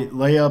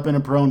 Lay up in a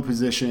prone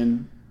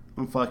position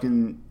and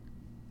fucking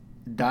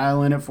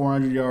dial in at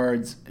 400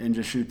 yards and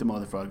just shoot the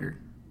motherfucker.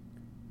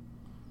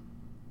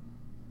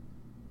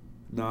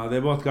 No, they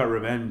both got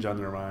revenge on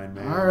their mind,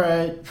 man. All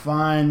right,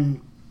 fine.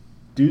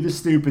 Do the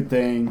stupid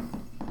thing.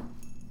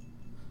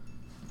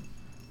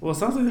 Well, it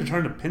sounds like they're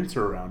trying to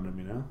pincer around him,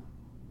 you know?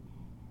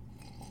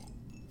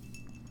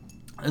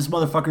 This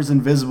motherfucker's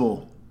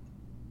invisible.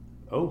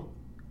 Oh.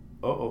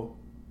 Uh-oh.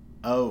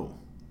 Oh,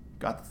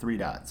 got the 3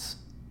 dots.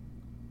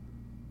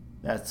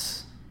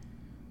 That's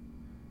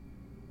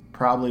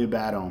probably a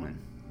bad omen.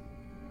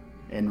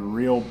 And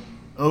real...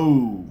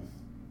 Oh.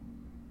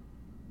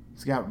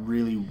 He's got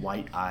really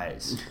white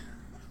eyes.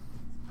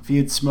 If he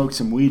had smoked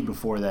some weed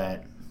before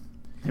that,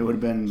 it would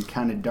have been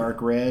kind of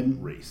dark red.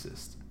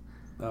 Racist.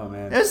 Oh,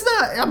 man. It's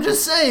not. I'm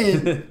just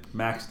saying.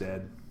 Mac's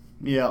dead.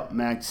 Yeah,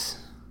 Max.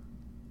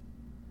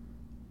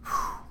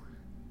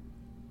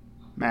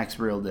 Max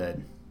real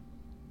dead.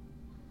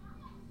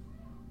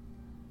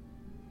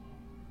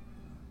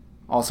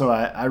 Also,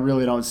 I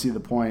really don't see the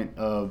point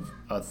of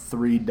a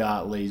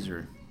 3-dot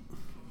laser.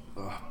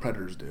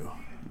 Predators do.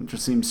 It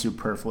just seems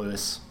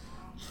superfluous.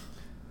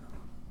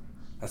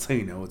 That's how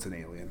you know it's an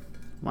alien.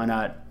 Why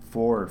not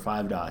 4 or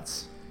 5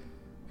 dots?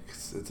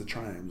 It's a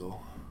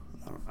triangle.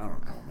 I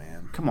don't know,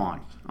 man. Come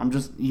on.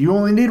 You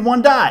only need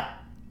 1 dot.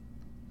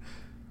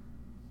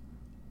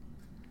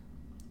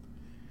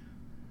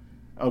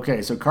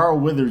 Okay, so Carl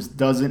Withers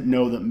doesn't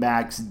know that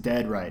Mac's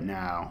dead right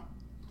now.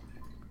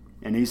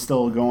 And he's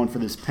still going for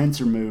this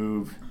pincer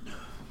move.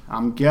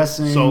 I'm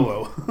guessing...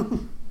 Solo.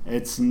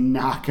 It's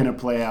not going to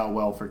play out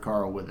well for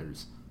Carl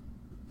Withers.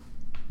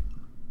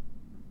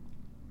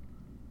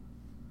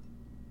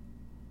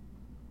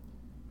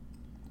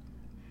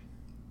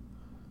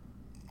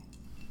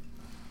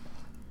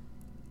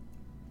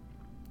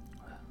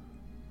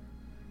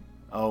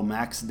 Oh,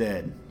 Mac's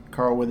dead.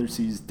 Carl Weathers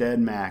sees dead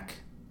Mac.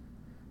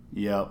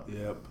 Yep.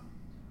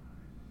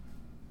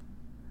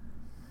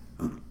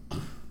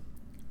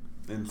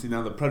 And see,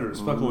 now the Predator's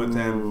fucking with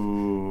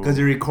him because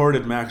he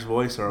recorded Mac's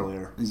voice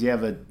earlier. Does he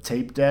have a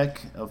tape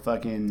deck of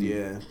fucking...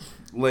 Yeah.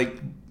 Like,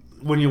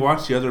 when you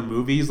watch the other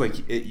movies,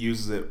 like, it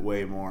uses it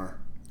way more.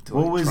 To,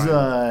 What like, was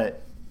try and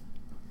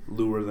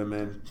lure them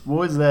in. what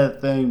was that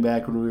thing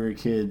back when we were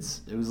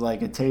kids? It was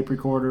like a tape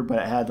recorder, but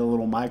it had the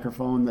little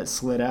microphone that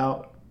slid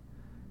out.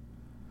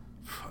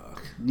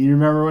 Fuck. Do you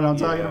remember what I'm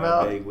talking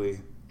about?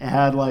 Vaguely. It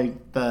had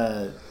like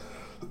the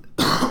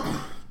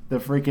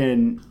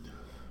freaking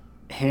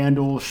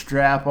handle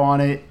strap on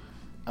it.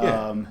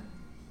 Yeah.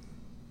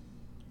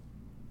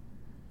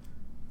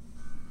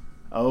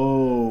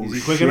 Oh, Is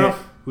he quick shit.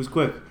 enough? Who's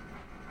quick?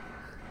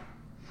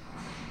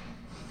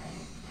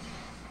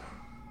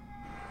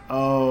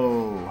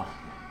 Oh.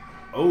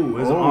 Oh,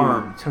 his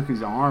arm. Took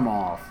his arm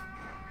off.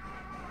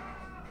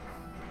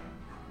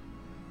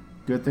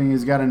 Good thing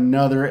he's got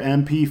another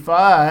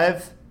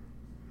MP5.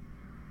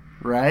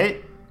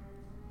 Right?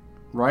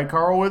 Right,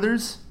 Carl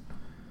Weathers?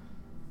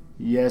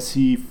 Yes,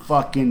 he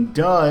fucking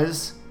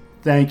does.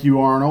 Thank you,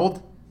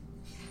 Arnold.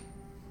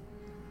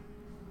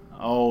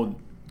 Oh,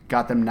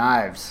 got them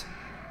knives.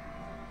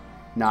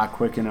 Not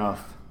quick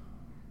enough.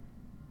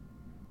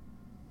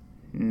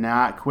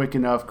 Not quick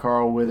enough,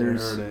 Carl I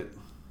Weathers. heard it.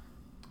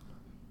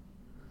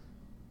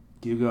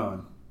 Keep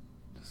going.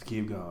 Just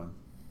keep going.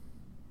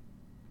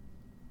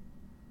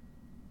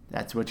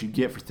 That's what you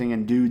get for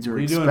thinking dudes are What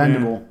are you doing,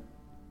 expendable. man?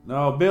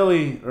 No,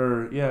 Billy.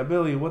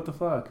 Billy, what the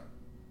fuck?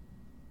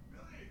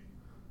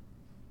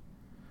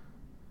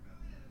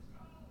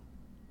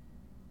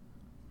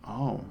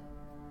 Oh.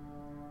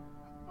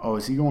 Oh,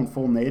 is he going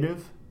full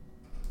native?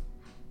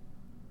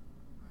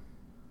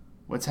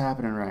 What's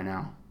happening right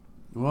now?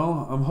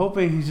 Well, I'm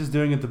hoping he's just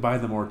doing it to buy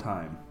them more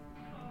time.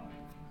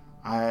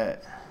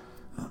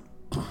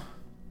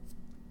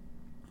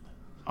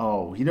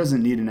 Oh, he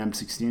doesn't need an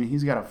M16.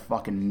 He's got a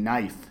fucking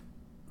knife.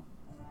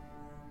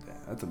 Yeah,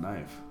 that's a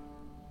knife.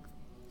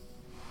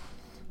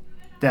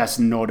 That's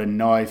not a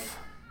knife.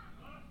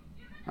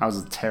 That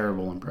was a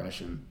terrible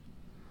impression.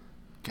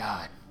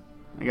 God,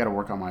 I gotta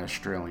work on my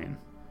Australian.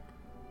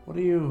 What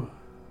are you...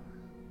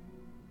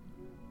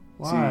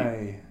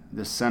 Why?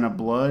 The scent of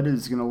blood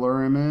is gonna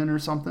lure him in or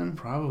something?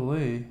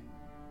 Probably.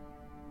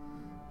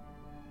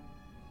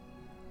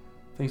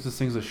 Thinks this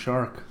thing's a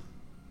shark.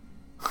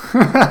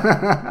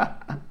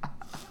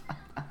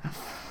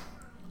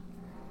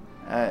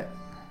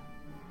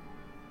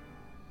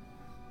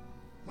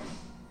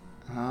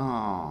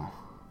 Oh.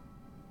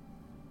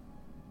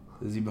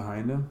 Is he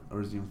behind him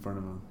or is he in front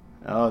of him?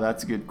 Oh,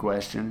 that's a good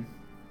question.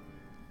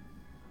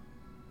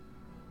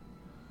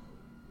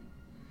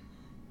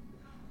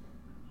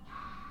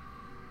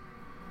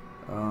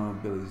 Oh,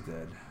 Billy's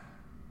dead.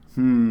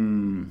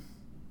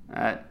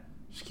 That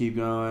Just keep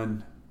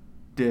going.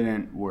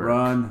 didn't work.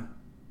 Run.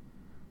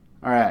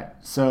 Alright,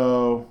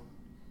 so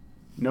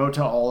note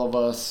to all of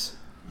us.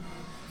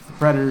 The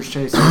Predator's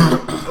chasing.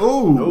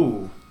 Oh!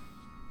 Oh.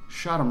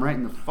 Shot him right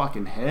in the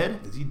fucking head.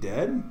 Is he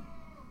dead?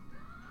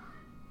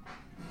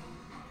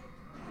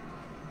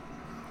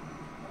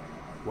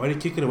 Why'd he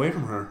kick it away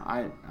from her?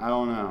 I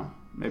don't know.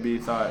 Maybe he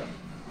thought,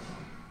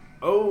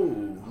 Oh.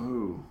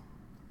 ooh.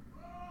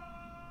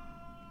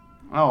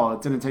 Oh,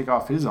 it didn't take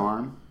off his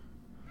arm.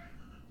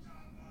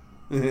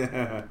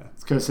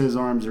 It's because his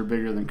arms are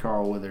bigger than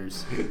Carl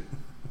Weathers.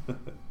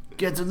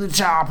 Get to the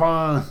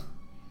chopper!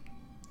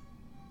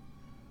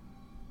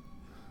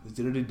 Is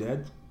Diddley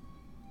dead?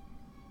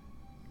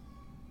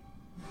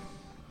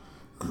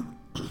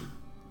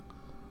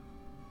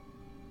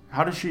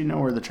 How does she know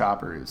where the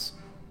chopper is?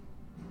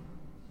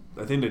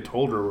 I think they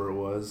told her where it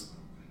was.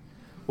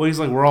 Well, he's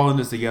like, we're all in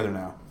this together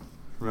now.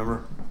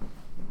 Remember?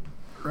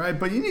 Right,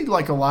 but you need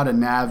like a lot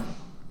of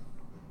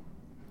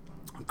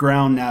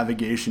ground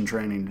navigation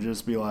training to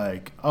just be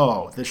like,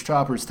 oh, this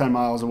chopper's 10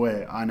 miles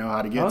away. I know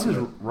how to How get is to his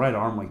it. right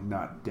arm like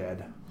not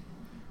dead?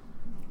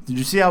 Did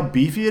you see how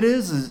beefy it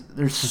is?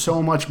 There's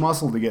so much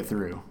muscle to get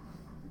through.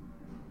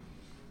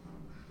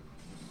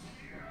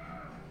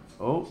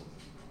 Oh.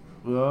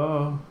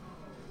 Oh.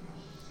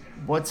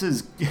 What's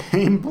his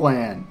game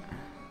plan?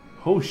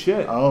 Oh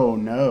shit. Oh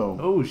no.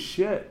 Oh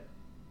shit.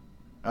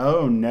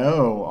 Oh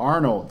no.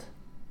 Arnold.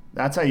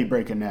 That's how you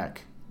break a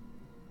neck.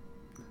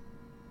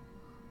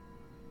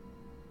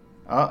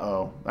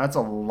 Uh-oh. That's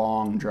a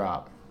long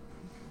drop.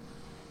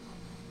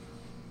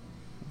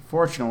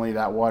 Fortunately,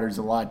 that water's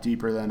a lot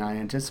deeper than I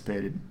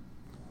anticipated.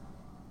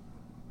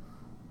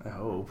 I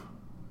hope.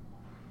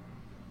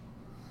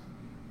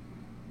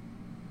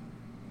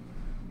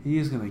 He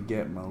is gonna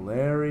get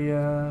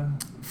malaria.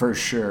 For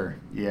sure.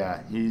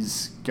 Yeah,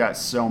 he's got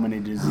so many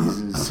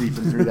diseases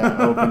seeping through that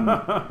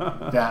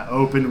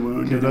open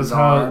wound in his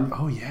arm.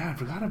 Oh yeah, I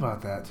forgot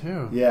about that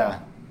too. Yeah.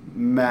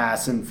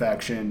 Mass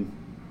infection.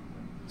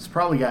 He's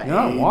probably got You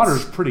know, AIDS that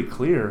water's pretty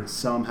clear.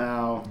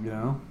 somehow. You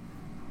know?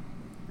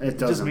 It Just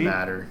doesn't me?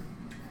 matter.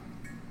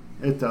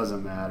 It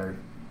doesn't matter.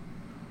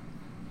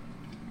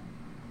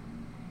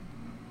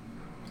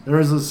 There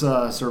was this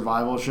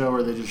survival show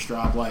where they just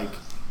drop like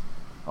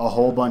a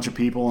whole bunch of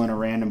people in a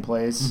random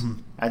place. Mm-hmm.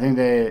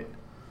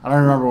 I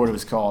don't remember what it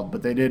was called,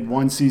 but they did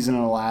one season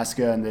in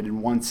Alaska and they did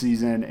one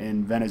season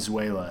in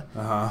Venezuela.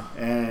 Uh-huh.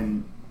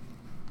 And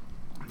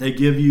they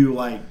give you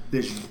like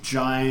this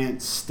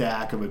giant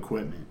stack of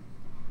equipment.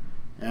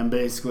 And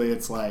basically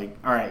it's like,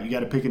 all right, you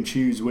got to pick and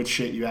choose which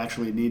shit you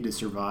actually need to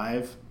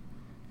survive.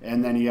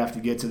 And then you have to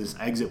get to this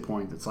exit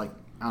point that's like,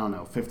 I don't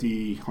know,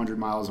 50, 100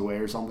 miles away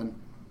or something.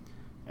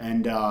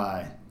 And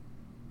at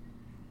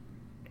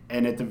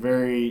the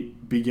very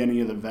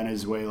beginning of the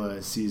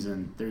Venezuela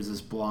season, there's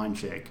this blonde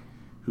chick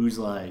who's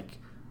like,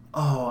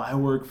 oh, I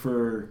work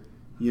for,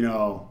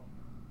 the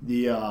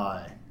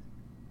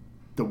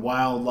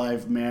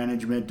wildlife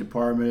management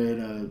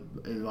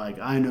department. Like,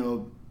 I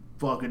know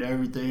fucking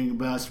everything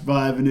about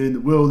surviving in the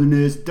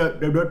wilderness.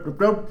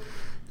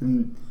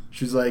 And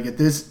she's like, at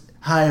this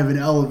high of an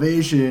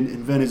elevation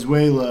in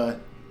Venezuela,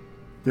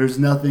 there's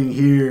nothing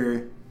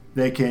here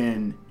that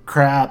can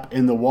crap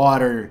in the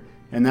water,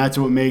 and that's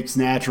what makes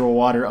natural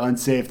water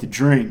unsafe to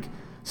drink.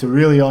 So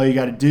really all you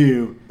got to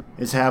do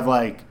is have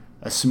like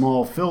a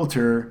small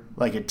filter,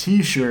 like a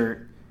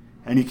t-shirt,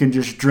 and you can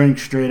just drink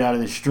straight out of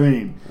the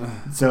stream.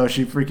 So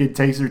she freaking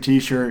takes her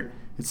t-shirt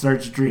and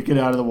starts drinking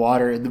out of the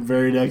water, and the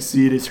very next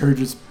scene is her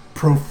just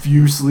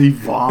profusely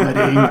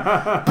vomiting.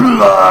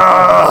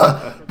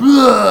 Blah!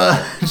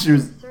 Blah! She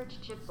was...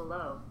 Search chip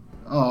below.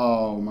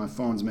 Oh, my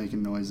phone's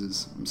making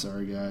noises. I'm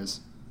sorry, guys.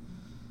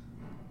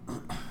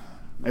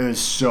 It was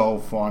so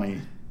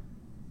funny.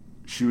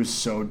 She was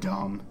so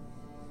dumb.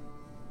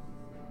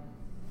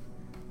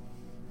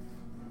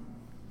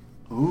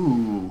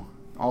 Ooh,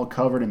 all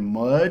covered in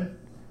mud.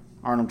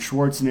 Arnold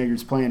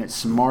Schwarzenegger's playing it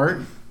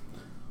smart.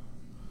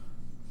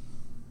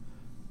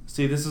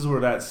 See, this is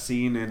where that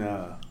scene in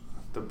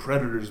the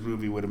Predators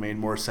movie would have made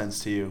more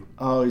sense to you.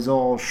 Oh, he's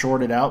all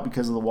shorted out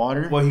because of the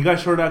water? Well, he got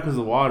shorted out because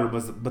of the water,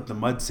 but the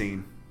mud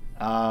scene.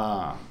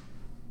 Ah.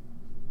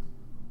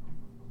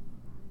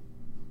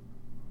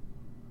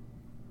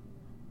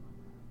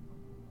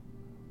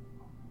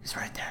 He's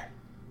right there.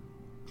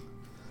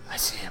 I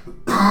see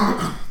him.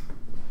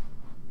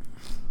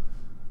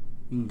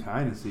 You can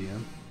kind of see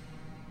him.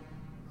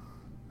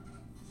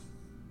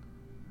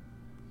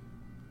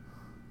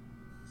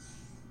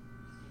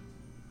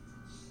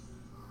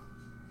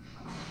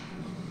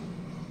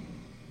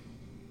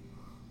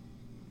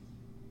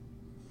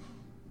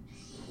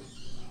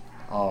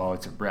 Oh,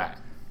 it's a rat.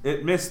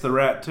 It missed the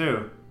rat,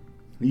 too.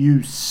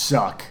 You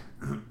suck.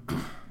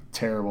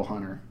 Terrible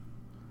hunter.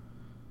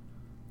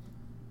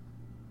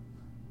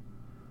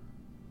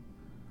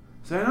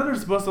 So I know they're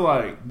supposed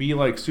to be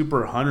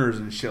super hunters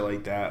and shit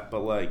like that,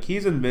 but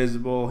he's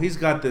invisible. He's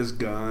got this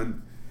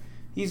gun.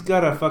 He's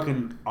got a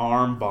fucking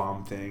arm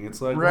bomb thing.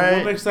 It's like, right. Well,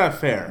 what makes that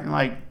fair?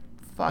 Like,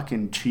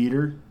 fucking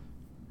cheater.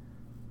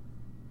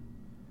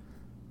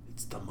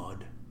 It's the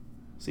mud.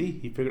 See,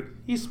 he figured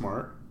he's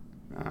smart.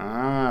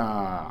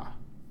 Ah.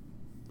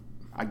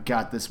 I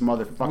got this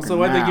motherfucker. Also,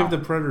 why'd now. they give the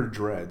Predator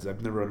dreads?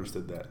 I've never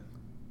understood that.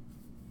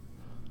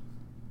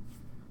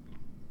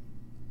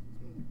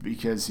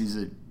 Because he's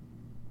a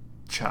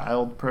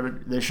child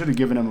predator. They should have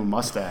given him a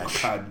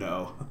mustache. God,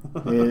 no.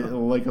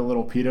 Like a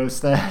little pedo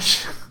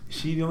stash. Is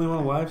she the only one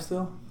alive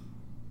still?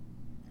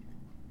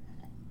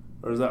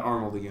 Or is that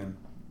Arnold again?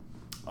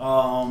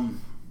 Oh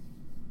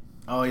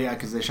yeah,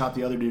 because they shot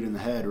the other dude in the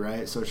head,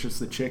 right? So it's just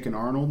the chick and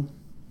Arnold?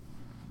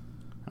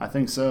 I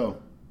think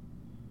so.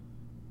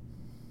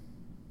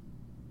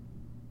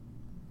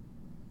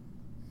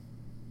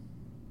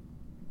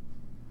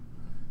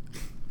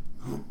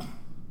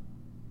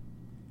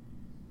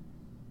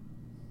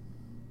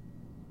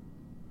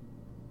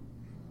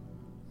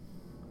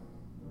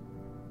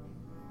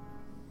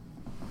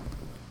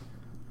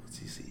 What's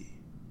he see?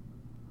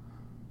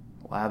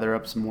 Lather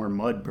up some more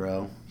mud,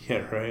 bro. Yeah,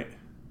 right?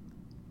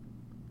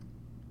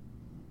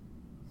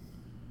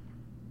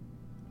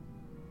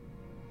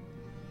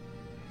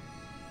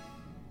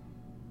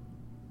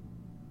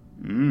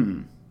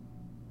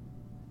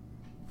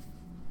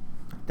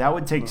 That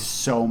would take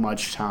so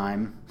much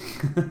time.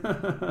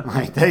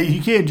 Like that,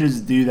 you can't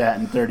just do that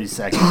in 30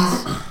 seconds.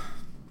 I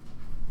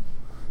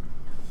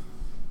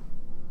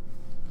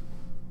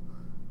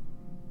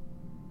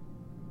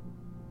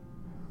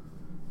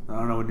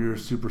don't know when you're a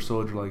super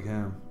soldier like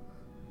him.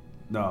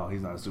 No,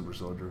 he's not a super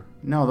soldier.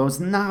 No, those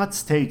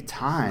knots take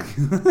time.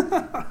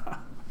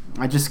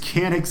 I just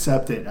can't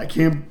accept it. I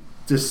can't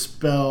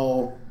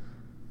dispel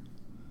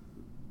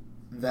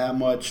that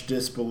much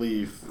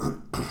disbelief.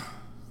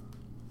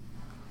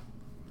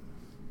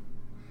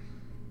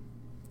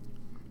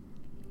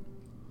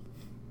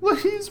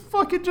 Look, he's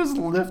fucking just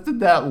lifted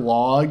that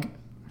log.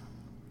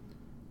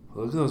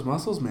 Look at those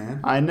muscles, man.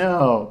 I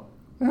know.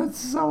 That's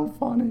so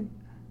funny.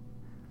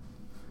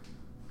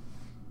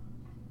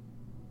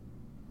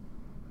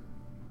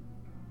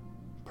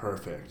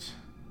 Perfect.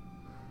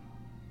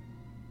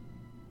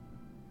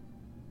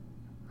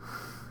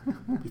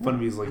 Be fun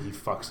if he's like he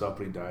fucks up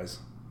when he dies.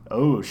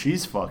 Oh,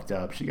 she's fucked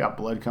up. She got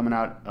blood coming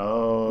out.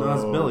 Oh. No,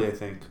 that's Billy, I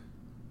think.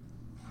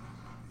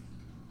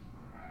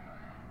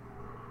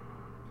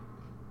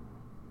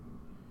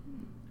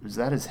 Is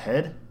that his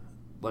head?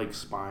 Like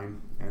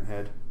spine and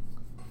head.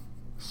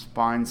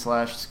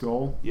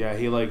 Spine/skull? Yeah,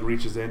 he like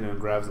reaches in and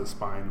grabs the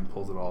spine and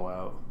pulls it all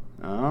out.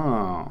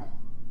 Oh.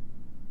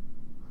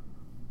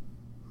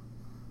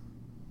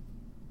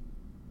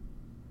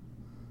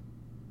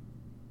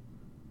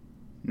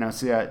 Now,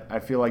 see, I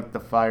feel like the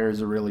fire is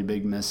a really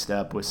big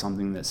misstep with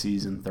something that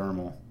sees in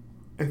thermal.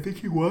 I think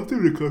he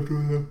wanted to come to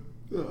him.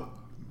 Ugh.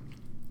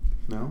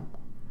 No?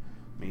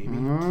 Maybe.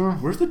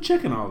 Where's the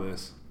chick in all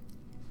this?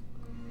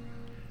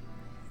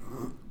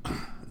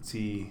 Let's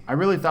see. I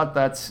really thought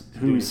that's who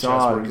Doing we a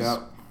saw. chest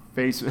workout.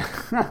 Face.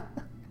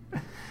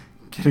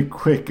 Get a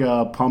quick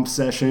pump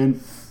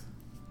session.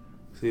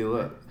 See,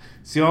 look.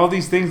 See all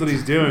these things that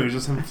he's doing is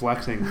just him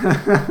flexing.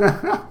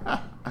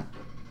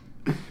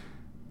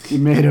 He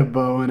made a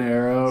bow and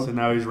arrow. So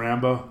now he's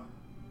Rambo.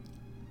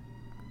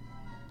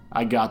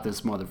 I got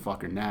this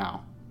motherfucker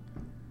now.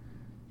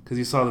 Because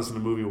you saw this in a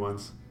movie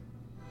once.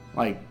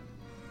 Like,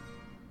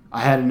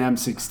 I had an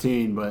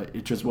M16, but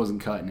it just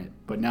wasn't cutting it.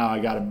 But now I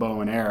got a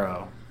bow and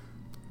arrow.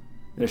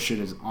 This shit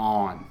is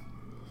on.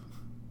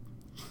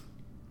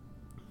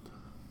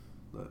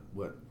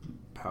 What?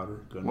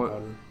 Powder? What?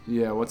 Gunpowder?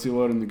 Yeah, what's he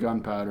loading the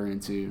gunpowder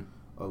into?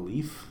 A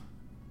leaf?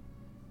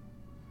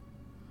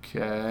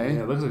 Okay.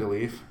 Yeah, it looks like a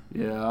leaf.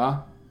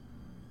 Yeah.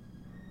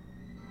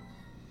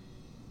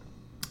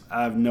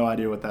 I have no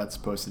idea what that's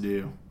supposed to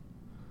do.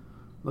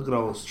 Look at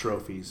all those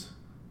trophies.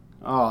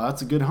 Oh,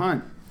 that's a good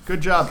hunt. Good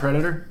job,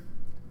 Predator.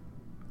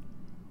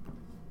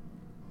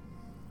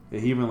 Yeah,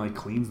 he even like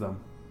cleans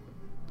them.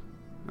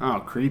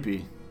 Oh,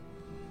 creepy.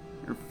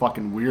 You're a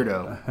fucking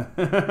weirdo.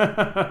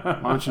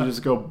 Why don't you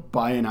just go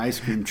buy an ice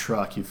cream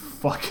truck, you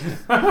fucking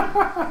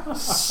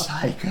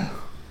psycho.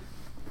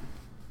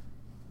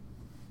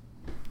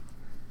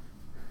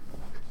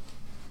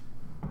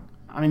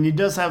 I mean, he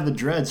does have the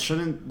dreads.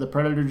 Shouldn't the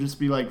Predator just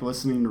be like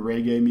listening to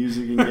reggae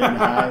music and getting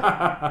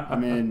high? I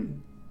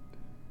mean,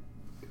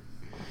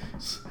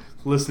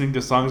 Listening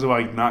to songs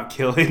about like not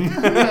killing.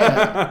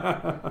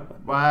 yeah.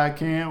 Why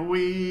can't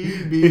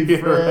we be Yeah,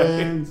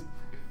 friends?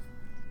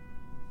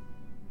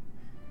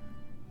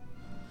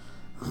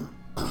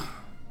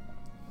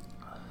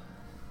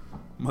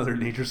 Mother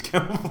Nature's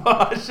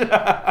camouflage.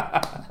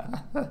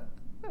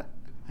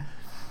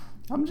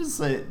 I'm just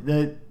saying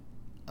that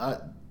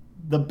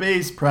the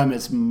base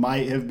premise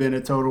might have been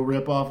a total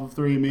ripoff of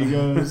Three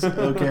Amigos.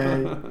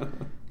 Okay,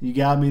 you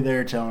got me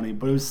there, Tony,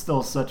 but it was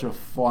still such a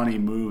funny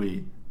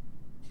movie.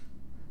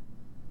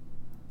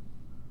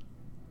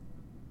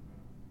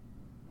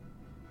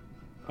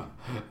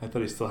 I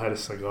thought he still had a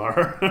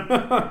cigar.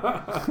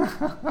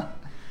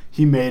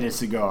 He made a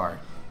cigar.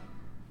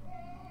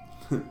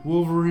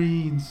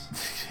 Wolverines.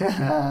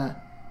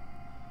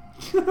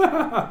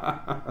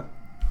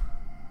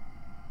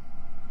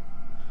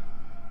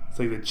 It's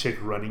like the chick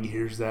running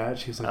hears that.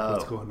 She's like,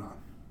 what's Oh. going on?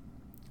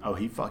 Oh,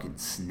 he fucking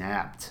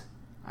snapped.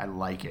 I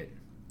like it.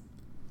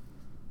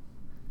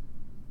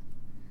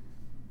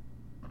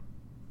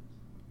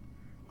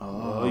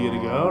 Oh, you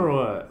gonna go or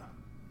what?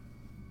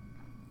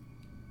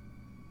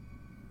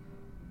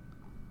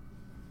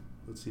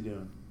 What's he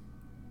doing?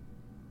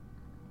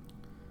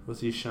 What's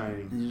he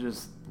shining? He's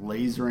just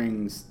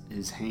lasering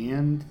his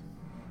hand,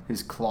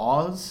 his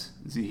claws.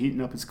 Is he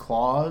heating up his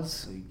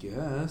claws? I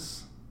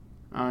guess.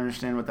 I don't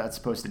understand what that's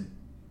supposed to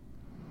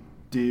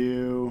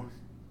do.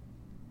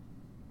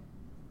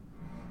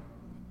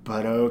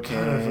 But okay.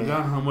 God, I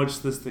forgot how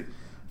much this thing.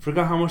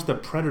 Forgot how much the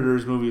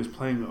Predators movie was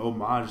playing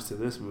homage to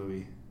this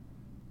movie.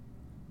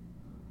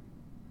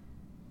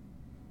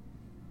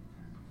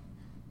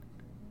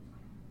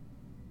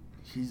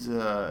 He's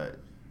I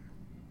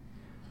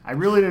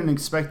really didn't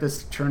expect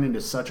this to turn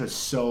into such a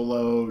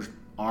solo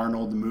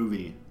Arnold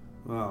movie.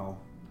 Wow.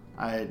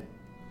 Are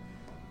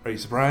Are you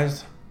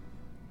surprised?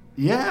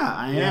 Yeah,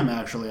 I am Yeah.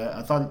 actually.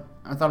 I thought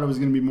it was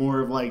going to be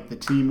more of like the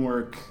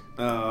teamwork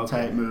Oh, okay.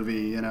 type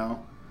movie, you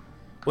know.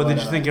 Well, did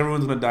But, you think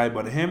everyone's gonna die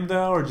but him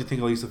though, or did you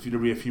think at least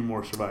there'd be a few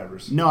more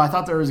survivors? No, I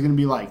thought there was going to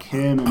be like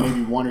him and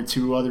maybe one or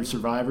two other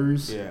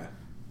survivors. Yeah.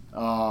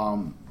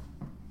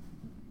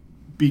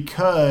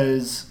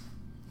 Because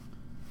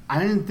I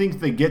didn't think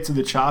the get to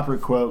the chopper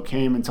quote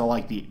came until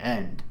like the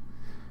end.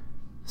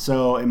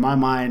 So in my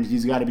mind,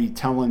 he's got to be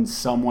telling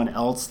someone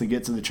else to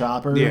get to the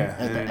chopper Yeah.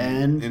 at the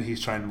end. and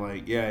he's trying to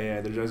like, yeah,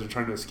 the guys are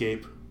trying to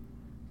escape.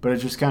 But it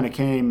just kind of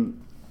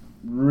came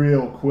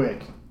real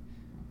quick.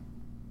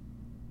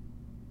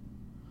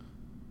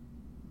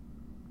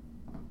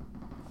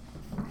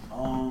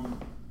 I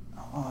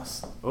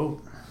lost.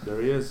 Oh,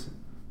 there he is.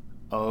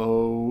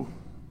 Oh,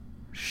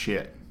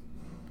 shit.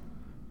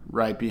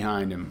 Right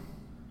behind him.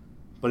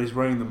 But he's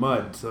wearing the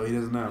mud, so he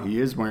doesn't know. He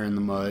is wearing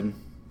the mud.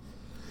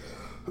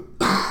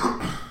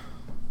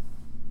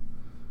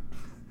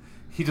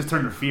 He just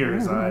turned to fear in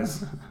his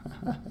eyes.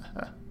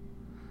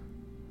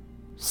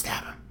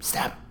 Stab him.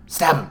 Stab him.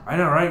 Stab him. I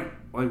know, right?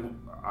 Like,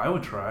 I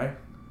would try.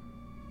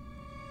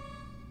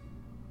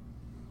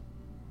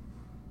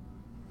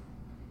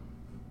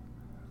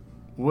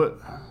 What?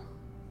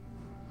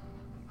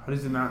 How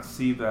does he not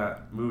see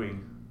that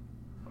moving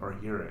or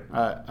hear it?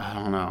 I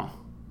don't know.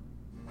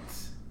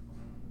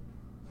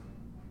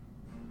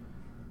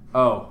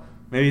 Oh,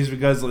 maybe it's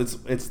because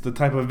it's the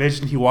type of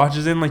vision he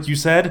watches in, like you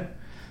said.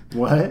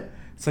 What?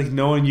 It's like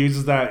no one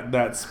uses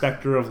that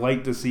specter of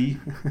light to see.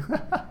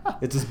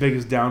 It's his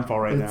biggest downfall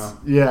right now.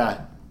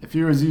 Yeah. If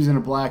he was using a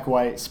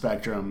black-white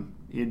spectrum,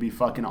 he'd be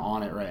fucking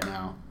on it right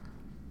now.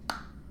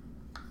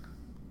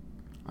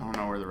 I don't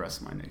know where the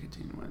rest of my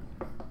nicotine went.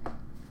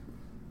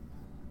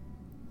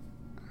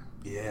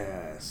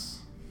 Yes.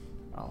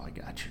 Oh, I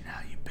got you now,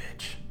 you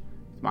bitch.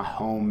 It's my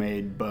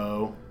homemade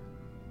bow.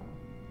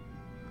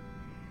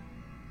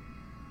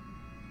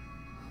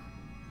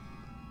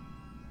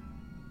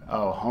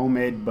 Oh,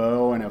 homemade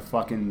bow and a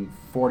fucking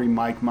 40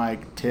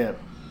 mic tip.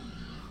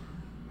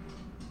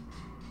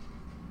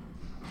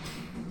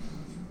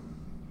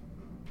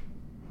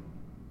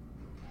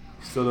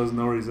 He still doesn't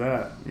know where he's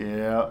at.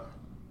 Yeah.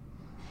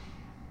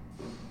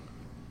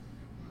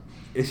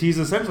 He's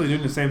essentially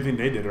doing the same thing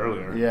they did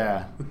earlier.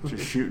 Yeah.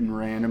 Just shooting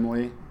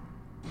randomly.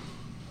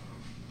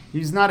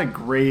 He's not a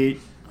great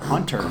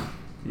hunter,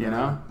 you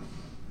know?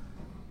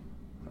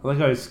 I like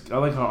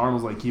how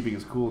Arnold's like keeping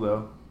his cool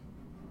though.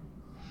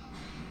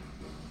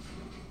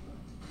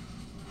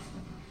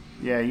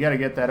 Yeah, you gotta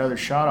get that other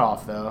shot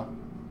off though.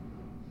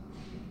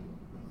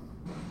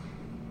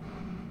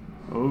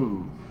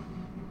 Ooh.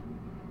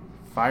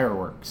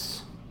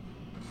 Fireworks.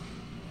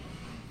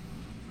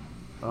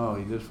 Oh,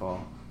 he did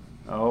fall.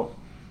 Oh.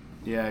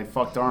 Yeah, he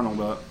fucked Arnold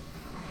up.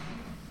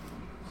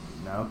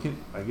 Now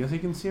I guess he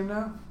can see him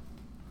now?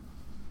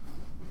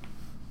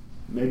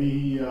 Maybe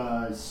he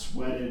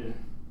sweated.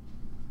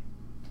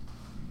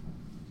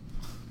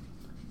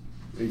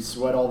 Did he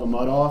sweat all the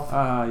mud off?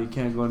 Ah, you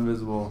can't go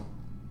invisible.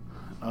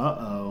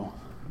 Uh-oh.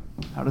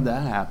 How did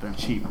that happen?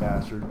 Cheap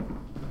bastard.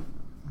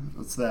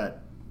 What's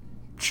that?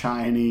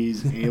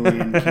 Chinese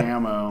alien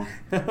camo.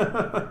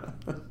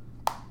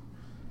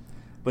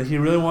 But he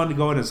really wanted to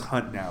go on his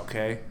hunt now,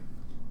 okay?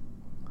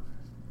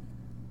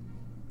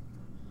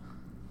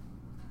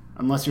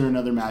 Unless you're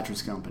another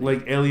mattress company.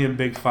 Like Alien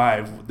Big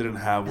Five didn't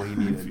have what he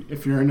needed.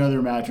 If you're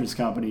another mattress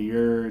company,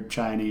 your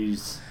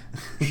Chinese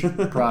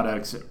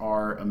products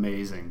are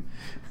amazing.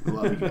 I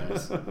love you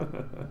guys.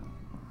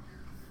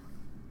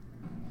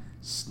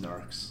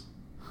 Snarks.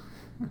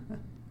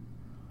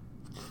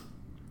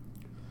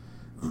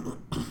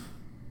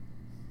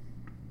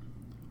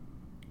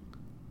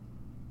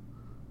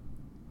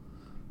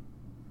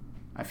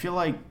 I feel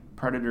like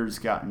Predator's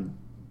gotten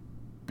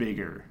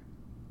bigger.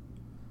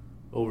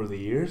 Over the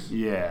years?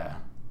 Yeah.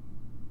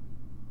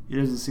 He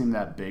doesn't seem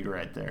that big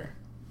right there.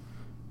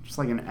 Just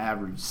like an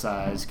average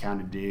size kind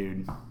of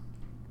dude.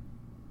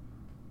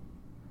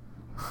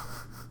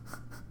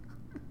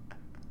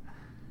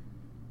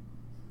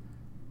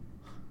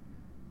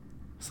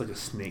 It's like a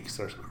snake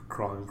starts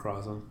crawling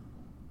across him.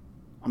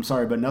 I'm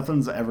sorry, but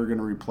nothing's ever going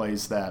to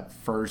replace that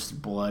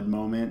first blood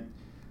moment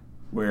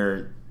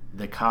where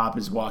the cop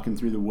is walking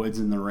through the woods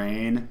in the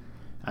rain,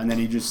 and then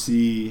you just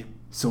see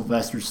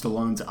Sylvester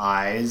Stallone's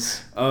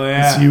eyes. Oh,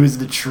 yeah. He was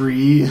the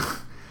tree.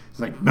 It's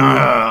like,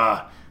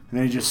 nah! And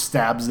then he just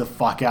stabs the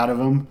fuck out of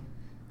him.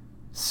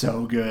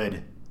 So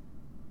good.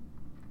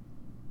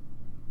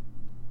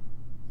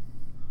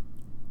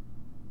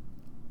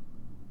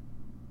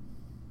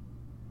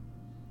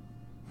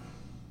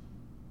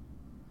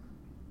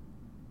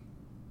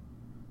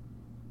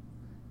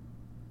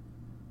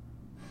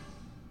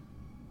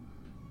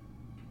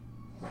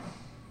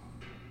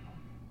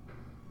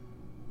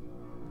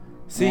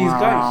 See, he's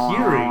got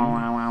hearing.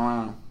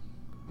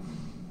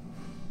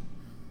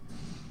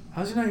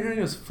 How's he not hearing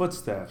his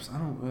footsteps? I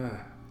don't...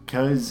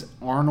 Because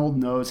Arnold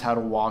knows how to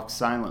walk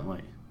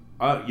silently.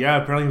 Yeah,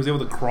 apparently he was able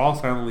to crawl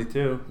silently,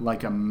 too.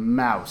 Like a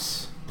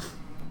mouse.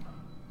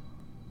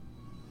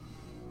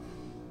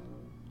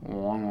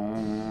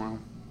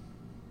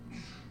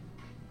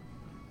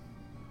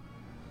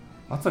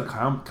 Lots of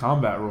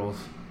combat rules.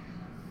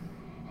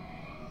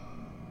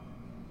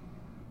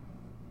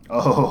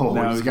 Oh,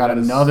 Now he's got a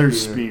another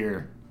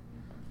spear.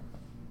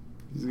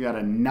 He's got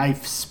a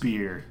knife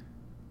spear.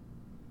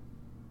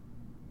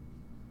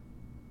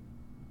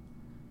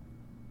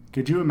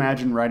 Could you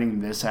imagine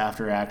writing this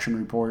after action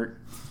report?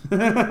 So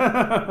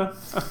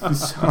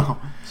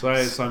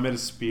I made a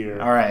spear.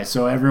 All right,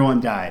 so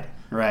everyone died,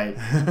 right?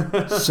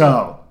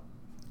 So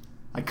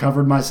I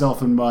covered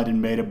myself in mud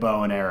and made a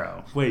bow and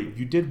arrow. Wait,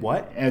 you did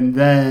what? And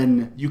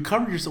then You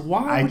covered yourself.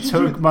 Why? I would you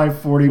took do- my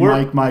 40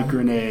 Where- mic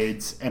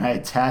grenades and I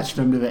attached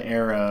them to the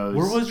arrows.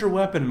 Where was your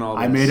weapon and all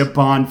this? I made a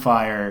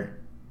bonfire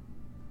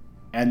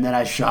and then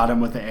I shot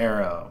him with the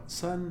arrow.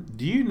 Son,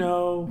 do you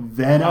know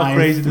Then how I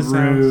crazy this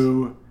sounds?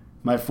 threw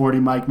my 40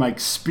 mic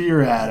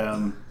spear at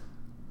him,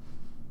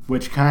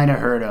 which kind of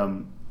hurt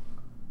him.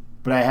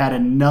 But I had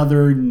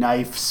another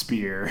knife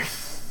spear.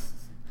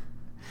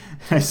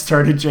 I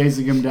started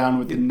chasing him down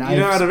with the knife You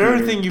know, out of spear.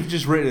 everything you've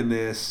just written in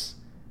this,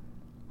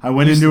 I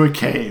went into a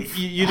cave.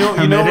 you know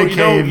I'm in a where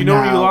cave you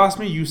now. lost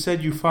me. You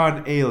said you fought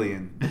an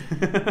alien.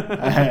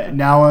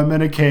 Now I'm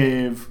in a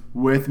cave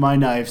with my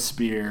knife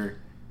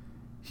spear.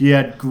 He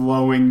had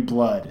glowing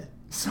blood.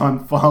 So I'm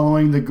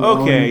following the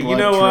glowing Okay, you blood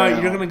know what?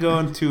 trail. You're gonna go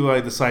into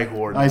the psych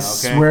ward. I now,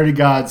 okay? swear to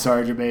God,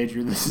 Sergeant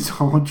Major, this is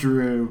all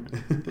true.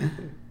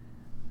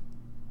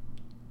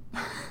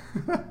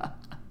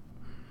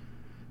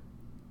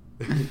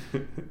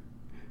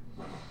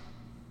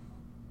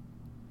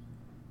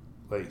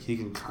 Like he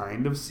can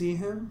kind of see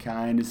him.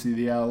 Kind of see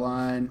the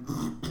outline.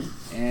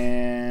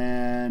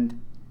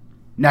 And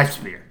next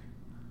spear.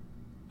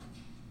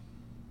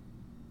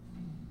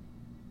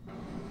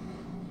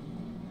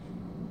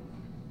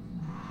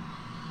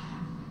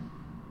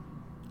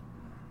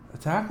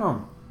 Attack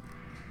him.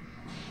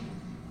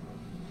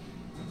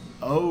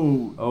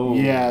 Oh,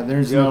 yeah.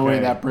 There's no way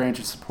that branch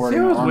is supporting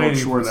See, I was Arnold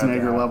waiting for that to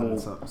Schwarzenegger happen.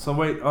 level. So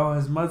wait,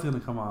 his mud's gonna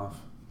come off.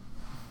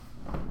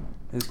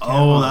 His Oh,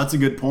 camo. that's a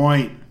good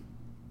point.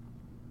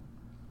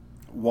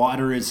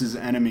 Water is his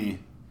enemy,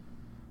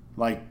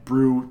 like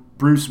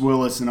Bruce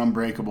Willis in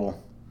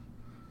Unbreakable.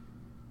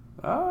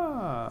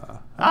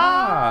 Ah.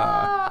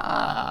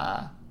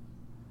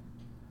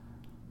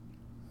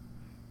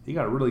 He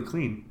got really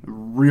clean.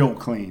 Real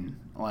clean.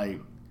 Like,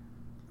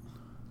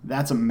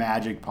 that's a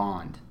magic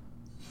pond.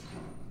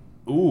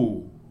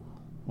 Ooh,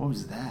 What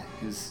was that?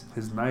 his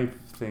knife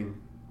thing.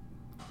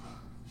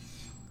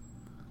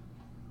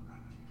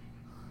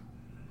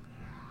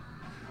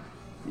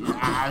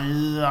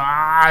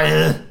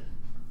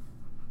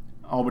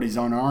 Oh, but he's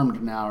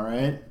unarmed now,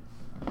 right?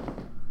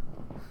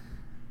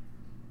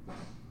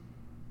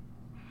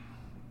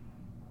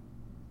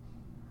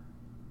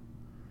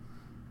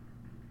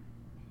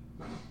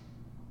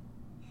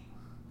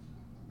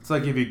 It's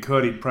like if he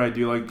could, he'd probably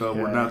do like the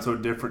 "We're Okay. not so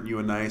different, you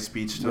and I"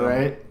 speech to him.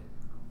 Right?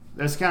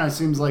 This kind of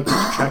seems like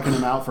he's checking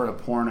him out for a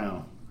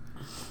porno.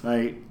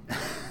 Like,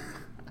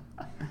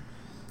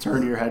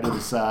 turn your head to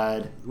the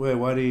side, Wait,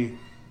 why do he?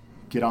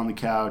 get on the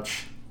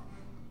couch.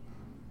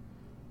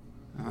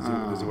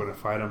 Does he want to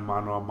fight him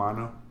mano a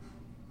mano?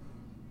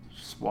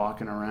 Just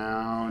walking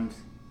around.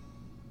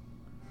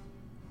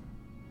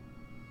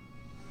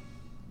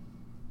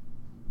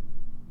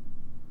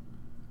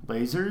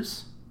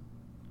 Lasers?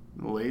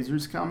 The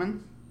lasers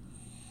coming?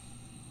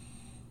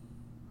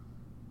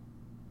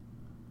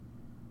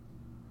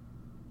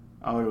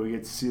 Oh, do we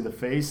get to see the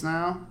face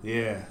now?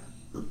 Yeah.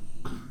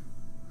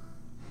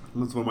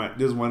 This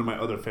is one of my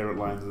other favorite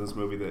lines in this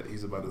movie that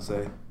he's about to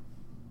say.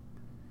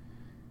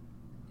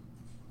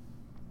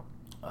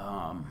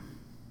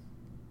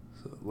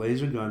 So,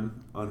 laser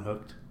gun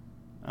unhooked.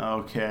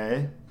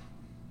 Okay.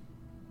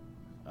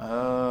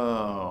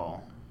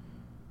 Oh.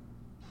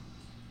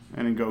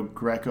 And then go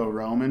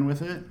Greco-Roman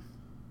with it?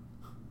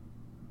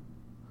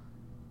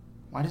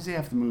 Why does he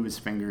have to move his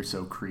finger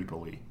so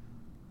creepily?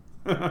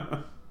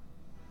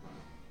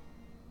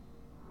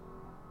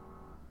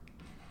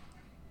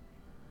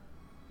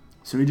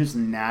 So he just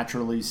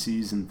naturally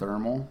sees in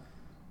thermal?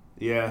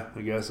 Yeah,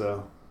 I guess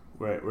so.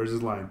 Right, where's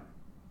his line?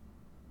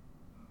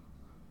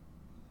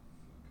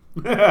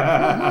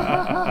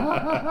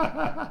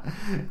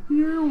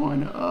 You're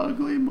one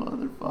ugly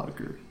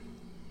motherfucker.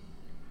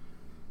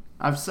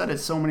 I've said it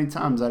so many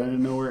times I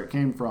didn't know where it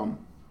came from.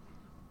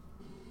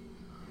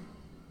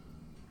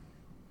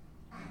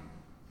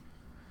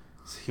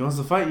 He wants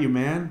to fight you,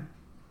 man.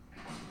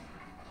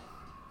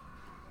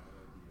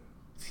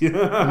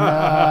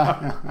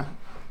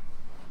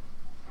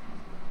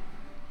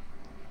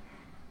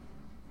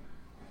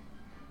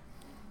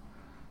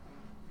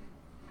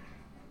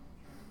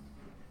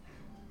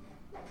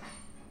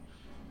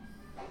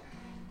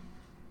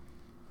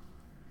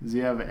 Does he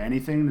have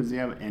anything? Does he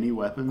have any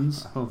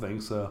weapons? I don't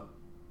think so.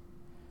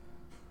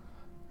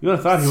 You would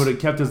have thought he would have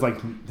kept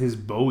his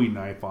Bowie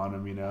knife on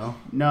him, you know?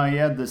 No, he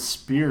had the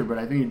spear, but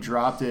I think he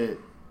dropped it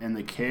in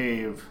the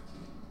cave.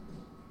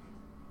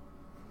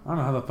 I don't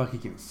know how the fuck he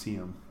can see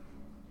him.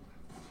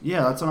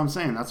 Yeah, that's what I'm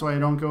saying. That's why I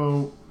don't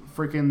go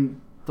freaking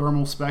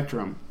thermal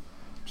spectrum.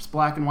 Just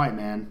black and white,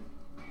 man.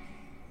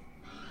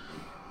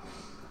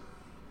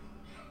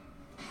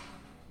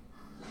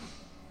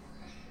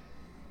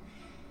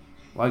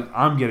 Like,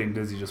 I'm getting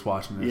dizzy just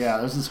watching this. Yeah,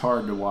 this is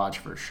hard to watch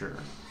for sure.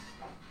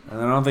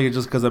 And I don't think it's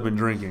just because I've been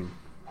drinking.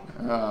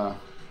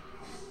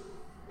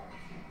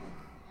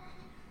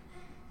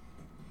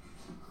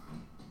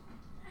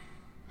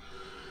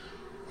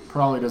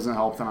 Probably doesn't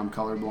help that I'm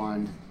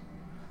colorblind.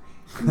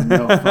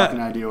 No fucking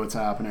idea what's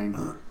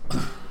happening.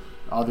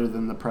 Other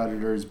than the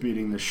Predators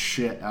beating the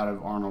shit out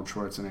of Arnold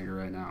Schwarzenegger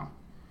right now.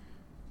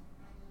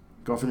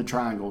 Go for the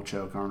triangle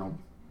choke, Arnold.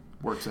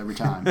 Works every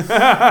time.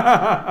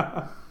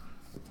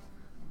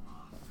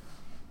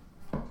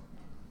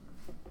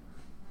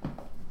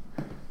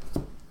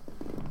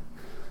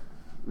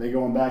 They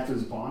going back to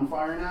his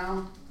bonfire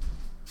now?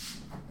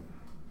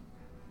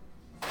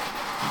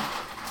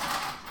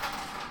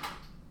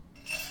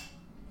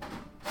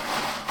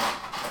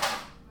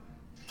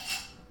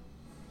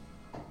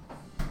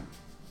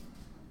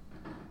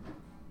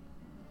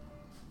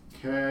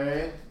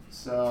 Okay,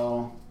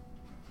 so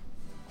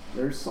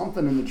there's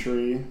something in the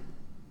tree.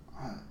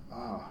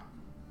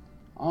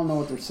 I don't know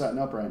what they're setting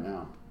up right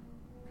now.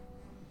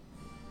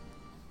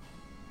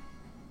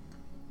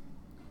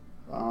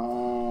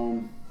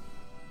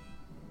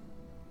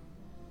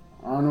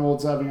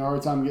 Arnold's having a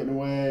hard time getting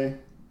away.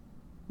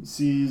 He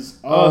sees.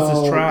 Oh, it's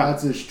his trap.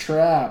 That's his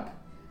trap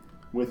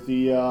with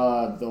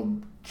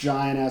the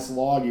giant ass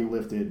log he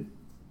lifted.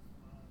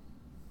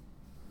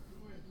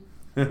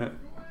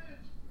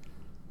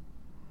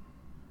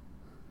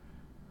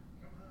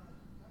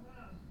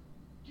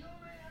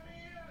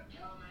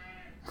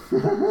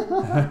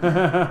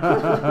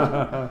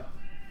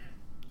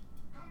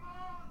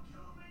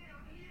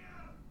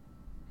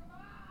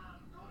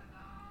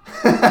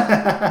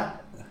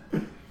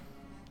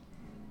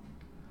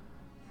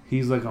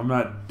 He's like, I'm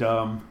not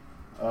dumb.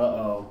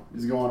 Uh-oh.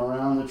 He's going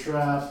around the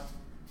trap.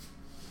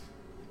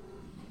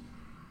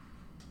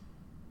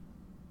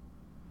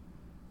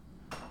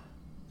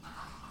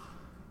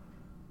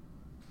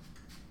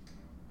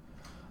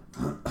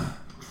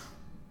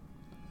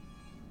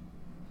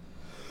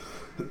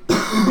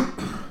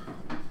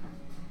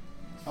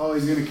 Oh,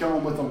 he's gonna kill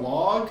him with a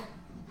log?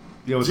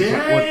 Yeah, with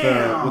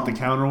Damn! the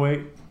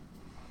counterweight.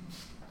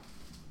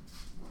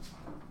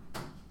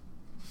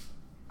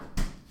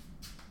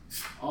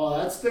 Oh,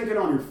 that's thinking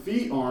on your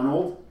feet,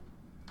 Arnold.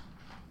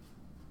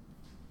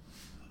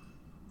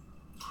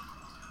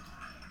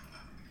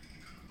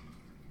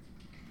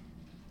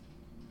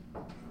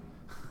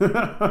 And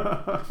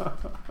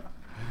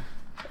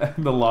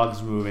the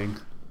log's moving.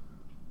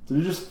 Did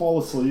he just fall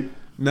asleep?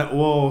 No,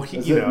 well,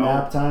 Is it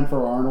nap time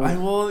for Arnold?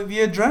 well, the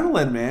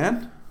adrenaline,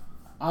 man.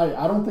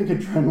 I don't think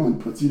adrenaline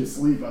puts you to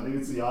sleep. I think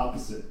it's the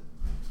opposite.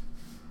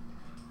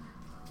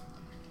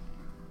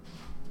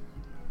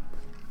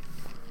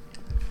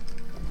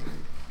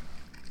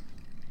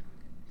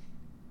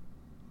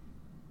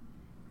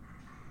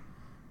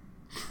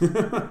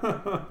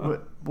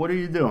 What are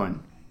you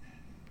doing?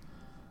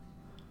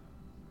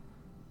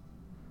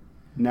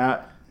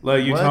 Not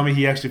Like, you what? tell me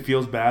he actually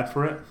feels bad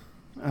for it?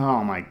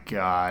 Oh my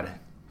god.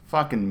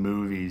 Fucking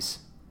movies.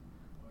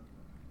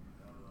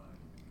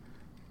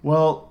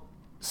 Well,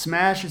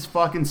 smash his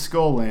fucking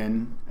skull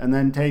in and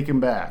then take him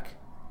back.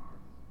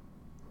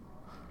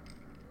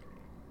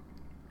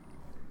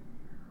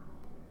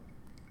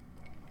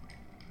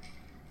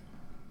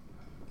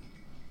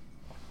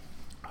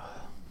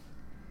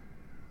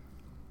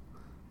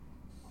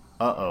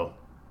 Uh-oh.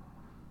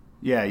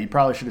 Yeah, you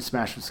probably should have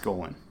smashed his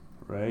skull in.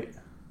 Right?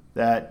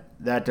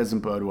 That doesn't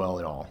bode well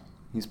at all.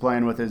 He's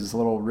playing with his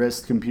little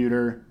wrist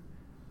computer.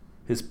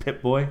 His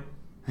Pip Boy?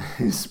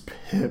 His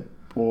Pip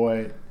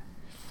Boy.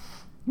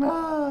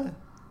 Ah.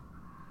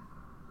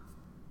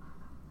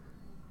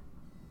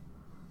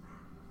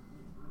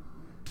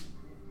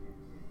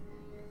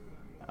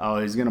 Oh,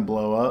 he's gonna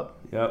blow up?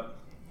 Yep.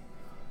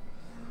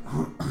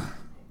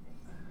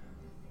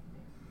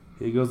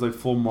 He goes like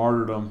full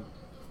martyrdom.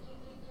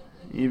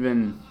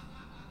 Even...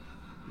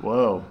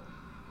 Whoa.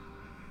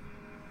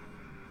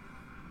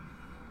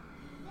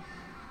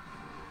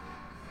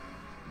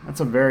 That's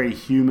a very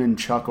human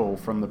chuckle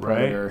from the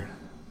Predator.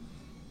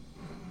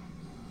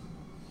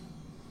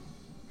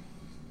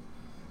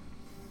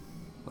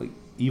 Like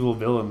evil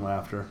villain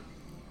laughter.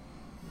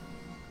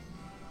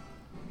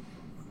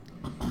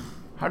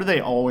 How do they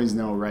always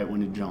know right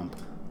when to jump?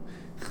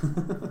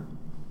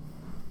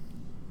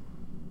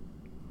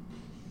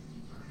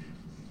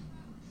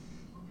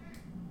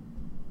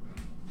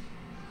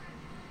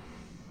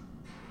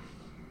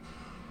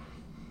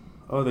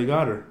 Oh, they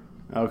got her.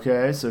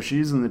 Okay, so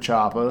she's in the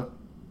chopper.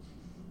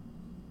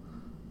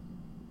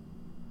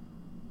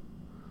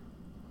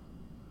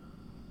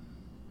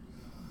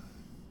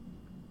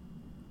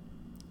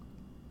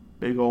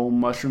 Big old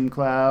mushroom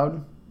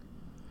cloud.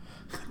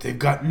 They've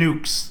got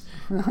nukes.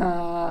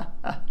 The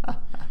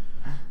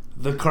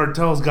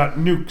cartel's got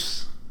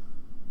nukes.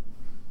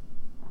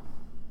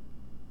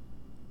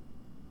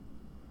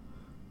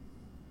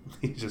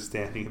 He's just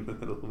standing in the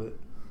middle of it.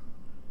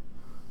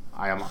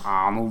 I am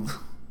Arnold.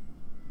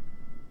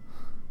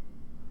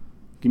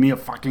 Give me a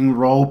fucking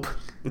rope.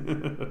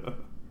 In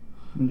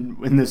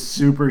the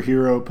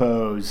superhero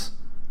pose.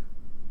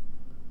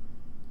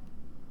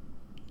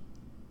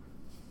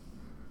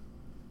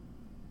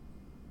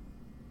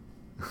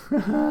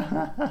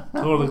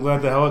 Totally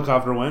glad the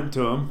helicopter went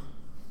to him.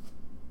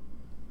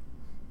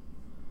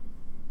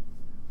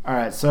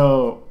 Alright,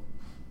 so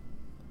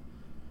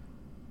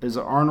is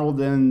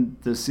Arnold in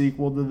the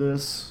sequel to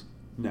this?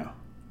 No.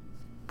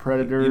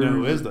 Predator? You know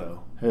who is,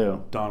 though?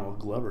 Who? Donald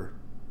Glover.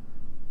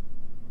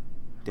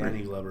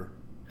 Danny Glover.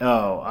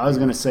 Oh, I was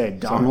going to say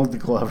Donald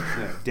Glover.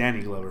 Yeah,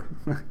 Danny Glover.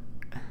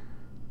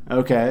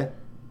 Okay.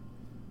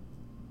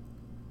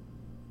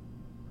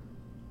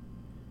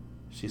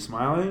 She's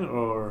smiling,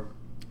 or...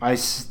 I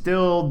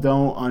still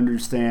don't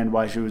understand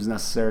why she was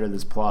necessary to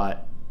this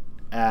plot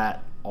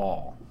at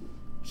all.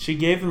 She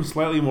gave them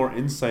slightly more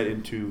insight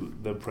into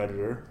the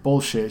Predator.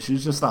 Bullshit.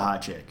 She's just a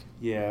hot chick.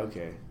 Yeah,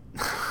 okay.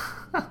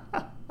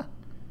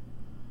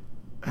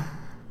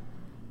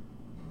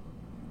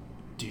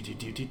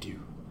 do.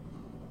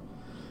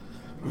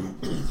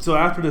 So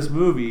after this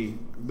movie,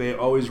 they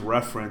always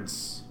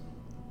reference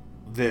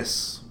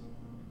this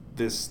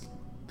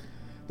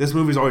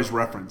movie's always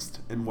referenced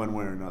in one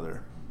way or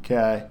another.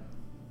 Okay.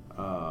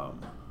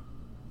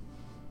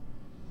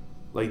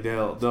 Like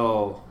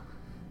they'll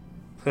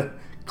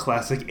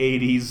classic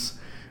 80s.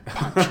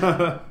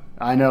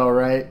 I know,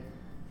 right?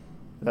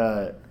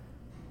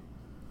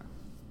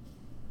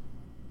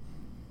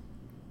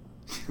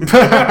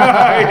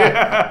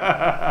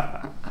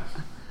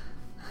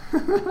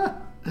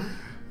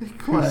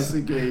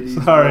 Classic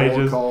 80s. Sorry,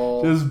 roll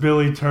call. just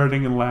Billy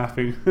turning and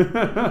laughing.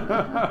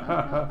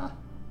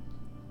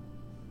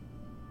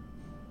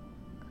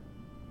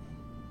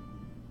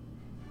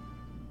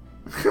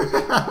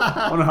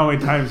 I wonder how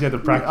many times you had to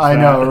practice I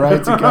that. know,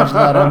 right? To catch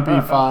that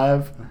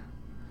MP5.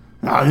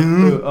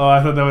 Oh,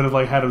 I thought that would have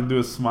like had him do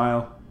a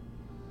smile.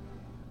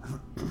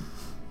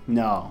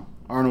 No,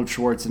 Arnold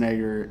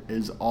Schwarzenegger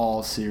is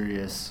all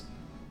serious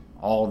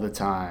all the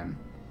time.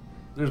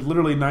 There's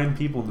literally 9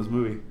 people in this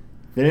movie.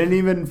 They didn't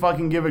even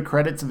fucking give a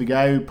credit to the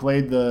guy who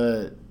played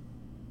the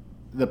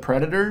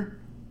Predator.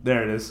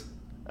 There it is.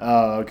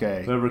 Oh,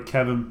 okay. Whoever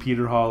Kevin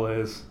Peter Hall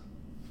is.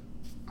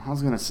 I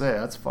was gonna say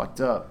that's fucked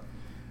up.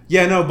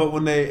 Yeah, no, but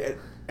when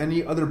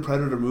any other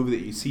Predator movie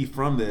that you see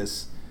from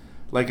this,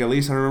 like at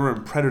least I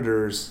remember in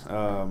Predators,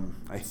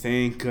 I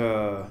think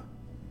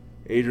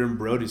Adrian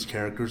Brody's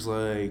character's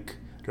like,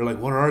 they're like,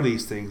 what are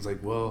these things? Like,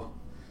 well,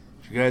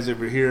 did you guys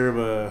ever hear of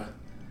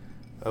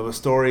a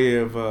story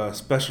of a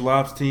special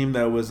ops team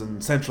that was in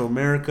Central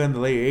America in the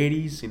late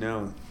 80s, you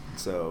know?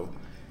 So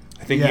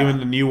I think Yeah. even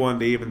the new one,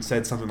 they even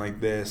said something like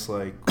this,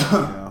 like, you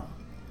know.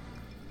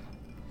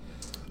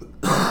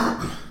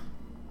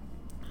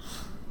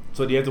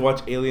 So do you have to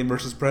watch Alien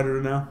versus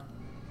Predator now?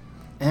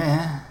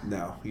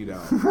 No, you don't.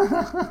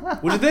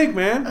 What'd you think,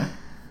 man?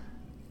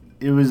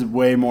 It was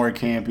way more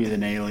campy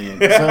than Alien.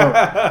 So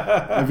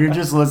if you're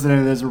just listening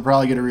to this, we're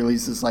probably gonna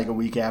release this like a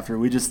week after.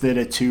 We just did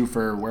a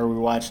 2-fer where we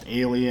watched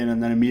Alien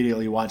and then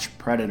immediately watched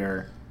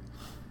Predator.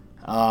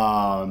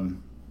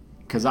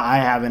 Because I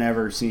haven't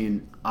ever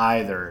seen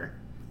either,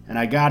 and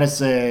I gotta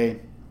say,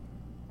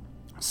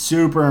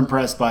 super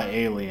impressed by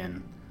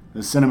Alien.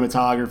 The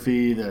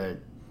cinematography,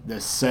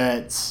 the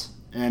sets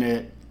in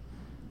it,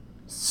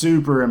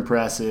 super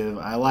impressive.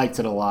 I liked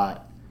it a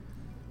lot.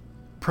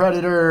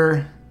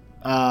 Predator,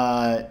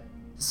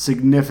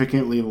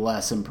 significantly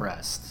less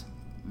impressed.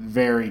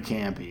 Very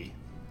campy.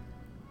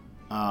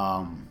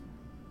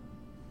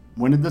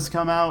 When did this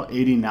come out?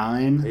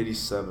 89?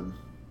 87.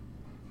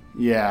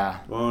 Yeah.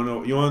 You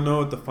want to know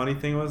what the funny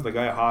thing was? The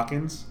guy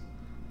Hawkins,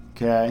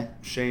 Okay.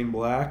 Shane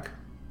Black.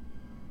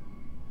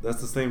 That's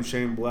the same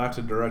Shane Black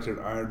that directed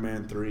Iron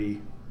Man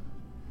 3.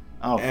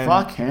 Oh, And-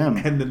 fuck him.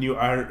 And the new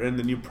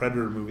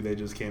Predator movie that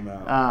just came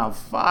out. Oh,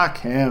 fuck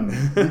him.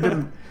 He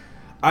didn't-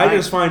 I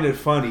just find it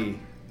funny.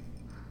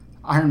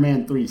 Iron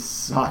Man 3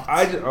 sucked.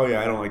 I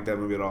don't like that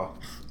movie at all.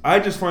 I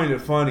just find it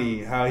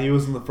funny how he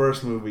was in the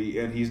first movie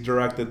and he's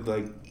directed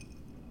like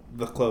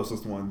the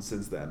closest one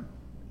since then.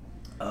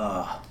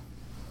 That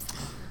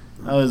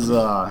was,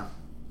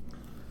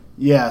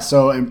 yeah,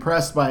 so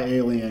impressed by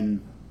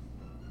Alien,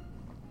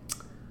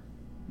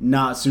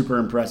 not super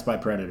impressed by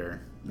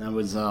Predator. That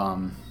was,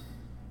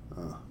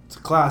 It's a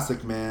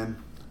classic,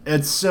 man.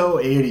 it's so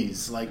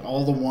 80s. Like,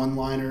 all the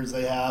one-liners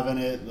they have in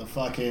it, the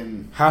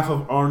fucking, Half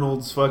of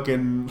Arnold's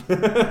fucking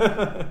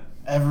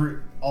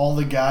all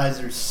the guys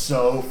are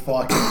so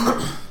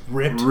fucking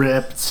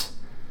ripped.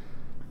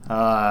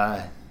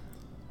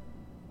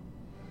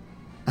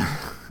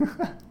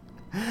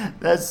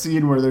 That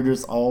scene where they're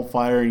just all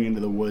firing into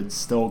the woods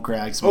still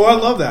cracks me Oh, I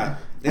up. love that.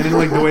 And then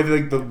like the way that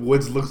like the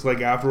woods looks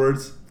like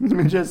afterwards.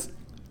 Just,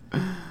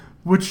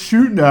 what you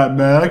shooting at,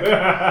 Mac?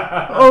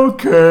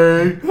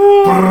 Okay.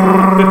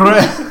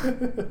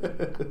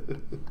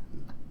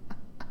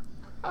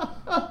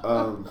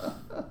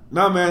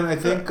 No, man, I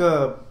think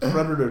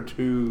Predator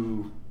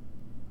 2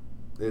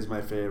 is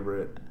my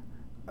favorite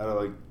out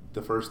of like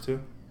the first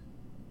two.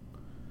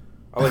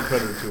 I like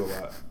Predator 2 a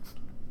lot.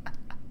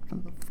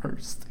 The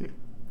first two.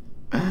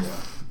 Yeah.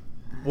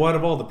 Well, out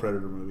of all the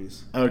Predator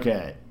movies.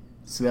 Okay.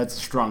 So that's a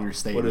stronger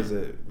statement. What is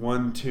it?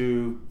 1,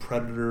 2,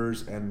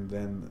 Predators, and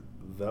then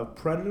The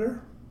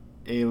Predator?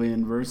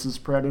 Alien versus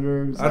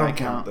Predator? Does I don't that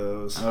count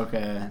those.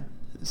 Okay.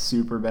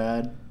 Super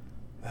bad.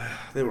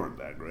 They weren't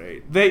that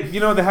great. They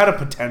had a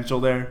potential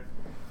there.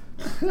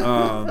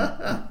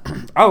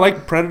 I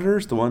like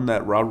Predators, the one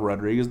that Robert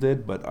Rodriguez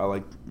did, but I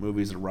like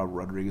movies that Robert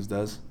Rodriguez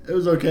does. It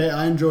was okay.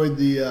 I enjoyed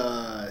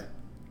the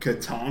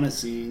katana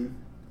scene.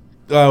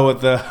 Oh,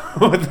 with the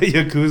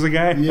Yakuza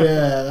guy.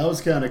 Yeah, that was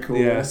kind of cool.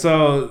 Yeah.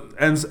 So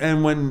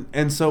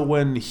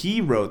when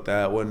he wrote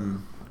that,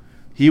 when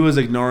he was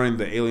ignoring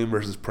the Alien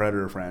vs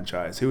Predator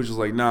franchise, he was just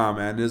like, "Nah,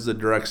 man, this is a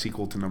direct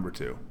sequel to number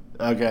 2."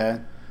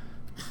 Okay.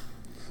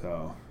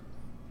 So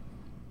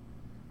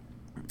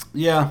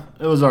Yeah,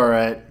 it was all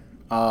right.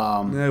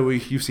 yeah,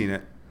 you've seen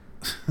it.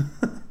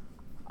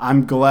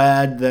 I'm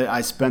glad that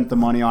I spent the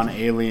money on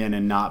Alien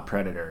and not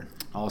Predator.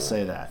 I'll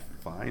say that.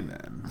 Fine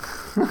then.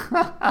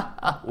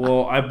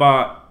 Well, I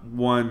bought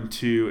 1,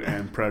 2,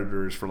 and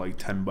Predators for like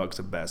 $10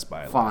 at Best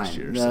Buy last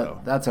year. So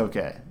That's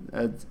okay.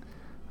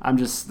 I'm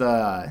just,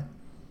 yeah,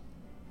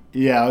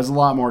 it was a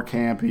lot more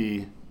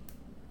campy.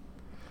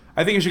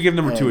 I think you should give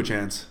number 2 a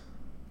chance.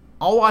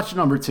 I'll watch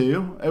number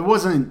 2. It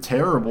wasn't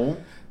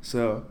terrible.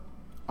 So,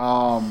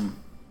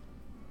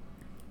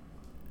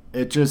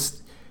 It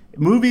just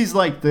movies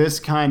like this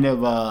kind of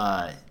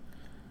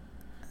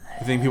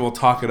you think people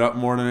talk it up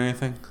more than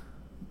anything?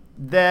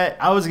 that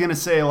I was gonna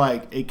say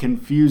like it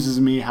confuses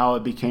me how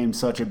it became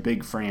such a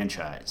big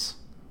franchise.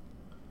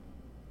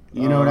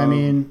 You know what I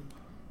mean?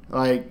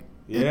 Like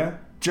Yeah.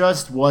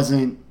 just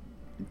wasn't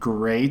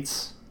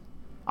great.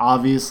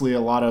 Obviously, a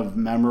lot of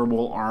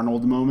memorable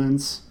Arnold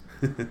moments,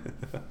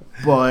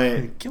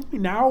 but Kill me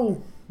now.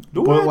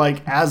 Do but it.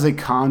 like as a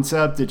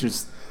concept, it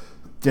just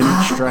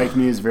didn't strike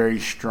me as very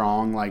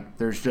strong. Like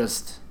there's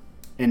just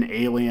an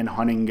alien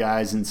hunting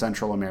guys in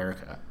Central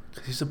America.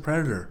 He's a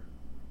predator.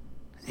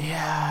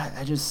 Yeah,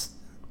 I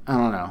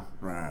don't know.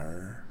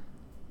 Rawr.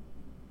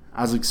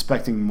 I was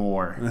expecting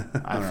more.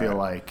 I feel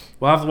like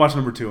We'll have to watch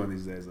number 2 one of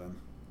these days then.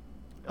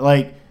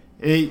 like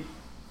it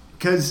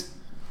because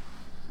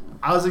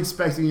I was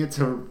expecting it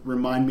to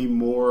remind me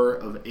more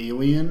of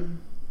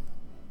Alien.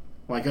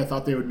 Like I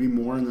thought they would be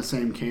more in the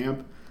same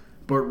camp,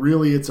 but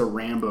really it's a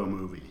Rambo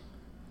movie.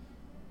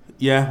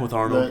 Yeah, with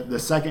Arnold. The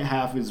second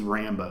half is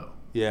Rambo,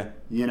 Yeah.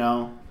 you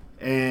know?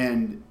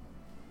 And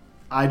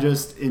I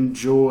just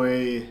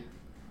enjoy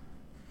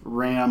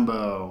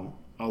Rambo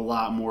a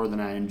lot more than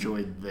I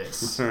enjoyed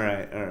this. All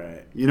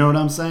right. You know what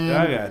I'm saying?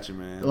 I got you,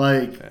 man.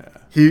 Like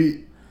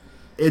Yeah.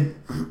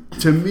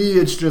 to me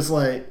it's just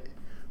like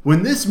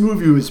when this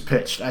movie was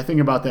pitched, I think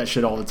about that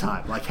shit all the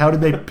time. Like how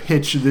did they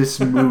pitch this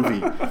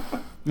movie?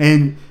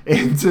 and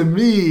to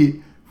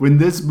me, when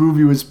this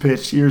movie was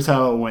pitched, here's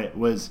how it went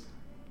was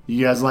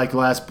you guys like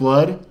Last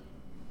Blood?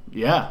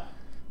 Yeah.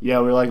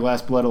 Yeah, we like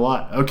Last Blood a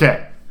lot.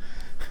 Okay.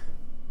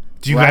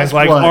 Do you Last guys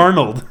like Blood.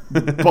 Arnold?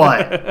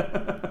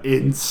 But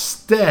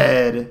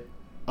instead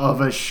of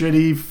a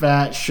shitty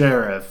fat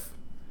sheriff,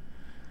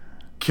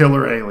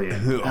 killer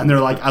alien. And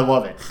they're like, I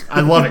love it. I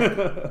love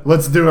it.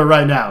 Let's do it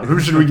right now. Who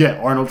should we get?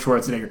 Arnold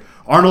Schwarzenegger.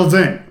 Arnold's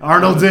in.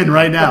 Arnold's in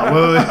right now.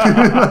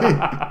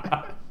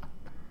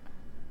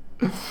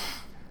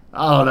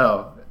 I don't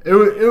know.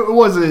 It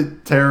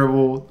wasn't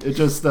terrible. It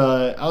just,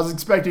 I was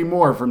expecting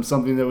more from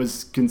something that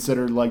was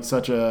considered like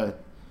such a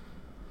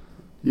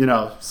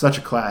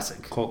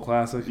classic. Cult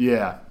classic.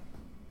 Yeah.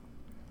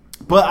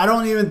 But I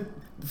don't even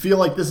feel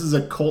like this is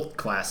a cult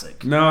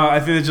classic. No,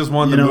 I think it's just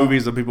one of the You know?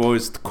 movies that people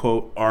always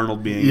quote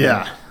Arnold being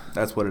Yeah. in.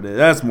 That's what it is.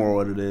 That's more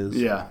what it is.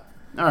 Yeah.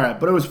 All right,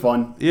 but it was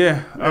fun.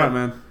 Yeah. All right,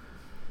 man.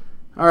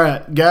 All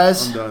right,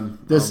 guys. I'm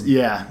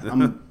done.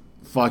 I'm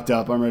fucked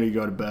up. I'm ready to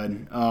go to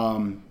bed.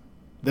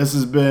 This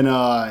has been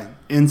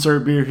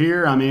Insert Beer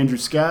Here. I'm Andrew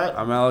Scott.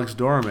 I'm Alex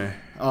Dorame.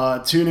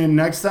 Tune in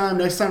next time.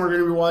 Next time we're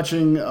going to be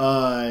watching.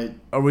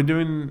 Are we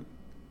doing?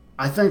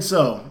 I think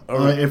so.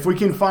 Right. If we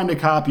can find a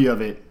copy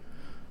of it.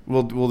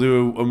 We'll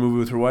do a movie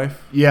with her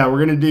wife. Yeah,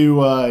 we're going to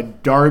do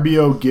Darby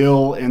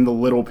O'Gill and the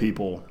Little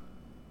People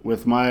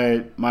with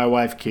my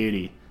wife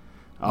Katie.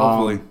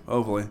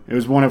 Hopefully. It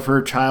was one of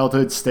her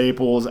childhood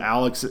staples.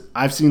 Alex,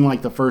 I've seen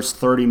like the first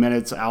 30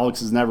 minutes. Alex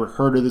has never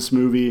heard of this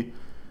movie.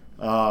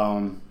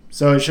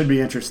 So it should be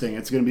interesting.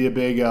 It's going to be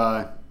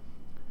a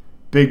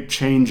big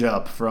change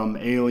up from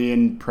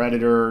Alien,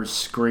 Predator,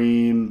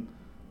 Scream.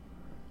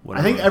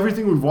 Whatever. I think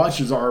everything we've watched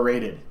is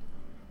R-rated.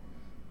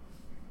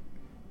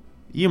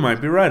 You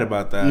might be right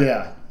about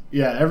that.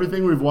 Yeah,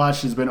 everything we've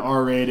watched has been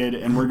R-rated,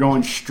 and we're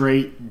going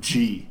straight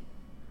G.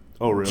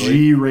 Oh, really?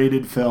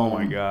 G-rated film. Oh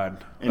my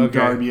God. And Okay.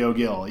 Darby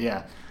O'Gill,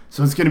 yeah.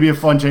 So it's going to be a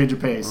fun change of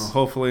pace.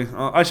 Hopefully,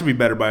 I should be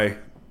better by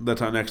the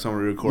time next time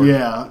we record.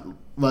 Yeah,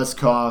 less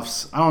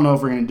coughs. I don't know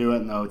if we're going to do it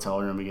in the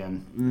hotel room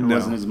again. It No.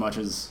 wasn't as much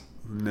as...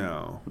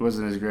 No. It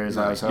wasn't as great as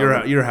I was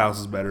hoping. Your house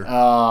is better.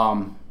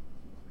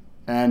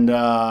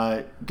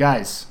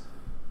 Guys,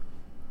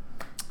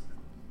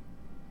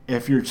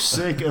 if you're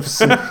sick of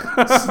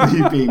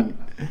sleeping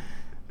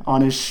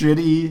on a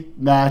shitty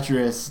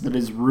mattress that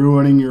is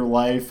ruining your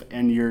life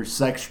and your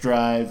sex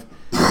drive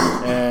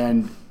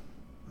and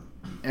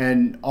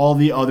all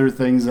the other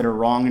things that are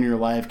wrong in your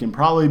life can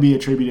probably be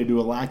attributed to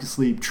a lack of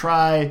sleep,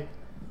 try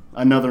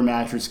another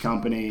mattress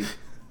company.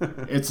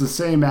 It's the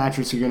same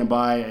mattress you're going to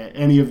buy at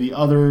any of the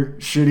other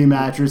shitty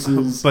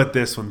mattresses. But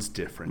this one's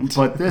different.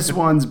 But this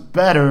one's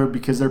better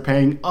because they're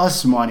paying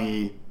us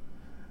money.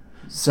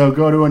 So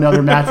go to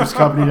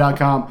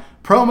anothermattresscompany.com.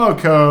 Promo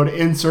code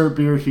insert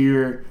beer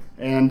here.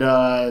 And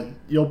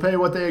you'll pay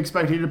what they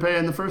expect you to pay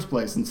in the first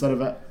place instead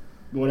of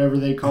whatever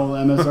they call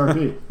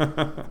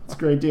MSRP. It's a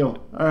great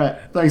deal. All right.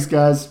 Thanks,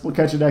 guys. We'll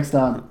catch you next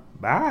time.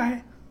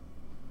 Bye.